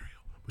for material.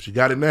 But she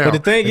got it now. But the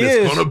thing and is,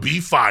 it's gonna be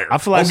fire. I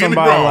feel like Don't get me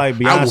somebody wrong, like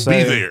Beyonce, I will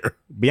be there.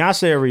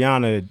 Beyonce or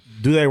Rihanna,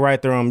 do they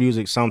write their own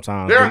music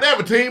sometimes? They have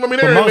a team. I mean,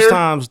 But they're in most there.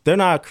 times they're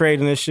not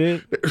creating this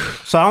shit.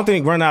 So I don't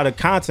think running out of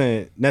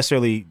content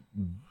necessarily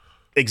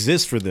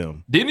exists for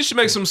them. Didn't she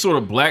make some sort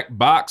of black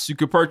box you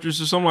could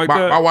purchase or something like My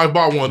that? wife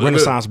bought one.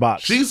 Renaissance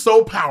box. She's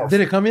so powerful. Did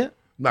it come yet?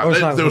 No, Or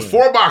it's not there was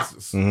coming 4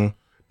 boxes. Mm-hmm.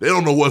 They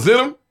don't know what's in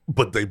them,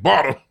 but they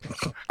bought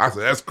them. I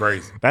said, that's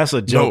crazy. That's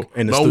a joke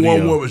in the no studio.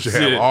 one woman should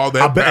have all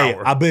that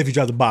power. I bet if you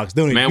drop the box,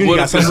 don't Man, you what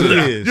You if got something it's it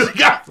a- is. You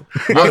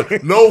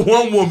got no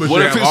one woman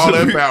should have all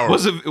that power.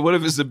 What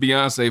if it's a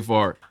Beyonce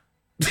fart?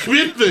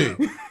 Anything.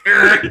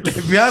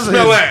 Beyonce,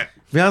 Smell that.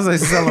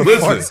 Beyonce's selling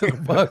Listen. farts in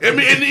a box. I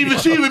mean, and even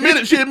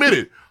she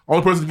admitted.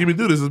 Only person that can me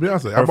do this is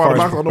Beyonce. I Her bought a box.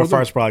 I first, don't know her what's in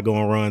first probably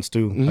going runs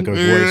too, like her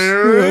voice.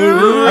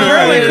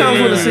 Apparently it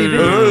comes with a CD.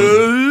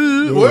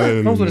 What?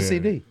 It comes with a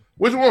CD.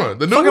 Which one?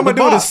 The new What am I one?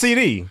 do with a box.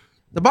 CD?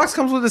 The box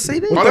comes with a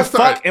CD. Oh, What the that's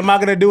fuck tight. am I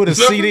gonna do with a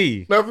Nothing?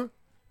 CD? Nothing.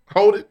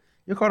 Hold it.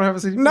 Your car don't have a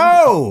CD?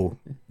 No.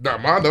 Nah,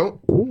 mine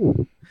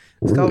don't.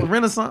 It's called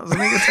Renaissance,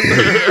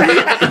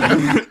 nigga.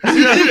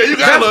 You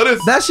gotta love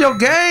this. That's your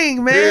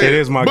gang, man. It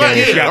is my But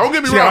game. yeah, don't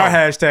get me See our wrong.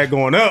 hashtag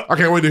going up. I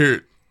can't wait to hear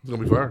it. It's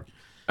gonna be fire.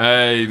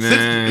 Hey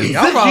man,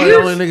 Y'all 6 probably years?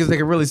 the only niggas that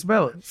can really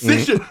spell it.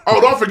 6 years. Oh,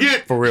 don't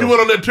forget, For real. she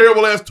went on that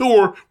terrible ass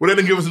tour where they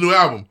didn't give us a new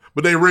album,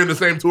 but they ran the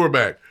same tour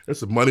back.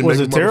 That's some money Was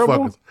making it terrible?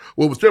 motherfuckers.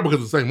 Well, it was terrible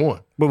because it's the same one.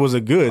 But was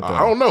it good though? I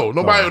don't know.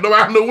 Nobody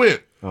knew when.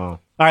 Oh. All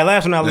right,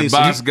 last but not the least,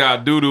 box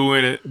got doo doo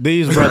in it.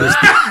 these brothers.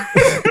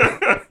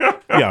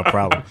 Yeah,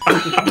 probably.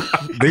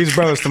 These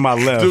brothers to my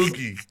left.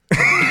 Dookie.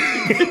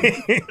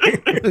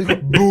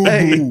 Boo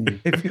Hey, boo.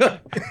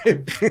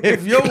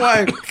 if your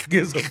wife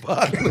gets a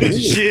bottle of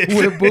shit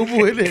with boo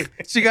boo in it,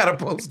 she gotta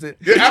post it.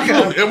 Yeah,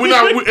 absolutely. And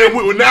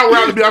we're now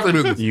around the Beyonce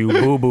business. You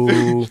boo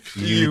boo.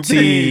 You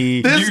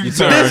tea. This- You this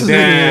turn is-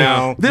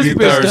 down. this You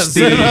bitch done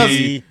sent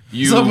thirsty.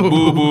 You Some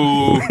boo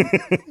boo.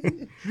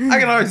 I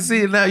can already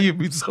see it now. You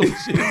be so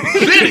shit.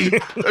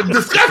 Shitty.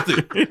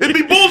 Disgusting. It'd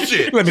be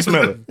bullshit. Let me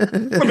smell it.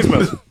 Let me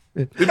smell it.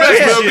 It better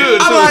smell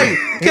good. I'm like,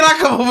 can I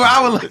come over?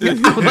 I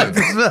would like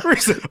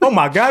to smell. Oh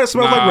my God, it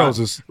smells like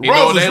roses.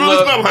 Roses really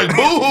smell like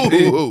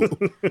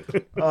boo.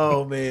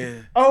 Oh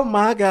man. Oh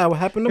my God, what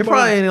happened to It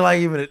probably ain't like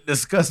even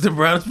disgusting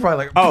brown. It's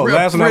probably like Oh, real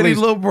last but not pretty least,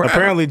 little brown.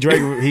 apparently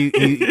Drake, he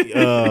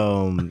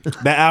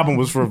that album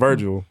was for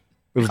Virgil.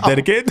 It was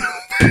dedicated.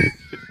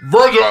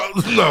 Virgil,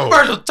 no.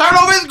 Virgil, turn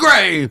over his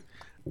grave.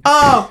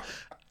 Are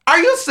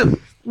you?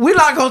 We're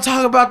not gonna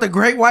talk about the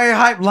Great White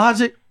Hype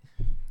Logic.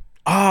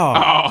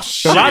 Oh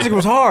shit. The Logic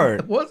was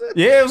hard. Was it?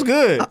 Yeah, it was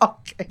good.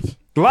 Okay.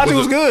 The Logic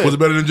was good. Was it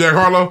better than Jack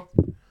Harlow?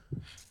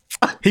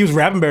 He was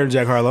rapping better than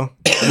Jack Harlow.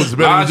 Was it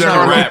better than Jack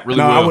Harlow? Rap really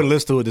No, well. I wouldn't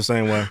listen to it the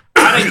same way.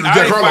 I didn't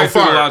Jack Harlow fight for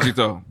the fire. Logic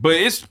though, but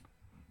He's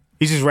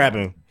just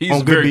rapping. he's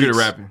on very good at beats.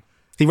 rapping.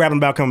 He rapping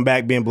about coming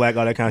back, being black,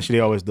 all that kind of shit. He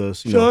always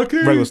does. You know, Sean King.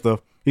 regular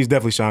stuff. He's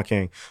definitely Sean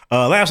King.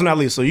 Last but not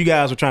least, so you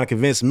guys were trying to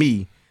convince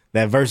me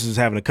that Versus is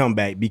having a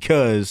comeback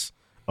because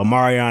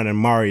Omarion and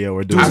Mario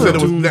are doing I said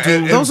it was.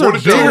 Those are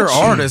bigger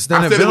artists than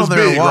I have said been it was on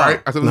there in a big, while.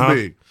 right? I said it was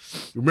big.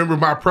 Remember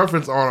my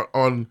preference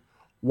on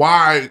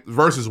why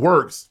Versus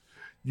works.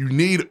 You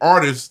need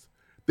artists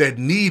that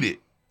need it.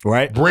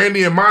 Right.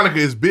 Brandy and Monica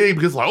is big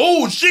because like,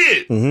 oh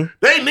shit,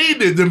 they need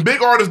this. Them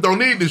big artists don't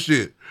need this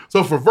shit.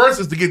 So for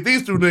Versus to get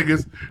these two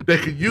niggas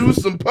that could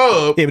use some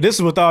pub. Yeah, but this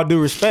is with all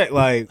due respect.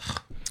 Like,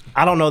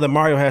 I don't know that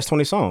Mario has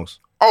 20 songs.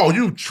 Oh,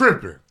 you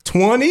tripping?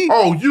 20?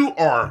 Oh, you're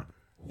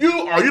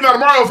not a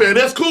Mario fan.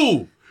 That's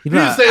cool. You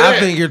didn't say that. I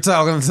think you're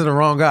talking to the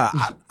wrong guy.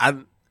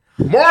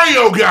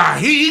 Mario guy.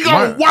 He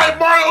gonna wipe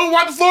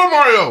the floor,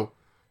 Mario.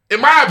 In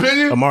my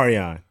opinion.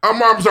 Omarion.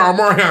 I'm sorry,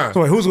 Omarion.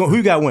 So wait, who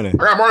you got winning?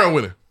 I got Mario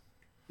winning.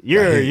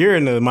 You're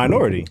in the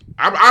minority.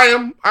 I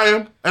am.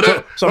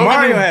 And so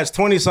Mario has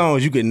 20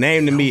 songs you could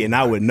name to me and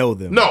I would know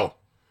them. No.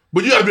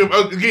 But you gotta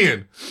be,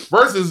 again,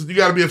 Versus, you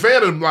gotta be a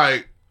fan of them.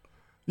 Like,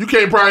 you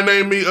can't probably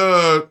name me,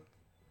 Because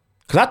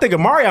I think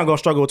Omarion gonna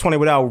struggle with 20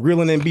 without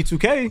reeling in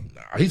B2K.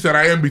 He said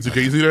I am B2K.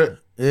 You see that?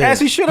 Yeah.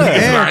 As he should have. He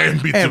said I am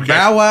B2K. And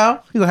Bow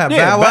Wow. You gonna have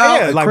Bow Wow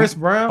and like, Chris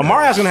Brown.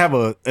 Omarion's gonna have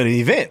an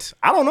event.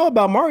 I don't know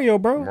about Mario,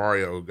 bro.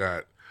 Mario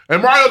got.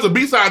 And Mario's a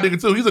B-side nigga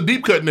too. He's a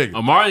deep cut nigga.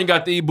 Omarion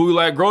got the booty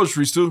like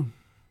groceries too.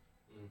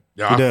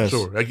 Yeah, He does. for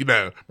sure.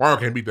 Like, Mario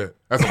can't beat that.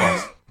 That's a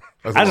loss.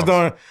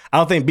 I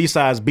don't think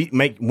B-sides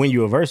win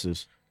you a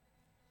versus.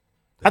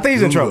 I think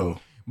he's in trouble.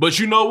 But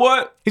you know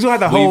what? He's gonna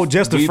have to hold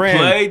just a we friend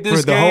played this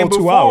for the game whole 2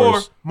 before.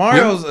 hours.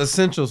 Mario's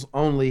Essentials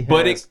only has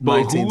But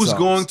 19 who's songs.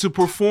 going to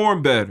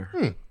perform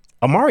better?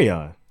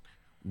 Omarion.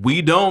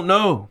 We don't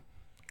know.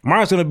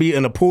 Omarion's gonna be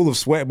in a pool of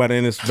sweat by the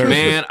end of this versus.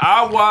 Man,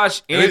 I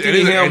watched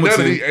Anthony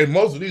Hamilton. And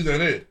most of these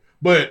ain't it.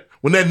 But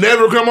when that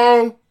Never come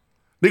on,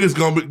 niggas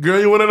gonna be, girl,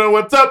 you wanna know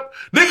what's up?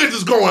 Niggas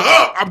is going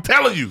up. I'm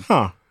telling you.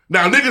 Huh.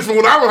 Now niggas from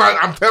when I was high,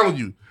 I'm telling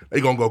you, they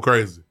gonna go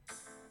crazy.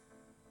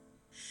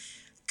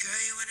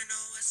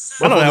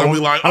 I know that gonna one.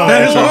 be like, I know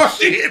that oh one.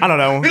 shit. I know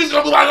that one. Niggas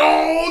gonna be like,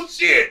 oh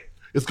shit.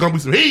 It's gonna be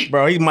some heat.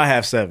 Bro, he might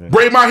have 7.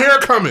 Braid my hair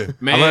coming.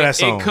 Man, I love that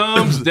song. it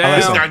comes I love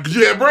that song. down. Cause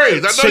you had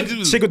braids. I know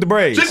you. Chick with the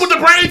braids. Chick with the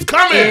braids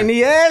coming. In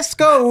the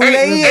Esco.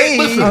 Hey,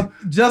 listen.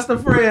 Just a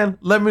friend.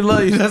 Let me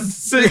love you. That's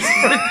 6.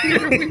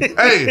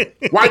 Hey,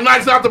 white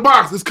Nike's out the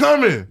box. It's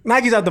coming.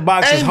 Nike's out the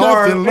box is Ain't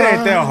hard. It nothing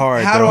ain't that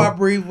hard. How though. Do I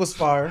Breathe was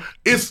fire.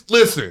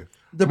 Listen.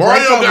 The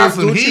Mario breakup got with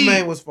some Gucci heat.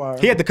 Mane was fire.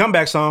 He had the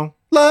comeback song.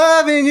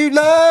 Loving you,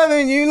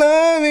 loving you,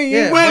 loving you.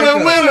 Yeah, when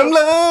breakup. I'm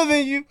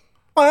loving you.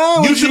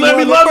 You should let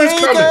me love is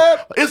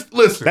coming.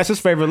 Listen. That's his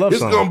favorite love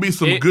It's song. gonna be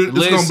some good.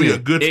 It's gonna be a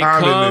good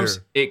time in there.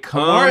 It Omarion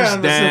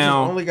comes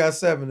down. only got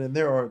 7, and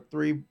there are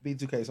 3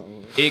 B2K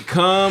songs. It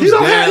comes He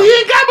down.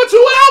 ain't got but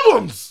 2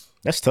 albums.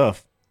 That's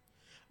tough.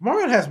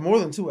 Omarion has more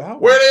than 2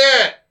 albums. Where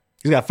they at?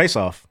 He's got Face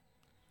Off.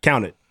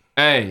 Count it.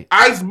 Hey,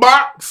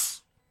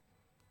 Icebox.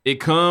 it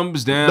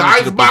comes down The to the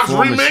Icebox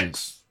performances.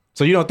 remix.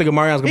 So you don't think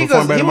Omarion's gonna He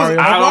perform goes- better he than was-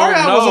 Mario? I don't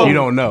Omarion was know. on- You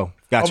don't know.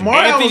 Gotcha.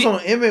 Omarion Anthony- was on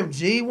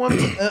MMG one.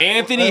 Anthony at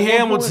one point.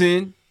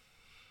 Hamilton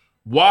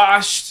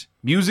watched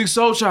Music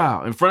Soul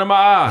Child in front of my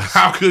eyes.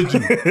 How could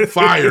you?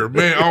 Fire,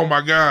 man. Oh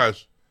my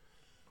gosh.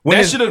 When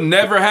That is- should have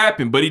never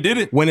happened, but he did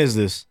it. When is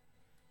this?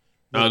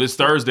 This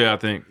Thursday, I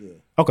think.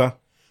 Okay.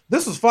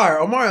 This was fire.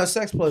 Omarion's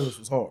Sex Playlist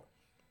was hard.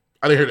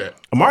 I didn't hear that.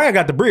 Omarion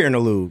got the Breer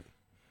interlude.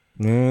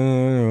 You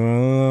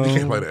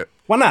can't play that.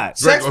 Why not?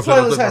 Sex Drake,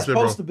 Playlist that's has my shit, bro.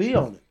 supposed to be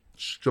on it.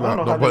 Chill I out.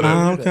 don't know Don't how play they that.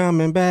 do I'm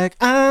coming back.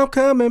 I'm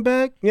coming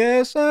back.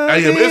 Yes, I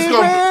Hey, it's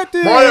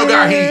gonna. Mario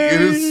got heat.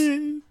 It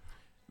is.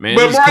 Man,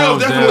 But this Mario's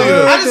comes definitely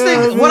down. I just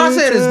think what I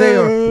said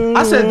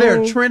is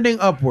they're trending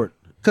upward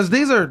because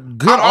these are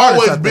good I'm artists.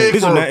 always I think. big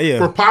These are not- yeah.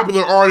 for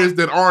popular artists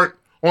that aren't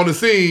on the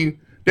scene.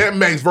 That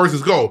makes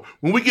versus go.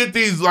 When we get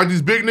these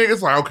big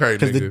niggas, like okay,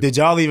 Because nigga. did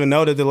y'all even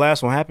know that the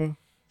last one happened?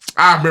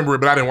 I remember it,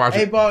 but I didn't watch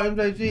it. 8-Ball,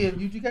 MJG, and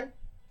UGK.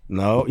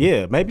 No.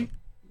 Yeah, maybe.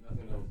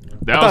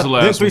 That was the Didn't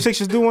last one.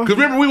 3-6s do one? Because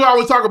remember, we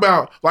always talk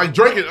about like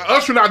Drake and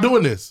Usher not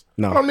doing this.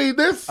 No. I don't need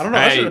this. I don't know.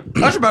 Hey.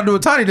 Usher about to do a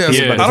Tiny Desk.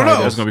 Yeah, I don't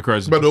know. That's gonna be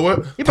crazy. But the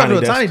what? He about to do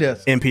a Tiny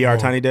Desk. NPR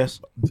Tiny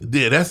Desk.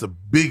 Yeah, that's a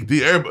big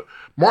deal. Everybody,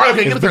 Mario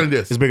can't get a tiny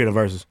desk. It's bigger than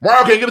Versus.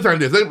 Mario can't get a tiny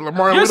desk.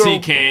 Yes, he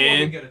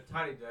can.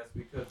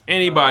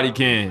 Anybody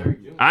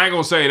can. I ain't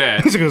gonna say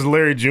that. It's because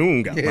Larry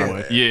June got my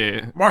way.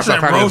 Yeah. Marshall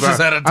Ambrosius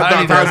had a I thought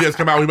tiny Tiny desk. Desk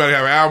come out. We about to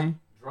have an album.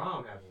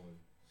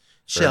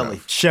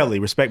 Shelly,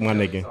 respect my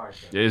nigga.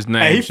 His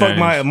name Hey, he fucked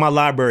changed. my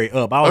library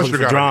up. I was Usher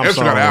looking for got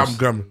drum an album songs.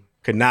 coming.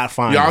 Could not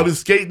find Y'all it.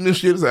 just skating this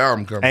shit. It's an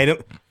album coming. Hey,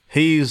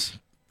 he's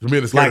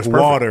It's like perfect.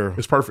 water.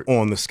 It's perfect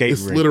on the skate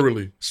It's rink.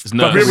 literally. It's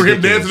nuts. Remember him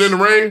ridiculous. dancing in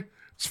the rain?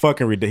 It's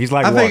fucking ridiculous. He's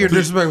like I water. think you're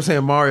disrespectful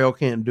saying Mario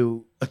can't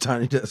do a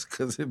tiny desk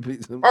because it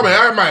beats him. My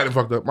bad. I might have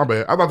fucked up. My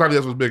bad. I thought Tiny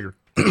Desk was bigger.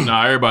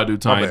 Nah, everybody do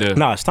tiny desk.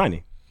 Nah, it's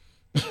tiny.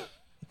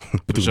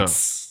 For sure.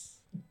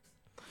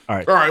 All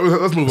right. All right,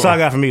 let's move That's all I on.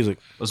 got for music.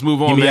 Let's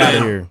move on, Get me man. out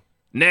of here.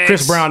 Next.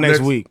 Chris Brown next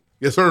week.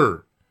 Yes,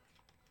 sir.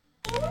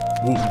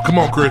 Ooh, come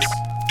on, Chris.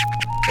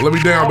 Let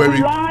me down, baby.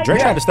 Drake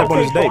tried to step on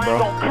his date, bro.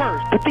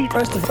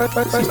 Let's step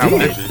on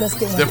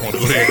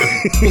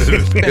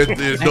it.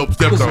 There's dope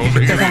steps on.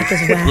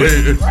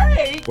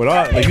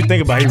 Well, if you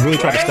think about it, he really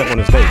tried to step on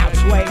his date.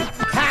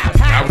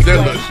 I was that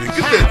little shit. Get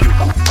that.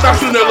 Stop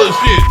shooting that little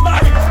shit.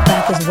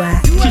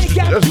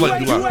 That's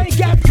like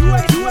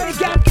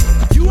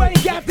You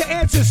ain't got the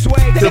answer,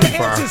 Sway. He'll be The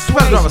fine. answer, You Sway.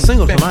 better drop a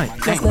single tonight.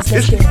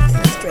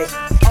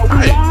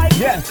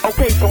 Yes.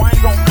 Okay, so I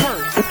ain't gonna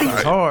curse.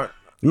 It's hard.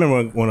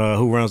 Remember when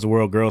Who Runs the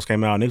World Girls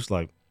came out and it was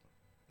like,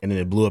 and then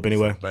it blew up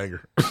anyway?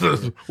 Banger.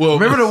 Well,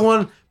 Remember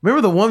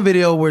the one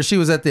video where she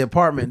was at the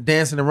apartment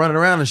dancing and running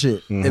around and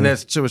shit, and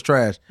that shit was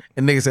trash.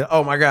 And niggas said,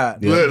 "Oh my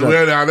god." My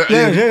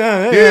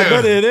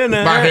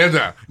hands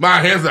out. My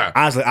hands out.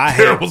 Honestly, I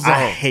Terrible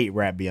song. hate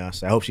rap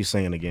Beyonce. I hope she's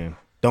singing again.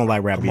 Don't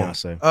like rap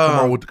Beyonce.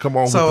 Come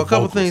on. So with a the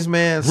couple vocals. things,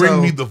 man.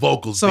 Bring me the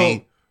vocals, So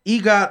B.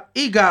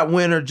 EGOT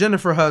winner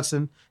Jennifer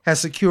Hudson has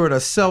secured a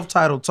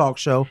self-titled talk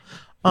show.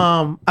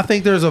 I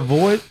think there's a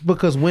void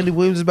because Wendy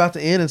Williams is about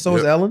to end, and so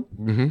is Ellen.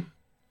 Mm-hmm.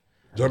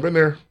 Jump in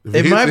there.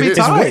 If It might be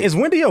tight. Is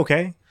Wendy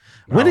okay?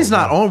 Wendy's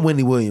not on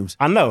Wendy Williams.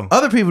 I know.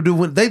 Other people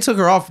do. They took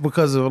her off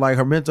because of like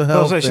her mental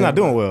health. She's not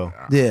doing well.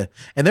 Yeah,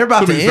 and they're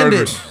about Too to many end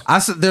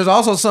surgeries. it. There's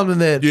also something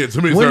that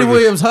too many Wendy surgeries.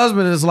 Williams'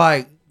 husband is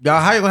like,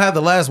 y'all, how you gonna have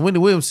the last Wendy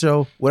Williams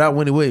show without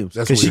Wendy Williams?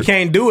 That's Because she weird.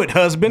 can't do it,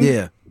 husband.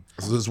 Yeah,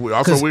 This is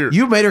also 'Cause weird.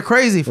 you made her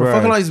crazy for Right.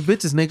 fucking all these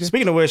bitches, nigga.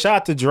 Speaking of which, shout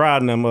out to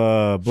Gerard and them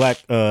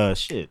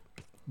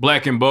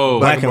Black and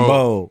Bold. Black and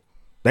Bold.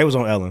 They was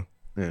on Ellen.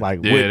 Like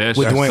Yeah,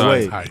 with Dwayne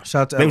Wade. tight.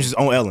 Shout out to They Ellen. was just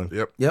on Ellen.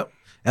 Yep.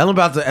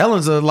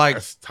 Ellen's like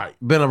That's tight.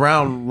 been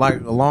around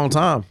like a long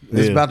time.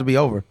 It's Yeah. about to be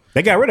over.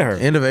 They got rid of her.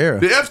 End of era.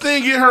 Did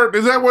Epstein get her?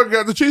 Is that what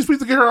got the cheese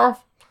pizza get her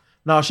off?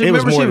 No, she It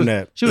was remember more she than was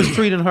that. she was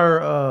treating her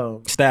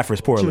Staffers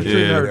she poorly. was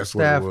treating Yeah, her that's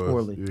what it staff was.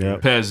 poorly. Yeah.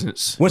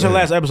 Peasants. When's her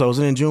last episode? Was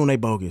it in June? They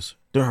bogus.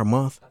 During her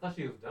month? I thought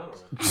she was done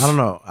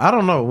already. I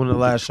don't know when the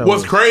last show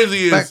What's was.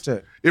 crazy Fact is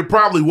check. it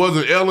probably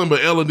wasn't Ellen,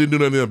 but Ellen didn't do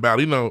nothing about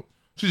it. You know,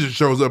 she just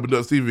shows up and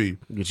does TV.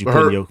 Get you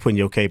But putting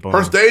your cape on.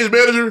 her stage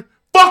manager,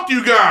 fuck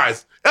you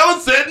guys. Ellen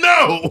said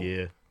no.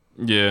 Yeah.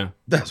 Yeah.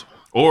 That's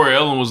Or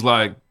Ellen was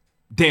like,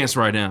 dance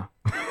right now.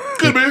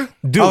 Good man.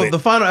 Do it. the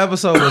final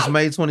episode was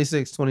May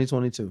 26,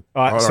 2022.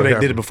 All right, Oh, so that they did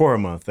happened. it before her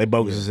month. They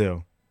bogus as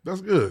hell.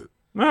 That's good.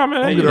 Nah,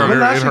 man. Get her But in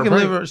now her she can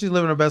brain. live. She's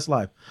living her best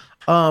life.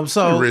 She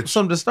So rich.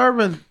 some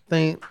disturbing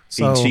thing.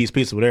 So Eating cheese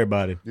pizza with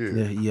everybody.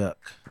 yeah,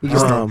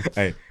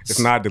 Hey, it's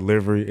not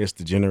delivery. It's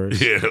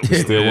degenerate. Yeah. It's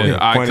still one of the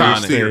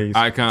funniest things.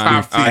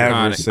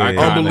 Iconic.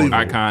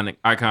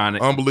 Ever Iconic.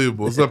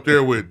 Unbelievable. It's up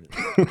there with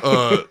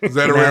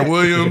Zadaran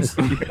Williams.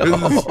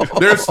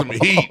 There's some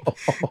heat.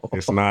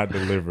 It's not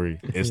delivery.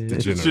 It's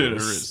degenerate.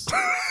 Generous.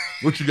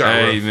 What you got,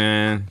 Hey, Russ?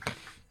 man.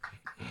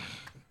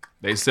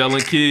 They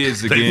selling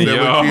kids They again,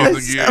 selling y'all.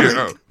 kids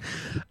again.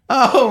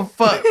 Oh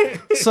fuck!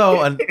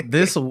 So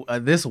this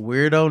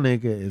weirdo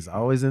nigga is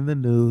always in the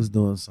news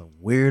doing some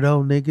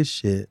weirdo nigga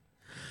shit.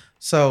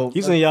 So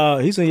He's in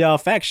y'all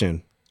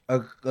faction. a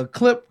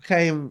clip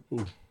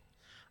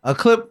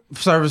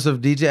service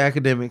of DJ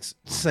Academics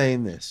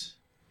saying this.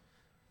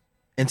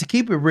 And to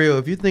keep it real,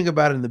 if you think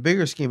about it in the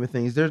bigger scheme of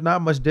things, there's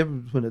not much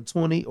difference between a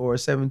 20 or a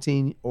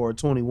 17 or a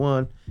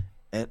 21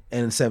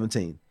 and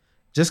 17.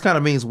 Just kind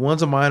of means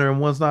one's a minor and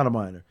one's not a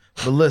minor.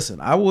 But listen,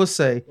 I will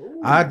say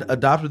I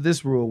adopted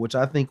this rule, which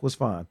I think was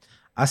fine.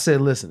 I said,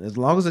 listen, as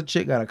long as a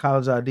chick got a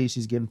college ID,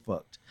 she's getting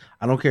fucked.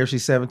 I don't care if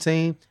she's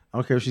 17. I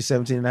don't care if she's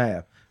 17 and a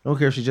half. I don't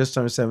care if she just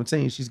turned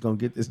 17. She's going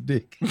to get this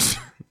dick.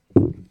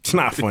 It's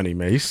not funny,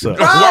 man. You suck.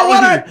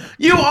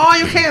 You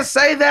can't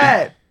say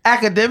that.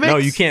 Academics? No,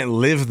 you can't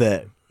live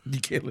that. You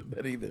can't live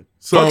that either.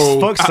 So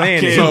fuck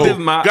saying it. so, Live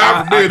my,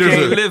 God forbid I there's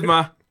can't a live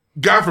my.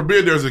 God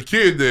forbid there's a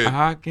kid that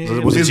I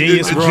can't Was a live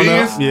genius is a growing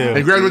genius up? Yeah.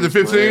 and graduated at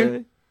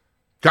 15.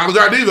 College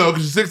ID though,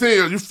 because she's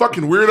 16. You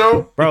fucking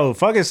weirdo. Bro,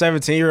 fucking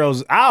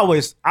 17-year-olds. I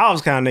was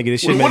kind of nigga.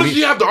 This shit What made does me.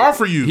 she have to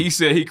offer you? He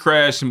said he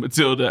crashed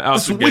Matilda out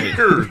That's the gate.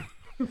 weird.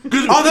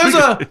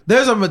 Oh,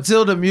 there's a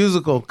Matilda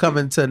musical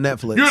coming to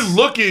Netflix. You're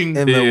looking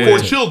In the for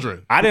winter.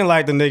 children. I didn't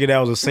like the nigga that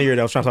was a senior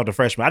that was trying to talk to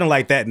freshmen. I didn't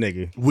like that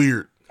nigga.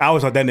 Weird. I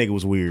always thought that nigga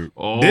was weird.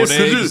 Oh, It was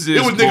they exist,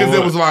 niggas that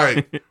boy. was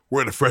like,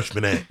 where the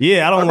freshmen at?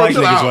 Yeah, I don't Bro, like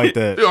chill niggas out. like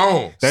that.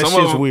 Yo, That Some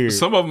shit's of them, weird.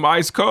 Some of them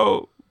ice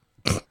cold.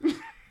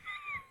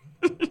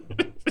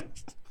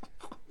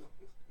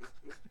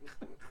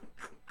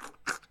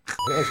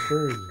 That's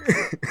crazy.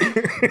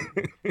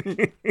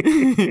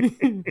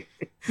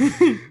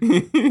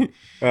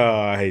 Oh,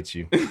 I hate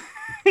you.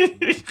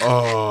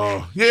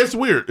 Yeah, it's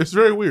weird. It's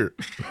very weird.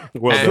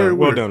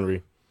 Well done,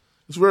 Ree.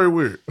 It's very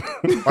weird.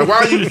 Like,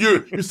 why are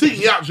you're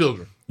seeking out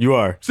children? You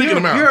are. Seeking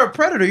them out. You're a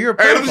predator. You're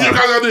a Hey, pedophile. let me see your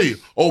guys'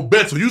 ID. Oh,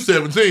 Betsy, you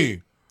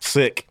 17.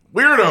 Sick.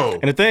 Weirdo.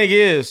 And the thing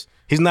is,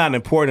 he's not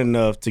important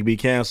enough to be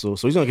canceled,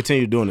 so he's going to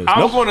continue doing this.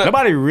 Nobody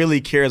Nobody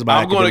really cares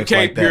about I'm going to academics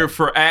cape like here that.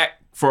 for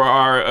ACT for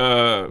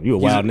our. You a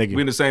wild nigga.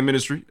 We in the same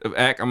ministry of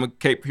ACT. I'm going to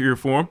cape here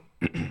for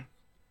him.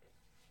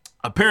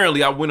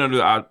 Apparently,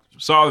 I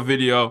saw the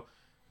video.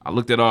 I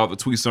looked at all the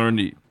tweets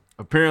underneath.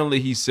 Apparently,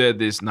 he said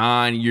this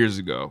 9 years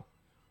ago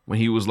when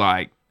he was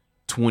like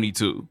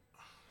 22.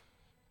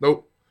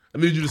 Nope. I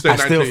need you to say I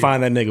 19. still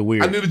find that nigga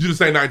weird. I needed you to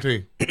say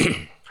 19.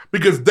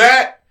 Because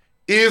that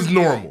is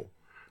normal.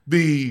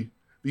 The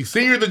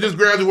senior that just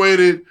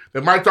graduated,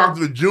 that might talk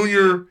to the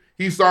junior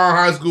he saw in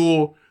high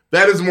school,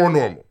 that is more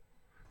normal.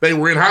 They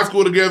were in high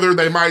school together.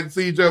 They might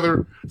see each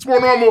other. It's more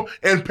normal.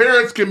 And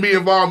parents can be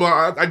involved.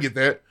 I get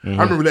that. Mm-hmm.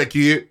 I remember that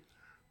kid.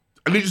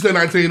 I need you to say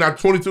 19, not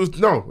 22.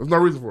 No, there's no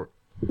reason for it.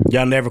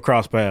 Y'all never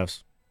cross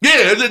paths.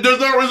 Yeah, there's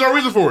no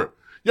reason for it.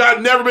 Y'all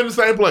never been in the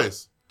same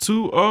place.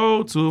 Too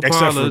old to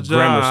Except for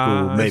grammar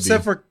school, maybe.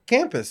 Except for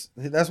campus.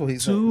 That's what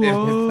he's saying.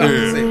 But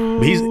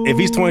if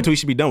he's 22, he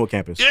should be done with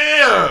campus.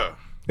 Yeah.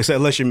 Except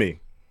unless you're me.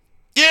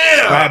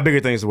 Yeah. I have bigger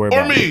things to worry Or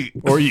about. me.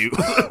 Or you.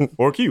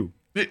 Or Q.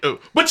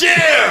 But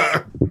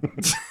yeah.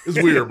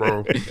 It's weird,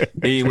 bro.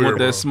 He ain't want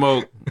that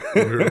smoke.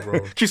 Weird, bro.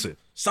 She said,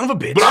 son of a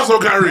bitch. But also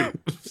Kyrie.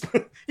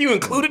 You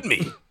included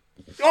me.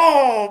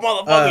 Oh,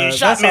 motherfucker, you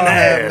shot me in the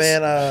ass.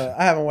 Man,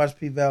 I haven't watched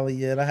P-Valley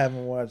yet. I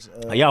haven't watched...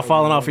 y'all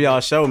falling off of y'all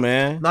show,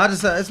 man. No, I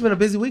just it's been a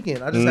busy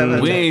weekend. I just haven't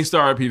had We time. ain't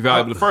started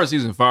P-Valley, but the first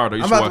season fired though.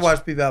 You I'm should about to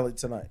watch P-Valley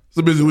tonight. It's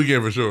a busy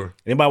weekend for sure.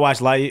 Anybody watch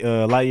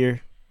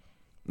Lightyear?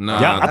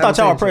 Nah. I thought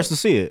y'all were pressed to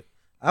see it.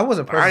 I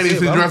wasn't pressed I ain't to even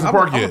see it, seen but Jurassic I'm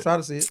Park gonna yet. try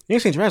to see it. You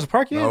ain't seen Jurassic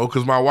Park yet? No,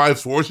 because my wife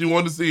swore she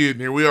wanted to see it,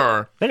 and here we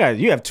are.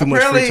 You have too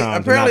much free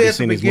time. Apparently, to not at the be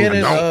seeing these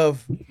beginning movies.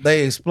 of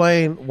they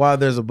explain why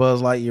there's a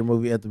Buzz Lightyear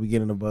movie at the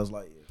beginning of Buzz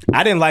Lightyear.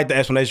 I didn't like the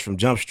explanation from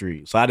Jump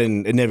Street, so I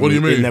didn't. It never. What do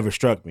you mean? It never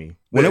struck me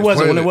when Yeah, it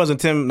wasn't. When explain it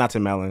wasn't not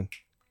Tim Allen,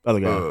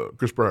 other guy.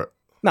 Chris Pratt.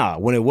 Nah,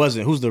 when it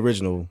wasn't. Who's the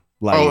original?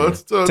 Lightyear?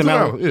 It's Tim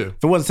Allen. Yeah.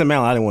 If it wasn't Tim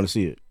Allen, I didn't want to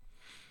see it.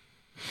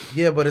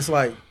 Yeah, but it's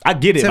like I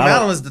get it. Tim but I don't-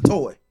 Allen is the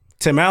toy.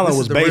 Tim Allen This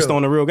was is the based real.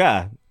 on the real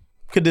guy.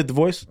 Could did the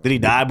voice? Did he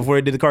die before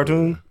he did the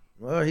cartoon?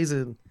 Well, he's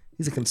a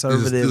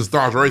conservative. He's a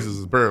staunch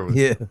racist, apparently.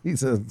 Yeah,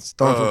 he's a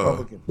staunch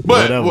Republican.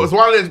 But so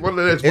why did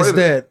they explain It's it?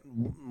 that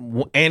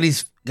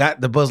Andy's got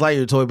the Buzz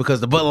Lightyear toy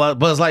because the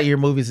Buzz Lightyear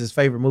movie is his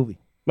favorite movie.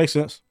 Makes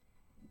sense.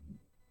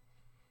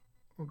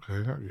 Okay,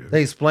 I get it.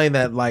 They explain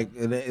that like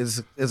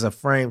it's a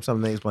frame,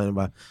 something they explain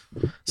about.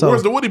 So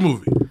Where's the Woody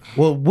movie?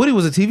 Well, Woody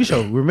was a TV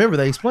show. Remember,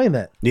 they explained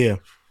that. Yeah,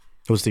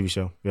 it was a TV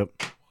show. Yep.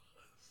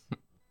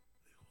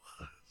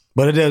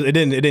 But it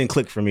didn't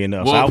click for me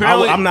enough. Well, So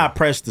apparently- I'm not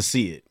pressed to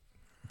see it.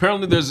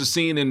 Apparently, there's a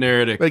scene in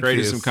there that They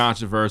created kiss. some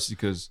controversy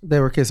because They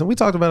were kissing. We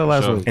talked about it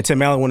last Sure. week. And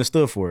Tim Allen wouldn't have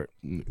stood for it.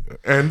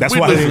 And That's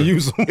why they didn't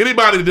use them.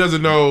 Anybody that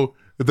doesn't know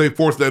that they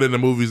forced that into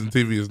movies and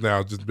TV is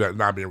now just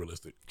not being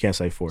realistic. Can't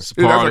say force.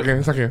 Yeah, that's okay.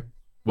 It's okay.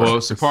 well,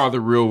 it's a part of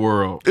the real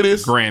world. It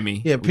is.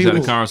 Grammy. Yeah, we had a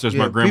people- conversation with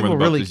yeah, my grandmother people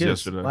about really this kiss.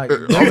 yesterday. Like, All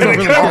the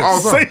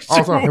time.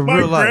 All the time. In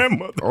real life.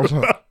 All the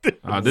time.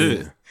 I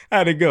did.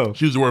 How'd it go?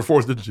 She used the word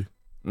forced, didn't she?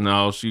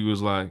 No, she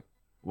was like,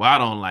 "Well, I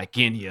don't like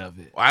any of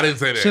it," Well, I didn't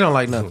say that. She don't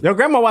like nothing. Your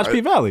grandma watched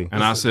P-Valley.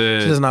 and I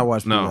said, She does not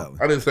watch no. P-Valley.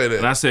 I didn't say that.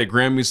 And I said,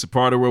 "Grammy's a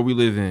part of where we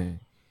live in."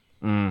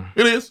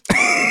 It is. But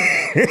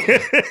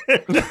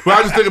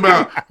I just think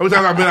about how many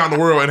times I've been out in the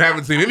world and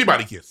haven't seen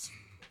anybody kiss.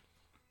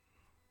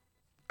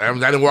 I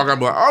didn't walk out and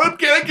be like, oh,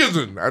 they're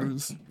kissing. I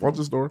just walked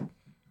to the store.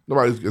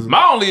 Nobody's kissing.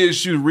 My only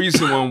issue,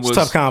 recent one was It's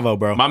tough convo,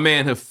 bro. my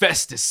man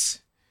Hephaestus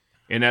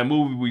in that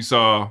movie we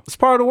saw. It's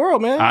part of the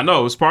world, man. I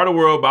know it's part of the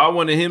world, but I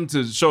wanted him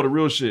to show the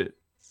real shit.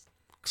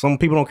 Some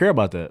people don't care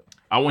about that.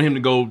 I want him to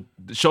go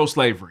show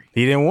slavery.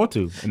 He didn't want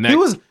to. And He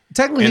was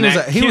technically and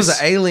he was an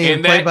alien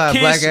and played that by a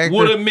black kiss actor.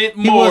 would have meant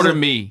He more to wasn't-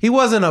 me. He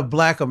wasn't a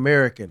black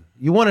American.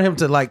 You wanted him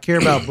to like care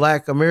about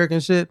black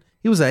American shit.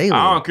 He was an alien.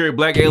 I don't care,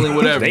 black alien,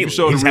 whatever. You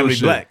show the He's real happy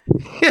shit. black.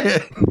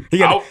 He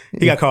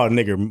got called a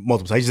nigger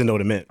multiple times. He just didn't know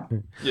what it meant.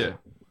 Yeah.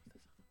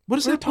 What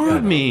does that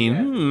part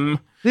mean?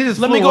 He just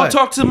Let flew me go away.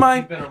 talk to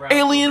my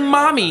alien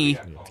mommy.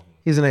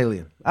 He's an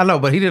alien. I know,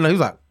 but he didn't know. He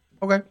was like,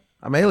 okay,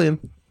 I'm alien.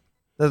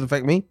 Doesn't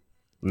affect me.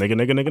 Nigga.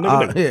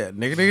 Yeah,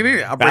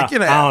 nigga. I'll break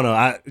your ass. I don't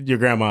know. Your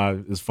grandma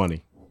is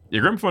funny.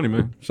 Your grandma funny,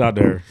 man. Shout out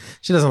to her.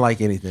 She doesn't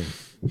like anything.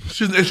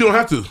 She don't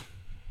have to.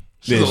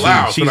 She's Yeah,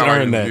 allowed. to She's not like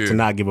earned that it. to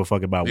not give a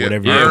fuck about Yeah.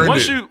 whatever. Yeah. you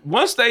Earned do. it.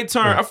 Once they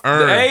turn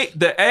Earned.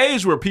 the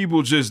age where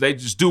people just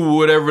do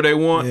whatever they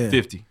want. Yeah.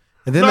 50.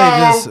 And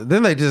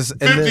then they just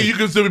 50, you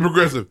can still be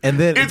progressive. And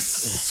then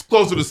it's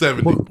closer to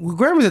 70. well,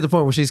 Grammy's at the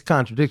point where she's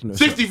contradicting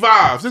herself.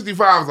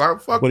 65 is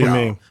like, fuck What do you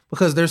y'all. mean?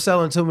 Because they're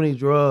selling too many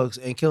drugs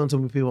and killing too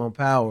many people on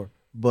power.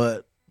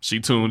 But She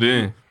tuned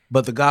in.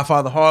 the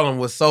Godfather Harlem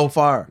was so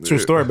far. True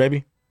story,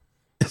 baby.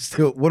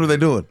 Still, what are they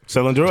doing?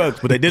 Selling drugs,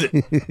 but they did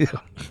it.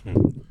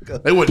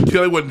 They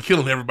wasn't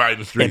killing everybody in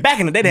the street. Hey, back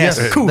in the day, they had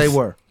some coof. They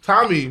were.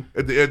 Tommy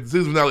at the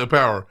season finale of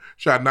Power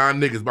shot 9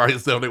 niggas by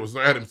himself. They was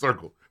at him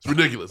circle. It's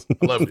ridiculous.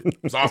 I loved it.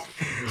 It's awesome.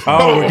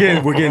 Oh,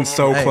 we're getting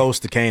so close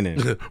to Kanan.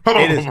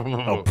 It is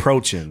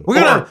approaching.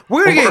 We're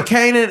gonna get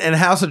Kanan and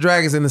House of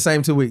Dragons in the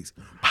same 2 weeks.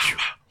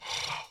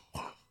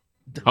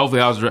 Hopefully,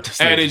 House of Dragons.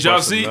 Hey, did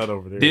y'all see?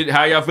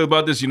 How y'all feel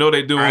about this? You know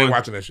they doing. I ain't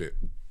watching that shit.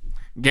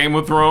 Game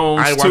of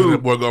Thrones. I ain't watching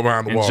that boy go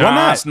behind the wall.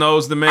 Jon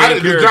Snow's the main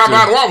character. Jon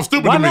behind the wall was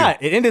stupid Why to me.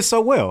 not? It ended so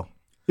well.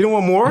 You don't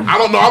want more? I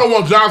don't know. I don't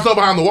want Jon Snow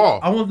behind the wall.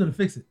 I want them to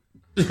fix it.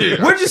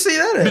 Where'd you see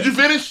that at? Did you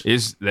finish?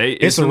 It's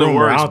a in the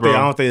rumor. works, I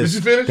don't think it's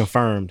Did you finish?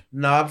 confirmed.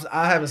 No,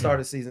 I haven't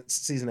started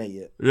season 8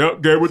 yet.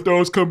 Yep, Game of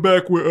Thrones come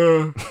back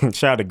with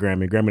Shout out to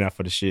Grammy. Grammy not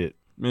for the shit.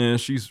 Man,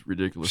 she's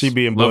ridiculous. She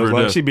being Love her Buzz to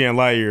Light. death. She being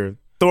Lightyear.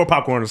 Throw a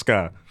popcorn in the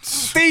sky.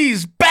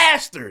 These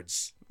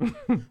bastards.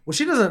 Well,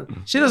 she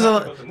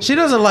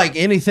doesn't like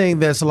anything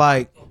that's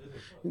like.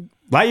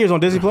 Lightyear's on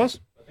Disney Plus.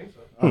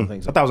 I don't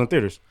think so. I thought it was in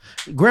theaters.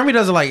 Grammy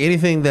doesn't like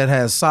anything that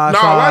has sci-fi. No,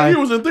 Lightyear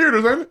was in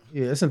theaters, ain't it?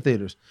 Yeah, it's in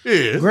theaters. Yeah,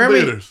 it's in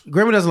Grammy, theaters.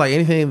 Grammy doesn't like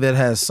anything that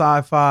has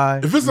sci-fi.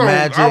 If it's on,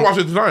 magic, I'll watch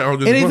it tonight. On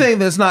Disney anything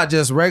that's not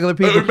just regular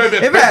people. maybe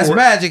If it has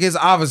magic, it's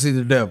obviously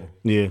the devil.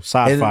 Yeah, And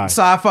sci-fi.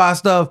 sci-fi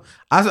stuff.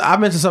 I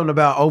mentioned something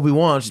about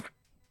Obi-Wan.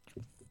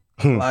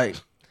 Like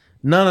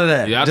none of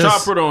that. Yeah, I tried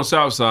to put her on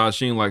Southside.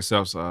 She ain't like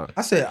Southside.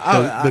 I said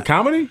the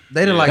comedy?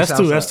 They didn't like that's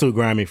Southside. That's too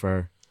grimy for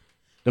her.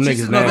 Them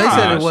niggas No, they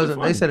nasty. said it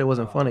wasn't. They said it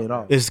wasn't funny at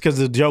all. It's because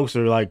the jokes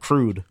are like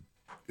crude.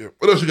 Yeah.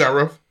 What else you got,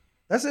 Ruff?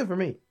 That's it for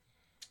me.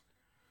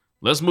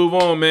 Let's move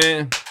on,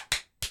 man.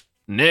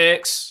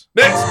 Next.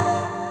 Jon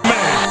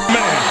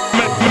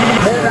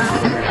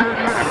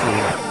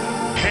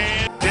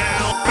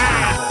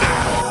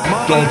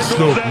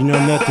Snow. You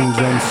know nothing,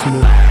 Jon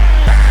Snow.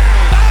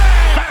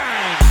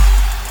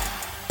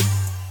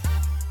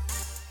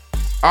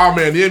 Oh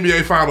man, the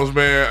NBA Finals,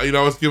 man. You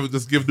know, let's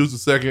give Deuce a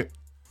second.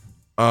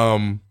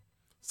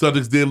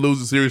 Celtics did lose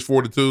the series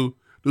 4-2.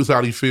 Deuce,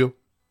 how do you feel?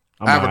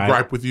 I have a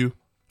gripe with you.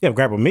 You have a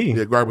gripe with me?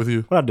 Yeah, gripe with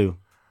you. What I do?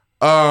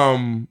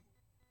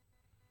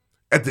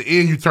 At the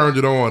end, you turned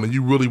it on and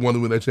you really wanted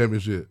to win that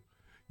championship.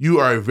 You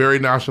are a very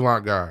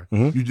nonchalant guy.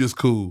 Mm-hmm. You just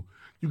cool.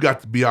 You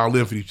got to be all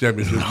in for these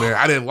championships, man.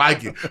 I didn't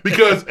like it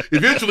because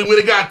eventually when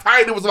it got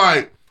tight, it was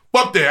like,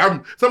 fuck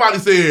that. Somebody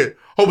said,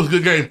 hope it's a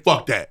good game.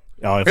 Fuck that.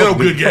 Oh, Ain't no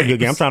good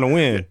game. I'm trying to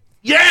win.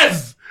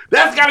 Yes!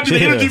 That's got to be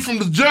the energy from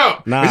the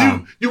jump. Nah.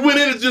 And you went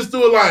in and just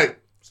do it like,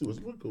 see what's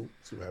cool.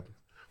 See what happens.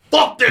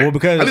 Fuck that. Well,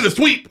 because I need a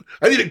sweep.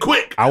 I need it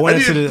quick. I went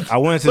into the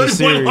 31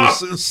 series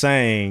losses.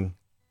 saying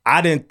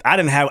I didn't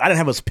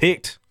have us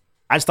picked.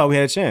 I just thought we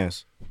had a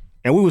chance,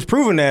 and we was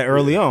proving that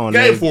early on.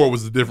 Game 4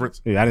 was the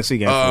difference. Yeah, I didn't see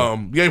game 4.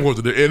 Game 4 was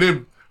the difference. And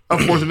then,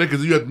 unfortunately,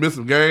 because you had to miss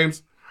some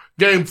games.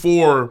 Game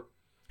 4,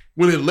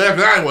 when it left,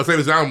 and I didn't want to say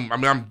this.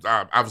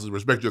 I obviously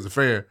respect you as a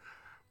fan.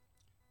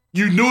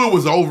 You knew it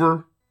was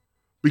over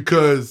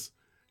because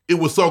it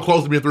was so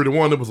close to being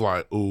 3-1. It was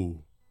like, ooh.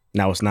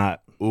 Now it's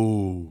not.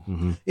 Ooh.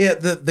 Mm-hmm. Yeah,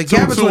 the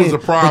gap 2-2 between is a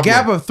problem. the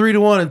gap of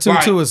 3-1 and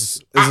 2-2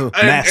 is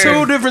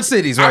two different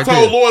cities. Right I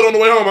told there. Lloyd on the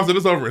way home. I said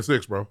it's over in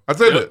 6, bro. I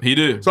said that He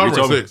did. It's over He in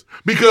told me. 6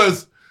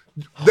 because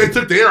they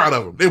took the air out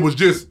of him. It was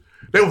just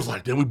they was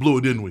like, damn, we blew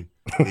it, didn't we?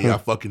 Yeah, I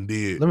fucking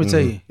did. Let me tell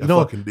you, I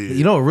fucking did.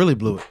 You know what really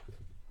blew it?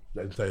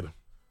 Let me tell you.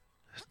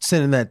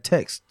 Sending that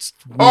text.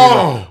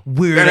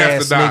 Weird that has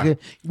ass to die. nigga.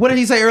 What did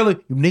he say earlier?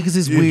 You niggas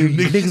is weird.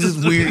 You niggas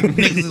is weird. You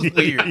niggas is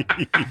weird.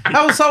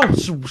 That was so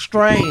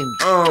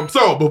strange.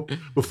 So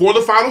before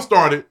the final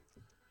started,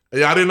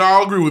 and y'all didn't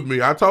all agree with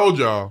me. I told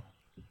y'all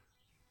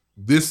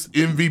this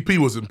MVP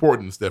was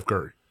important to Steph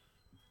Curry.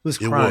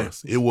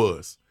 It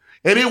was.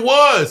 And it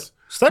was.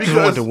 Steph just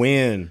wanted to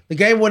win. The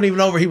game wasn't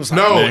even over. He was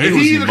No, hyped. and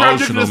he either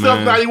contradicted himself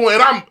now he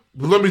won.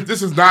 And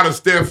this is not a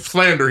Steph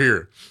slander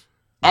here.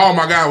 Oh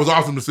my God, it was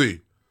awesome to see.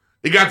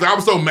 I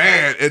was so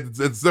mad at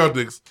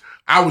Celtics.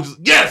 I was just,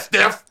 yes,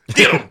 Steph,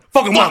 get him.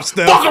 Fuck him up,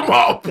 Steph. Fuck him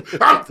up.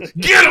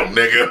 Get him,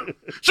 nigga.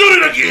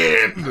 Shoot it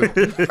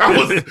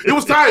again. It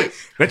was tight.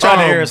 They tried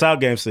to air us out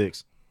game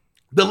 6.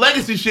 The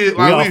legacy shit.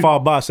 We all fall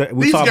back.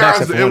 These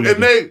guys, and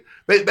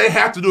they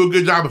have to do a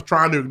good job of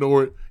trying to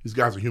ignore it. These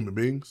guys are human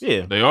beings.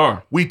 Yeah, they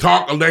are. They're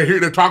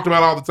talked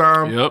about all the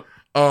time. Yep.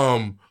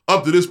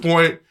 Up to this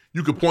point,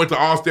 you could point to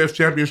all Steph's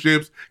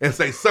championships and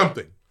say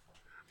something.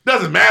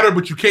 Doesn't matter,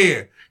 but you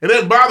can. And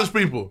that bothers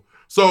people.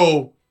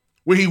 So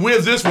when he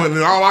wins this one,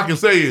 then all I can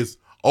say is,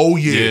 oh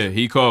yeah. Yeah,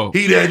 he called.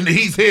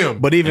 He's him.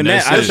 But even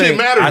And that, shit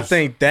matters. I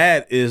think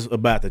that is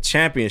about the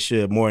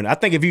championship more than I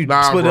think if you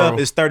split bro. up,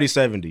 it's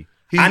 30-70.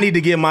 I need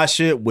to get my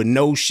shit with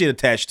no shit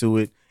attached to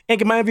it and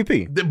get my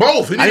MVP.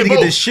 Both. I need to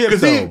get this shit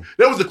though.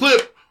 There was a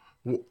clip.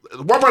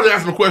 One brother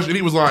asked him a question.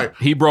 He was like,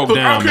 he broke I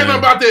down. don't care nothing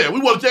about that.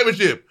 We won a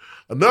championship.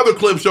 Another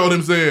clip showed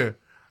him saying,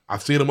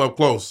 I've seen him up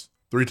close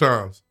 3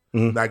 times.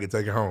 Now I can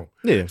take it home.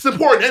 Yeah. It's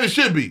important, and it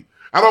should be.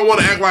 I don't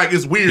want to act like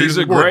it's weird. He's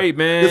it's a great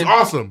man. It's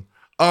awesome.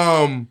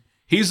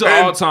 He's an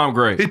all-time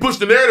great. He pushed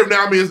the narrative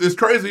now. I mean, it's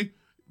crazy.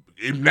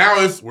 Now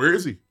it's, where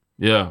is he?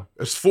 Yeah.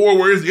 It's 4,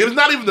 where is he? And it's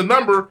not even the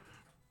number.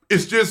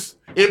 it's just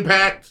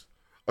impact,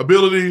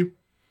 ability.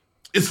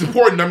 It's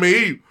important. I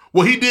mean,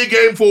 what he did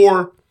game 4,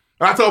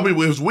 and I told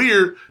people it was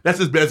weird. That's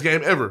his best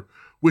game ever,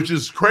 which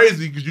is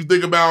crazy because you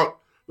think about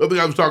the other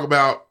thing I was talking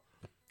about.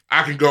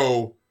 I can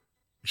go.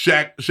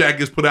 Shaq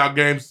gets put out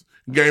game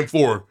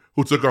 4.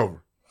 Who took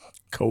over?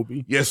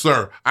 Kobe. Yes,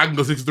 sir. I can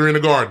go 6-3 in the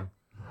Garden.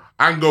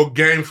 I can go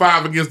game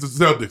 5 against the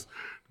Celtics.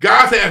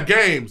 Guys have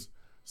games.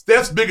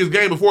 Steph's biggest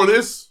game before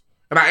this,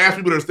 and I asked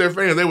people that are Steph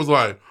fans, they was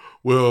like,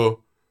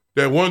 well,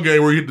 that one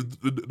game where he hit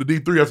the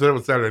D3, I said that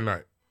was Saturday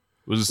night.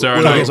 Was it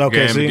Saturday night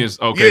game against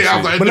OKC? Yeah, I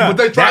was like, but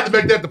they tried to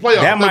make that the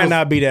playoffs. That might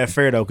not be that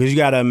fair, though, because you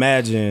got to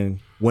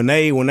imagine when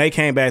they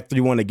came back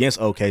 3-1 against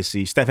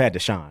OKC, Steph had to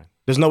shine.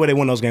 There's no way they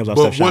won those games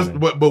without Steph shining.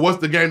 But what's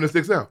the game that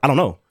sticks out? I don't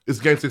know. It's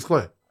game 6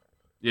 Clay.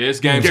 Yeah, it's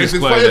game 6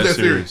 Clay in that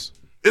series.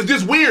 It's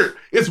just weird.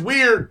 It's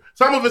weird.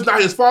 Some of it's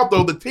not his fault,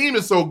 though. The team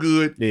is so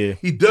good. Yeah.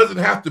 He doesn't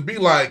have to be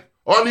like,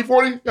 oh, I need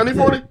 40? I need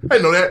 40? I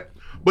didn't know that.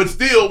 But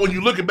still, when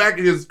you look back at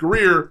his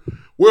career,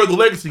 where are the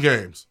legacy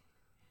games?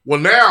 Well,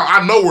 now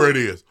I know where it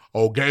is.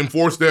 Oh, game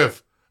 4,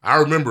 Steph. I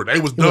remember. They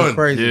was done.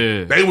 Crazy.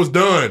 Yeah. They was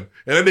done.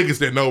 And that nigga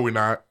said, no, we're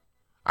not.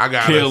 I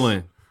got Killing.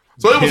 us.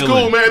 So it was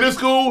cool, man. It's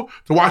cool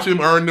to watch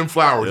him earn them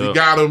flowers. Yep. He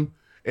got them.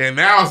 And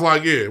now it's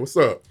like, yeah, what's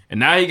up? And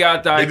now he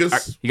got the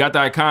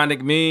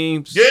iconic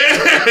memes.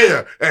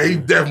 Yeah.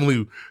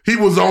 And he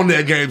was on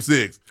that game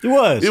 6. He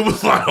was. It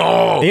was like,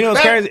 oh. You know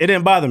what's crazy? It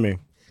didn't bother me.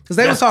 Because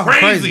they was talking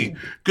crazy.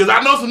 Because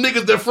I know some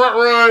niggas that front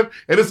run,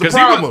 and it's a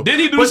problem. Didn't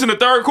he do this in the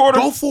third quarter?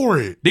 Go for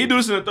it. Did he do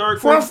this in the third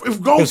quarter?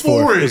 Go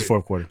for it. It's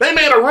fourth quarter. They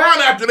made a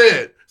run after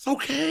that. It's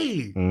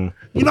okay. You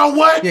know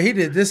what? Yeah, he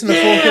did this in the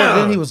fourth quarter.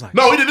 Then he was like,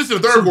 no, he did this in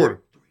the third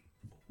quarter.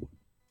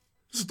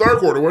 This is the third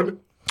quarter, wasn't it?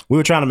 We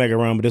were trying to make a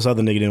run, but this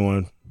other nigga didn't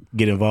want to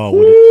get involved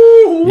with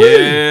it.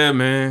 Yeah,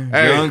 man.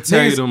 Hey, Young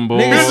Tatum, boy.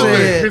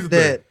 Niggas said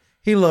that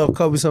he loved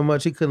Kobe so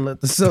much he couldn't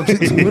let the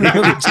Celtics win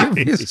another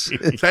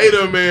championship.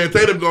 Tatum, man.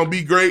 Tatum going to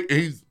be great.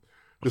 The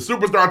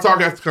superstar talk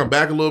has to come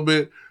back a little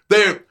bit.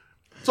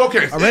 It's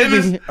okay. Or maybe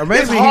he's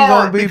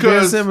going to be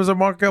Ben Simmons or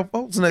Markelle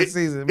Fultz next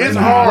season. It's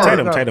hard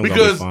Tatum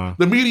because be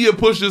the media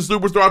pushes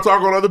superstar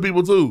talk on other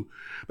people too.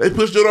 They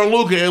pushed it on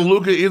Luka, and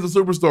Luka is a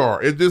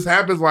superstar. It just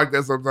happens like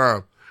that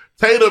sometimes.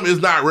 Tatum is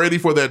not ready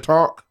for that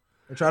talk.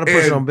 They try to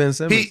push it on Ben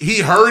Simmons.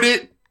 He heard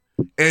it,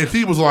 and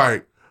he was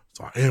like,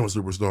 so I am a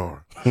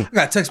superstar. I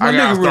got to text my I nigga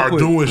gotta real start quick.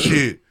 doing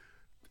shit.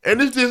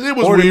 And it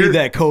was Or to weird. be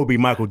that Kobe,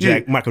 Michael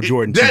Jordan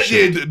that,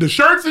 t-shirt. the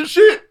shirts and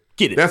shit.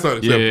 Get it. That's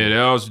unacceptable. Yeah,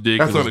 that was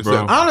ridiculous, That's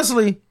unacceptable. bro.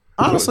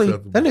 Honestly,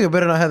 that nigga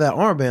better not have that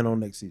armband on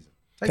next season.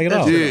 Take it that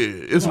off.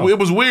 shit Yeah, it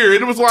was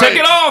weird. It was like Take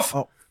it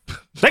off.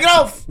 Take it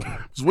off.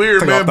 It's weird,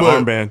 Take man. off the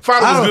But armband.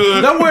 finally was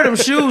good. Don't wear them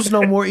shoes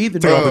no more either.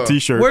 Take off the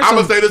t-shirt. I'm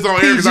gonna say this on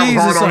air because I'm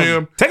hard on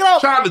him. Take it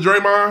off. Shout out to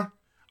Draymond.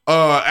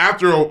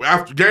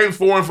 After games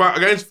 4 and 5,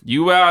 games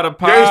You out of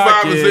pocket. games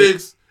 5 and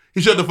 6,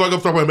 he shut the fuck up.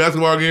 Start playing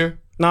basketball again.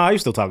 Nah, you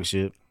still talking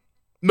shit.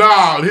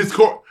 Nah, his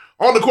court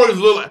on the court is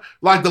a little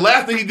like the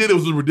last thing he did. It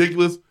was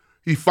ridiculous.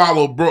 He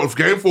followed, bro. It's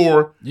game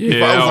 4.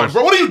 Yeah, I was like,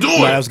 bro, what are you doing?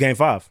 No, that was game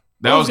 5.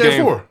 That was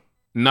game 4.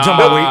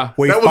 Nah,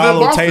 Where that he was in followed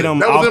Boston. Tatum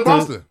That was in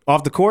Boston.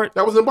 off the court.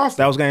 That was in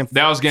Boston. That was game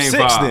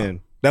 5. 6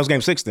 then. That was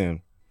game 6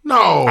 then.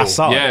 No, I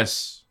saw it.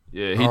 Yes.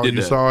 Yeah, he did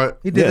you that. saw it.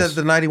 He did Yes.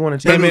 that the night he won a Him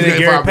championship. and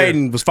Gary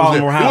Payton was following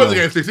him It around. wasn't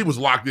game 6. He was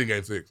locked in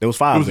game 6. It was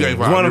 5. It was then. game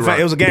 5. It was, one of the You're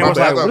it was a game right. where I was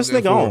My like, bad. what this I thought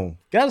it nigga was game on?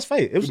 Get out his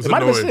face. It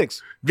might have been annoying.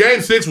 6.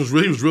 Game 6 was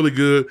really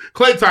good.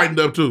 Clay tightened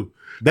up too.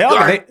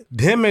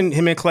 Him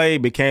and Clay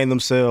became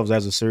themselves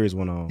as the series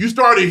went on. You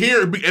started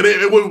hearing, and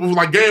it was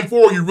like game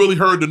 4. You really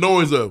heard the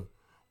noise of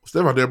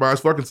Steph out there by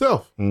his fucking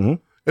self, and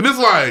it's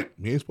like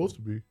he ain't supposed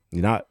to be.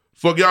 You're not.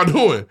 Fuck y'all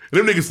doing? And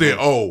them niggas said,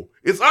 "Oh,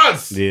 it's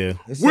us. Yeah,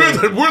 we're the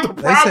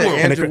They problem."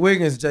 said Andrew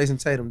Wiggins, Jason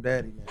Tatum,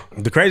 daddy.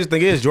 Now. The crazy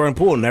thing is Jordan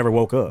Poole never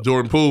woke up.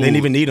 Jordan Poole They didn't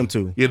even need him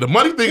to. Yeah, the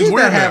money thing He's is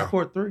weird got now. half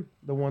court 3.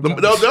 The one time.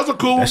 That's a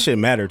cool. That shit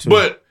mattered too.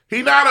 But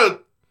he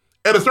not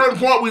at a certain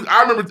point.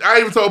 I remember I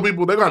even told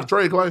people they're gonna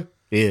trade Clay.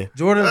 Yeah,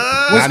 Jordan.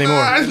 not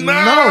anymore.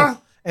 No.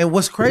 And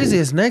what's crazy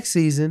is next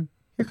season,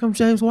 here comes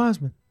James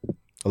Wiseman.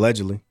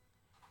 Allegedly.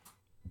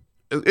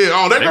 Yeah,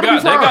 they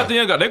got the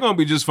young guy. They're gonna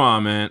be just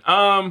fine,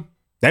 man.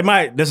 They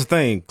might. That's the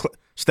thing.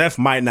 Steph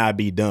might not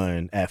be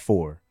done at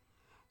 4.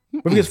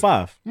 What if he gets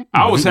 5?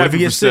 I was What if happy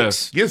he for gets Steph.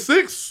 6? Get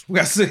 6. We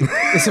got 6.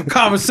 There's some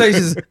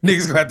conversations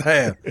niggas gonna have to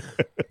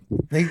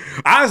have.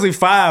 Honestly,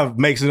 5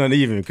 makes it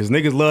uneven because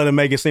niggas love to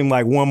make it seem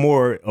like one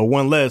more or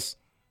one less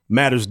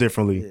matters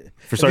differently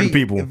for certain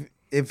people.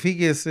 If he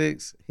gets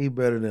 6, he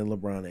better than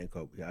LeBron and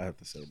Kobe. I have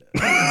to say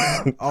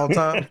that. All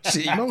time.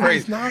 Shit, you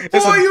crazy.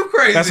 Boy, you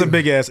crazy. That's a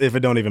big ass if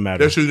it don't even matter.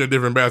 They're shooting at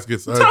different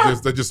baskets.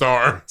 They just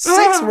are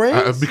 6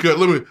 rings. Because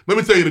let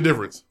me tell you the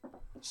difference.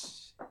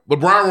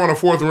 LeBron won a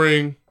 4th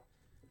ring,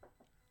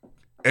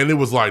 and it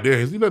was like, damn,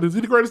 is he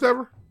the greatest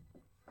ever?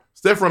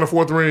 Steph won a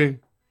 4th ring.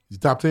 He's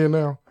top 10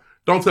 now.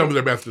 Don't tell me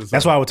their baskets are the same.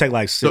 That's why I would take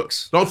like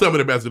 6. Don't tell me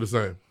their baskets are the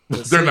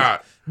same. They're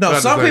not. No,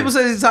 Not some the same. people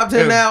say he's top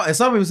 10 now, and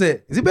some people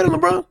said, is he better than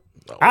LeBron?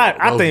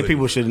 I think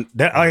people shouldn't.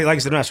 Like I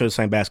said, they're not sure the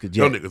same basket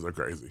yet. Y'all niggas are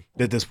crazy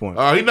at this point.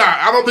 He not.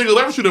 I don't think he'll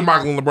ever shoot at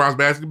Michael and LeBron's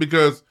basket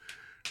because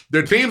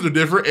Their teams are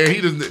different,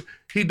 and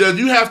he does.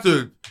 You have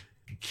to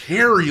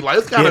carry like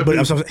it's gotta be.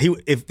 But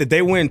if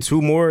they win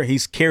 2 more,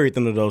 he's carried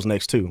them to those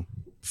next 2.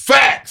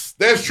 Facts.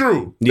 That's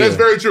true. Yeah. That's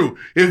very true.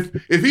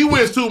 If he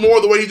wins 2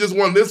 more the way he just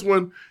won this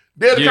one,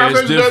 then the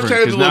conversation does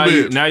change a little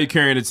bit. Now you're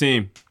carrying the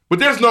team. But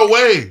there's no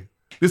way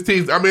this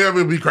team's. I mean, it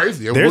would be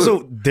crazy. There's a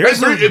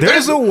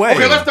way.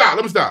 Okay, let's stop.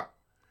 Let me stop.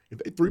 If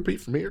they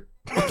 3-peat from here,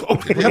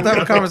 okay. We have to have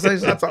a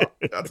conversation. That's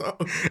all.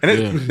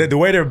 And the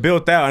way they're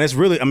built out, and it's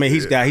really, I mean,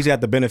 he's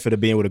got the benefit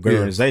of being with a great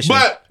organization.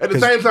 But at the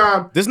same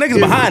time, this nigga's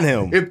behind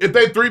him. If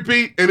they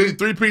 3-peat and he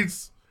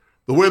 3-peats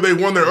the way they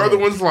won their other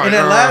ones, like and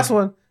that last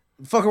one,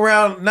 fuck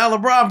around. Now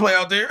LeBron play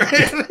out there.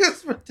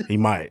 He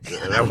might.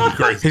 That would be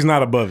crazy. He's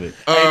not above it.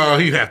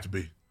 He'd have to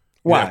be.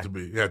 Why?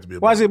 He'd have to be.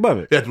 Why is he above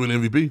it? He'd have to win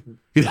MVP.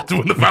 He'd have to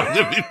win the Finals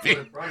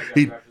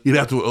MVP. He'd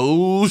have to.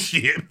 Oh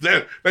shit!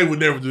 They would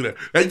never do that.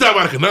 Now, you talk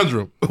about a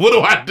conundrum. What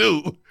do I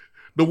do?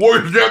 The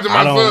Warriors drafted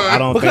my son. I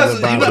don't because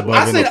think LeBron's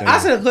above anything. I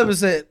seen a clip and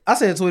said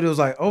a tweet. It was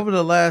like over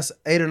the last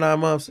 8 or 9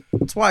 months,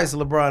 twice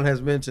LeBron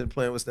has mentioned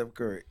playing with Steph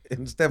Curry,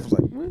 and Steph was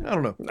like, I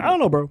don't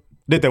know, bro.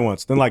 Did that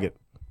once. Didn't like it.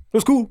 It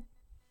was cool.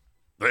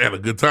 They had a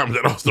good time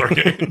at that All-Star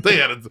game. They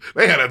had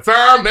a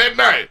time that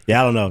night.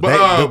 Yeah, I don't know.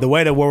 But, the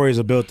way the Warriors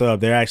are built up,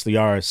 they actually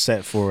are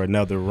set for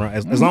another run.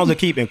 As long as they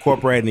keep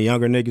incorporating the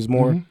younger niggas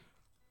more. Mm-hmm.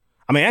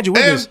 I mean,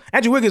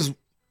 Andrew Wiggins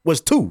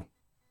was 2.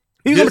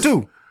 He was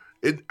number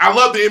 2. I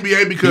love the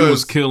NBA because he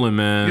was killing,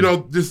 man. You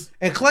know,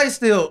 and Clay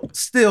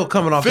still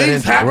coming off.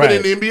 Things happen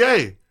in the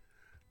NBA.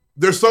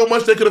 There's so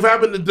much that could have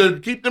happened to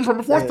keep them from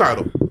a 4th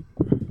title.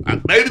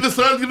 Maybe the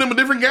Suns give them a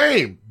different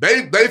game.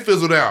 They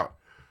fizzled out.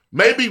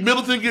 Maybe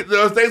Middleton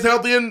stays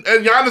healthy and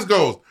Giannis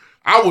goes.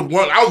 I was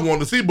wanting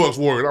to see Bucks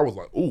Warriors. I was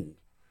like, ooh,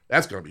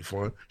 that's gonna be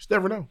fun. You just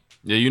never know.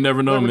 Yeah, you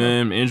never know,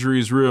 man.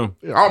 Injury is real.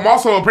 Yeah, I'm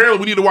also apparently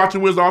we need to watch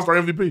who wins the All-Star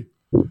MVP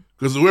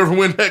because whoever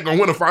wins that gonna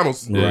win the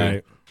finals.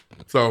 Right.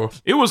 So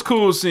it was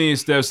cool seeing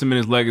Steph cement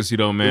his legacy,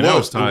 though, man. That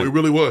was tight. It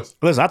really was.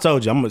 Listen, I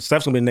told you,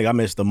 Steph's gonna be the nigga I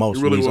miss the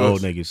most from these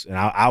old niggas. And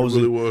I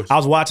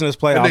was watching this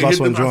play. I was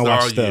also enjoying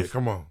watching Steph. Yeah,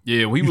 come on.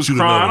 Yeah, when he was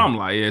crying, I'm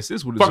like, yes,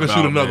 this is what it's about.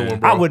 Shoot another one,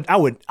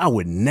 bro. I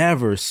would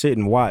never sit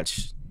and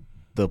watch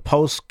the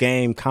post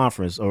game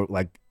conference or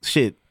like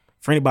shit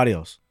for anybody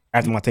else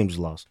after my team just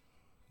lost.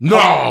 No,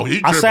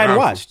 I sat and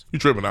watched. You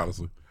tripping,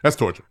 honestly. That's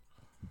torture.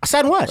 I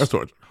sat and watched. That's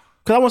torture.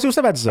 Because I want to see what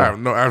Steph had to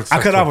say.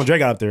 I cut off when Drake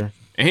got out there.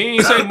 And he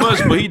ain't say much,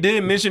 but he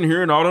did mention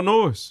hearing all the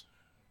noise.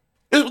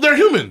 They're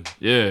human.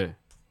 Yeah.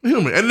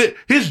 Human. And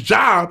his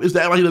job is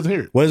to act like he doesn't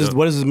hear it. What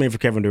does this mean for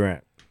Kevin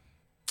Durant?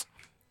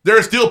 There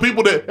are still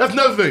people that's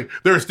another thing.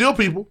 There are still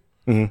people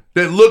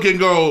that look and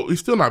go, he's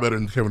still not better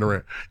than Kevin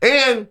Durant.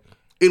 And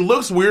it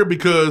looks weird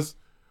because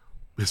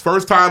his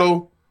first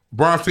title,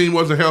 LeBron's team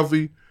wasn't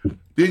healthy.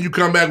 Then you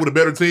come back with a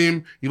better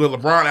team. You let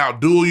LeBron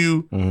outduel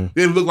you. Then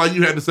it looked like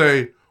you had to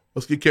say,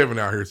 let's get Kevin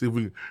out here. See if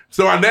we can.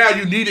 So now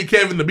you needed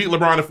Kevin to beat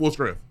LeBron at full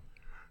strength.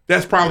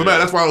 That's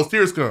problematic. That's why those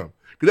tears come.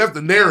 Because that's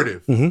the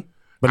narrative.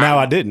 But now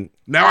I didn't.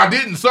 Now I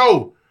didn't.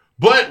 So,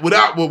 but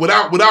without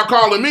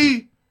calling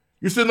me,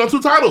 you're sitting on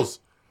 2 titles.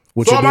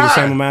 Which would be the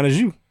same amount as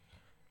you.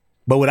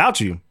 But without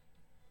you.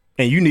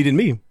 And you needed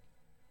me.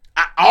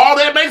 All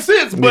that makes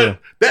sense, but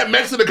that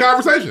makes it a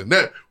conversation.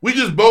 That we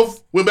just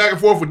both went back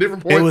and forth with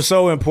different points. It was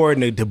so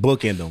important to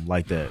bookend them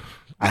like that.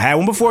 I had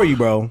one before you,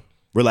 bro.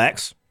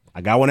 Relax.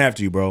 I got one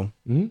after you, bro.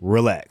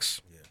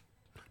 Relax.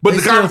 But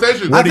the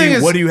conversation. What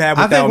do you have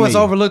without me? I think what's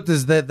overlooked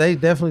is that they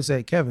definitely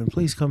say, Kevin,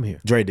 please come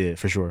here. Dre did,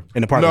 for sure.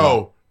 In the parking lot.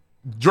 No.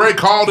 Dre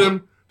called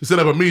him to set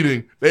up a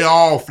meeting. They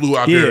all flew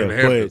out there in the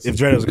Hamptons. But if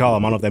Dre doesn't call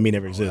him, I don't know if that meeting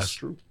ever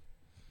exists.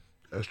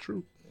 That's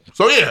true.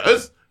 So, yeah,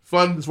 it's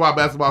fun. That's why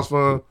basketball's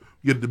fun.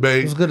 You get the debate.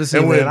 It was good to see,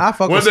 man.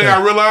 One thing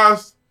I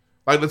realized,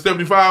 like the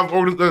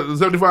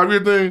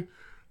 75-year thing,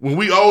 when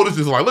we old, it's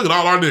just like, look at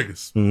all our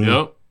niggas.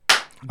 Yep.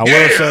 I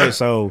will say,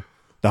 so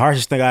the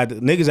harshest thing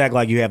niggas act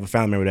like you have a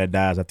family member that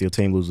dies after your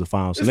team loses the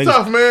finals. So it's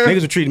tough, man.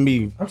 Niggas are treating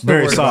me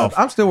very soft.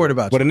 I'm still worried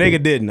about you. But a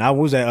nigga didn't. I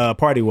was at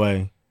Party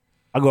Way.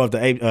 I go up to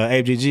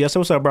ABG. I said,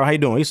 what's up, bro? How you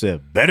doing? He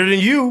said, better than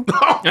you.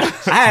 I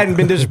hadn't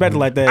been disrespected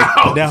like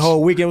that that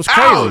whole weekend. It was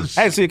crazy.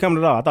 I didn't see it coming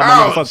at all. I thought my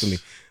mother fucked with me.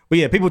 But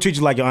yeah, people treat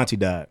you like your auntie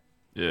died.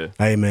 Yeah.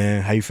 Hey,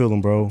 man, how you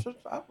feeling, bro?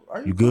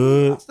 You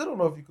good? I still don't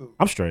know if you cool.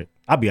 I'm straight.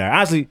 I'll be all right.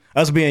 Honestly,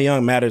 us being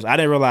young matters. I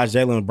didn't realize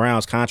Jaylen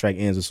Brown's contract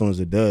ends as soon as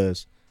it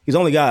does. He's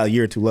only got a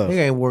year or 2 left. He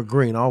ain't wore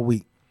green all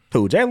week.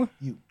 Who, Jaylen?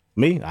 You.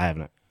 Me? I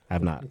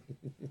have not.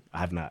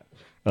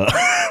 My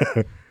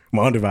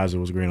undervisor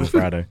was green on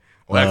Friday.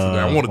 Well, actually,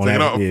 I want to take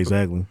it off. Yeah,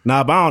 exactly.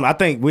 Nah, but I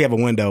think we have a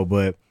window,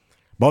 but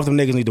both of them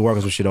niggas need to work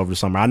on some shit over the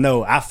summer.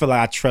 I feel like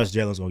I trust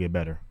Jaylen's going to get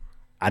better.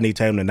 I need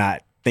Tatum to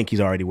not think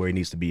he's already where he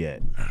needs to be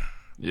at.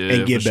 Yeah,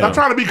 and get better. I'm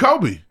trying to be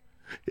Kobe.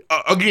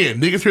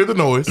 Again, niggas hear the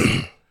noise.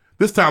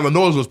 This time the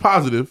noise was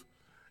positive,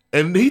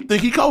 and he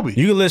think he Kobe.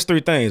 You can list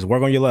 3 things.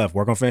 Work on your left.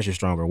 Work on finishing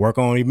stronger. Work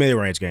on your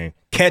mid-range game.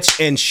 Catch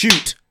and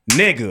shoot,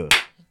 nigga.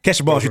 Catch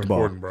the ball, That's shoot the ball.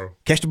 important, bro.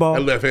 Catch the ball.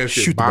 That left hand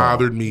shoot shit the ball.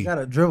 bothered me. You got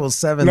to dribble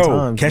 7 No,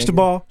 times. catch the nigga.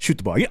 ball, shoot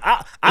the ball.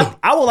 Yeah,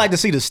 I would like to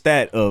see the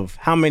stat of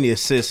how many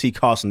assists he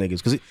costs niggas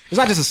because it's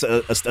not just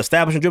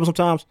establishing dribble.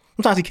 Sometimes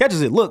he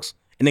catches it, looks,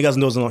 and nigga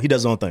does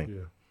his own thing.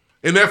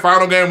 Yeah. In that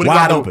final game when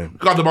Wide he open.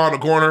 got the ball in the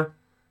corner,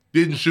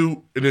 didn't shoot,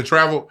 and then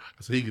traveled,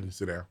 I said he can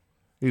sit down.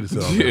 He can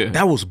sit on down.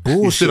 That was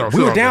bullshit.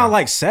 We were down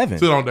like 7.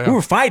 Sit on down. We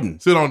were fighting.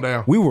 Sit on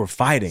down. We were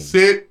fighting.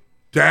 Sit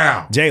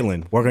down.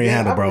 Jalen, work on your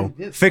handle, bro.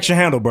 Fix your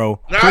handle, bro.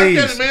 Nah, I Please.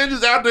 get it, man.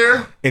 Just out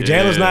there. If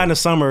Jalen's not in the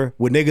summer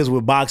with niggas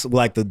with box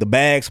like the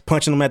bags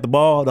punching them at the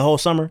ball the whole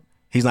summer,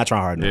 he's not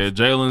trying hard enough. Yeah,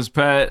 Jalen's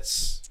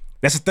Pats.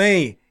 That's the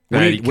thing.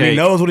 When he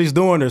knows what he's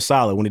doing, they're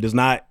solid. When he does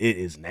not, it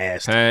is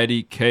nasty.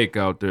 Patty cake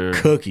out there.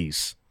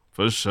 Cookies.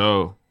 For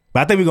sure.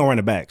 But I think we're going to run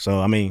it back. So,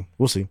 I mean,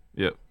 we'll see.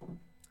 Yep.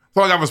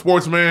 So I got for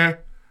sports, man.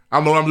 I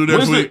don't know what I'm doing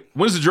next week.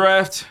 When's the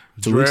draft?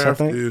 2 weeks, I Draft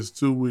think. is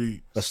 2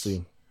 weeks. Let's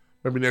see.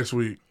 Maybe next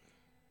week.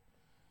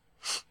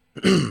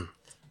 I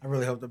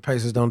really hope the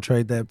Pacers don't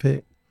trade that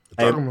pick.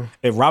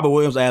 If Robert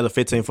Williams adds a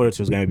 15-footer to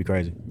his game, it'd be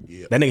crazy.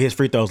 Yeah. That nigga hits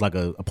free throws like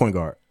a point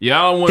guard. Yeah,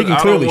 I don't want. He can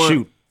clearly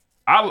shoot.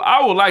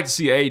 I would like to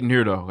see Aiden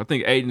here though. I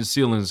think Aiden's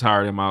ceiling is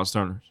higher than Miles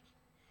Turner's.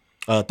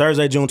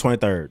 Thursday, June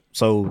 23rd.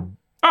 So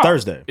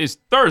Thursday. It's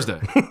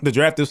Thursday. The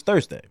draft is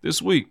Thursday.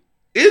 This week.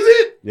 Is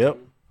it? Yep.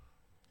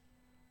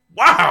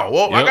 Wow.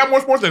 Well, I Yep. got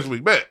more sports next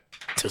week. Bet.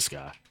 This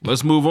guy.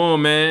 Let's move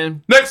on,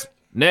 man.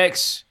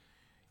 Next.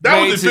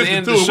 That Made was to the the end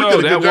end of the of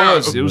show. the That job.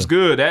 was. It was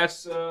good.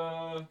 That's we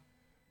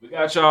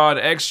got y'all an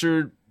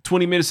extra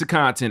 20 minutes of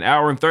content.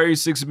 Hour and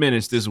 36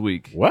 minutes this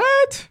week.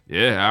 What?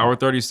 Yeah, hour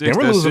 36. Damn,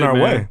 we're That's losing it, our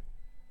man. way.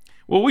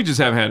 Well, we just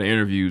haven't had the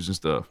interviews and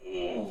stuff.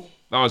 It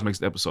always makes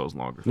the episodes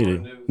longer.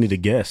 Need a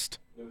guest.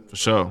 For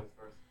sure.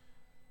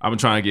 I've been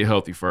trying to get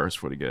healthy first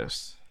for the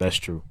guests. That's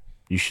true.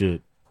 You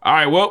should. All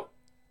right, well,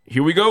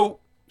 here we go.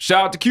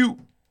 Shout out to Q.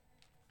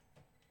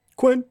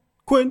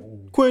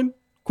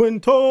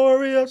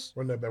 Quintorius.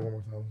 Run that back one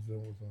more time.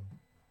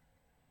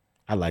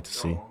 I'd like to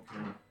see.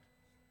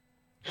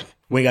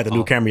 We ain't got the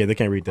new camera yet. They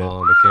can't read that.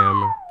 On the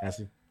camera. Can I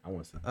see? I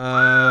want to see. Do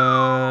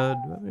I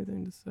have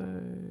anything to say?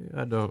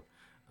 I don't.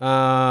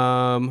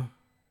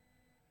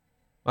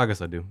 I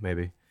guess I do,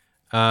 maybe.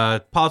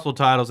 Possible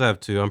titles, I have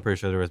 2. I'm pretty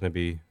sure there was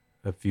maybe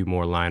a few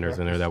more liners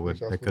in there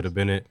that could have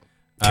been it.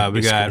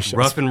 We got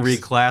Rough and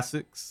Read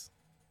Classics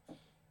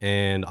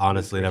and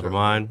Honestly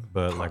Nevermind,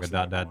 but like a ...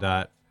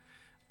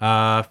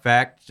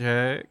 Fact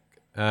check.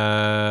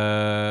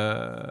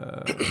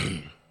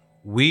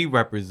 We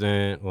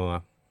represent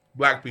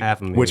Black people.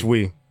 half a million. Which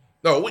we?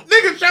 No,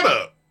 nigga, shut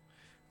up.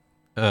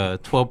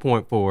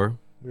 12.4.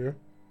 Yeah.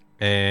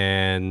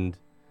 And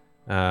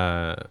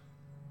 10%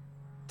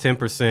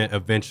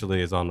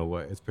 eventually is on the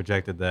way. It's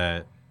projected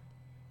that.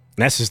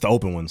 That's just the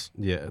open ones.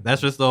 Yeah,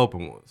 that's just the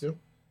open ones. Yeah.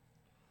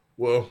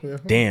 Well, yeah.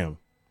 Damn.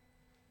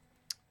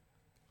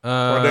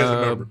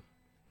 Remember.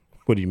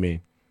 What do you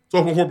mean?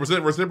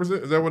 12.4% versus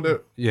 10%? Is that what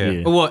that?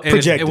 Yeah. Well, and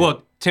projected.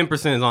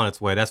 10% is on its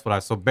way. That's what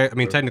I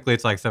mean, technically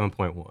it's like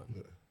 7.1.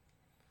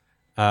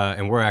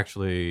 And we're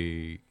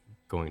actually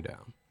going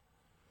down.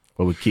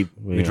 But we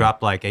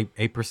dropped like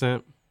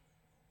 8%.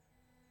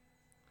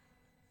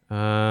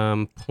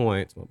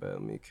 Points. My bad.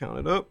 Let me count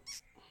it up.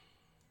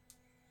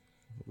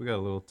 We got a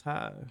little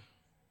tie.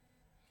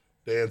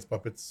 Dance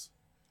puppets.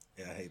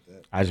 Yeah, I hate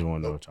that. I just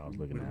want to know what y'all was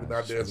looking We're at.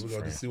 not dancing. We're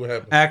going to see what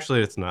happens.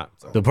 Actually, it's not.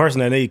 The person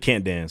that need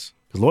can't dance.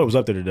 Because Lloyd was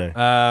up there today.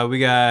 We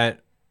got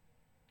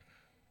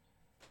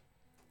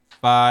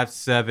 5,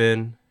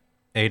 7,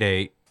 8,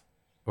 8,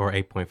 or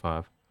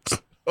 8.5.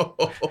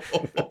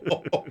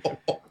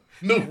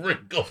 New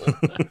wrinkle.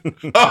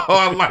 Oh,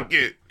 I like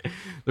it.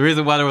 The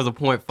reason why there was a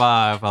 0.5,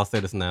 I'll say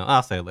this now.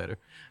 I'll say it later.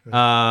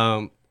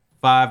 5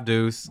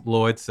 deuce,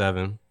 Lloyd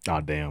 7.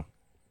 Oh, damn.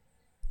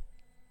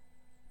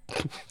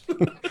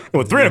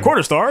 Well, 3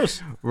 1/4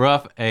 stars.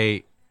 Rough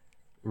 8,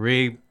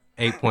 Reed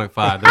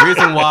 8.5. The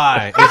reason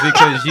why is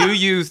because you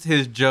used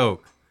his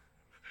joke.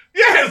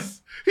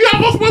 Yes. He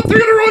almost went 3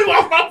 in a row. He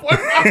lost my point.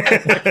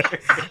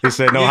 He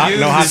said no hockey.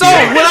 So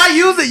when I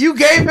use it, you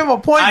gave him a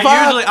 0.5.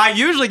 I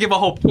usually give a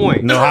whole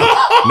point. No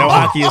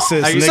hockey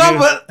assist, nigga. So,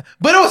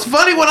 but it was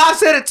funny when I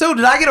said it too.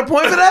 Did I get a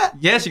point for that?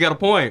 Yes, you got a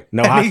point.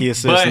 No hockey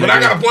assist, But nigga. I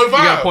got a 0.5. You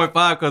got a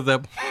 0.5 because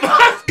that.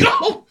 Let's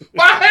go.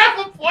 By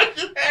half a point,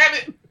 you had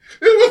it.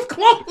 It was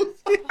close.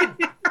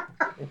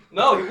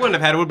 No, he wouldn't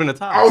have had it. It would have been a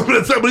tie. I was going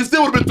to say, but he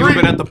still would have been You would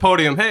 3. have been at the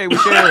podium. Hey, we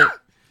shared.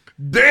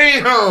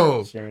 Damn.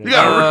 You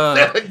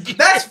got to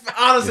That's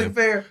honestly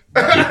fair.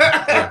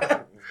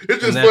 It's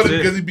just that's funny it.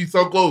 because he'd be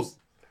so close.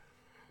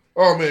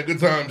 Oh, man, good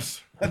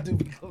times. All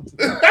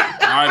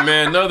right,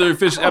 man. Another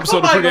official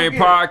episode of PreGame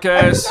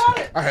Podcast.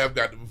 I have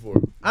gotten it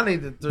before. I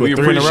need the 3. We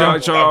appreciate y'all,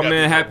 I've got man.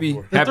 this Happy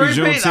before. happy 3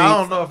 feet, I Juneteenth.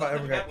 don't know if I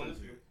ever got one.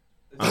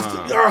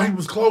 Oh, he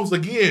was close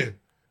again. He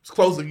was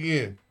close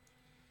again.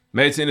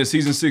 Made it to end of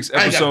season 6, I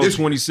ain't got episode this.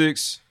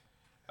 26.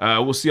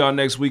 We'll see y'all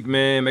next week,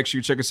 man. Make sure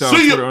you check us out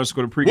See on ya.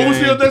 Twitter _ PreGame. We'll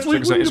see y'all next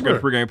week. Check us out on What Instagram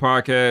you PreGame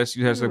Podcast.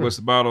 You #What's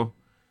the Bottle.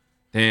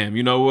 Damn,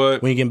 you know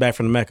what? When you getting back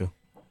from the Mecca?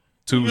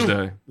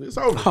 Tuesday. It's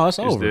over. Oh, it's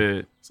over.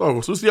 Dead. It's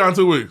over. So we'll see y'all in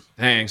 2 weeks.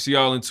 Dang, see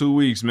y'all in 2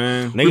 weeks,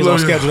 man. Niggas don't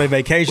schedule their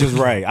vacations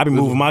right. I be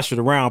moving my shit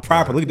around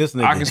properly. Look at this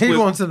nigga. I can split, He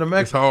going to the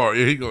Mexico. It's hard.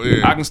 Yeah, he go.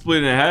 Yeah. I can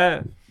split it in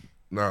half.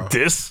 No.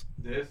 This?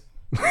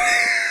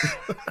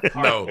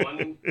 No.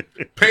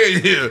 Pay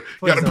it here.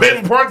 You got to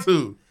pay for part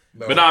 2.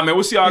 No. But nah, man,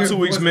 we'll see y'all in 2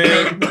 weeks,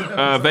 man.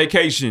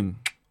 Vacation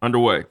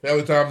underway.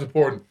 Family time's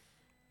important.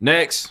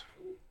 Next.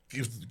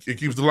 It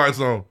keeps the lights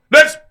on.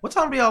 Next. What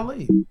time do y'all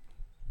leave?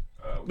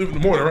 Leave in the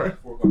morning, right?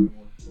 4 o'clock in the morning.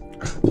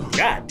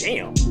 God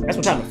damn. That's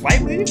what time the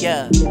flight leaves?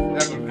 Yeah.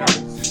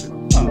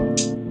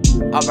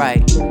 All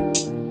right.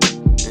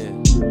 Yeah.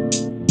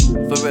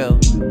 For real.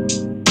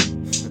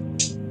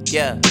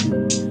 Yeah.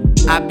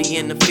 I be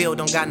in the field,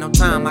 don't got no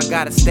time, I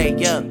gotta stay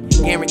up.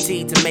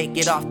 Guaranteed to make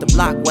it off the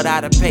block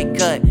without a pay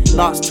cut.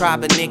 Lost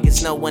tribe of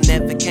niggas, no one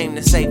ever came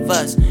to save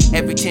us.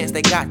 Every chance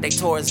they got, they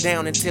tore us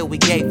down until we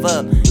gave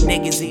up.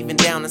 Niggas even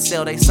down to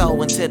sell they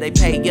soul until they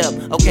pay up.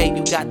 Okay,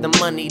 you got the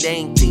money, they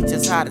ain't teach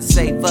us how to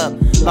save up.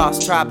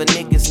 Lost tribe of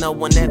niggas, no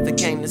one ever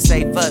came to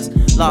save us.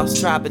 Lost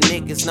tribe of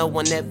niggas, no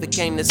one ever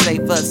came to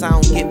save us. I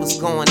don't get what's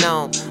going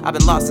on. I've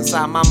been lost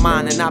inside my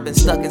mind and I've been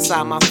stuck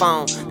inside my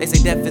phone. They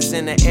say death is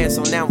in the air,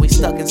 so now we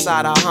stuck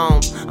inside our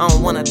homes. I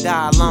don't wanna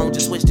die alone,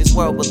 just wish this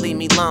world would leave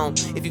me alone.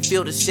 If you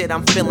feel the shit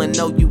I'm feeling,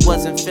 know you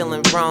wasn't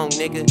feeling wrong,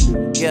 nigga.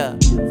 Yeah,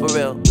 for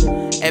real.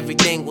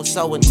 Everything was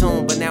so in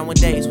tune, but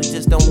nowadays we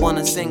just don't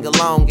wanna sing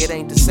along. It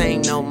ain't the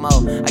same no more.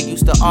 I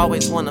used to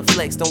always wanna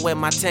flex, don't wear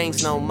my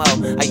chains no more.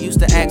 I used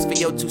to ask for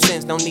your 2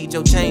 cents, don't need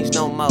your change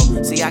no more.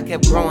 See, I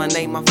kept growing,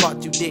 ain't my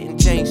fault you didn't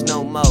change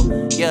no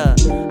more. Yeah,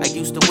 I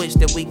used to wish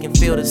that we can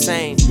feel the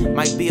same.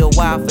 Might be a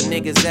while for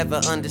niggas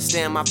ever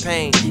understand my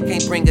pain.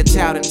 Can't bring a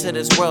child into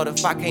this world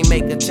if I can't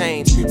make a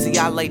change. See,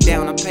 I lay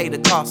down and pay the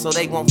cost so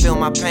they won't feel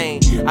my pain.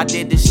 I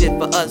did this shit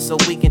for us so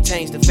we can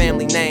change the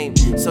family name.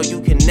 So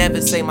you can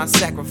never say my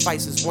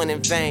sacrifices went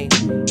in vain.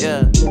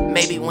 Yeah,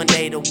 maybe one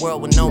day the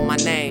world will know my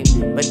name.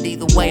 But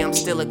either way, I'm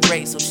still a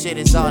great, so shit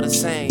is all the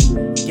same.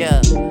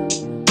 Yeah.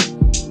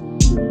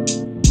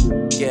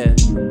 Yeah.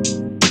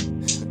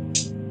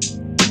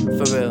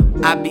 For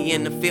real. I be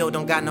in the field,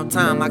 don't got no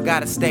time, I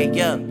gotta stay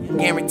up.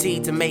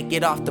 Guaranteed to make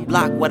it off the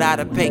block without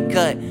a pay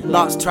cut.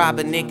 Lost tribe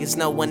of niggas,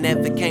 no one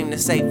ever came to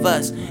save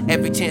us.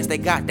 Every chance they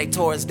got, they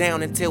tore us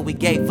down until we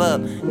gave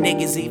up.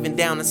 Niggas even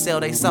down to sell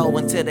they soul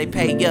until they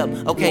pay up.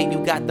 Okay,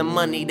 you got the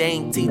money, they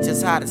ain't teach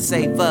us how to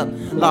save up.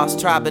 Lost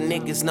tribe of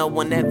niggas, no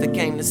one ever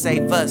came to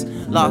save us.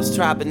 Lost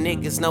tribe of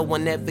niggas, no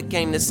one ever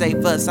came to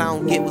save us. I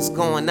don't get what's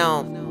going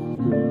on.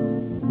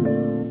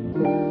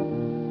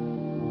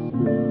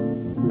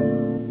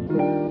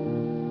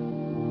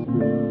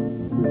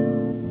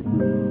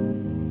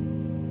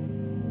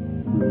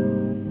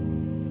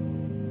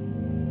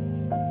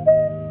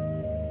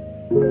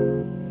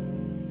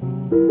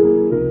 you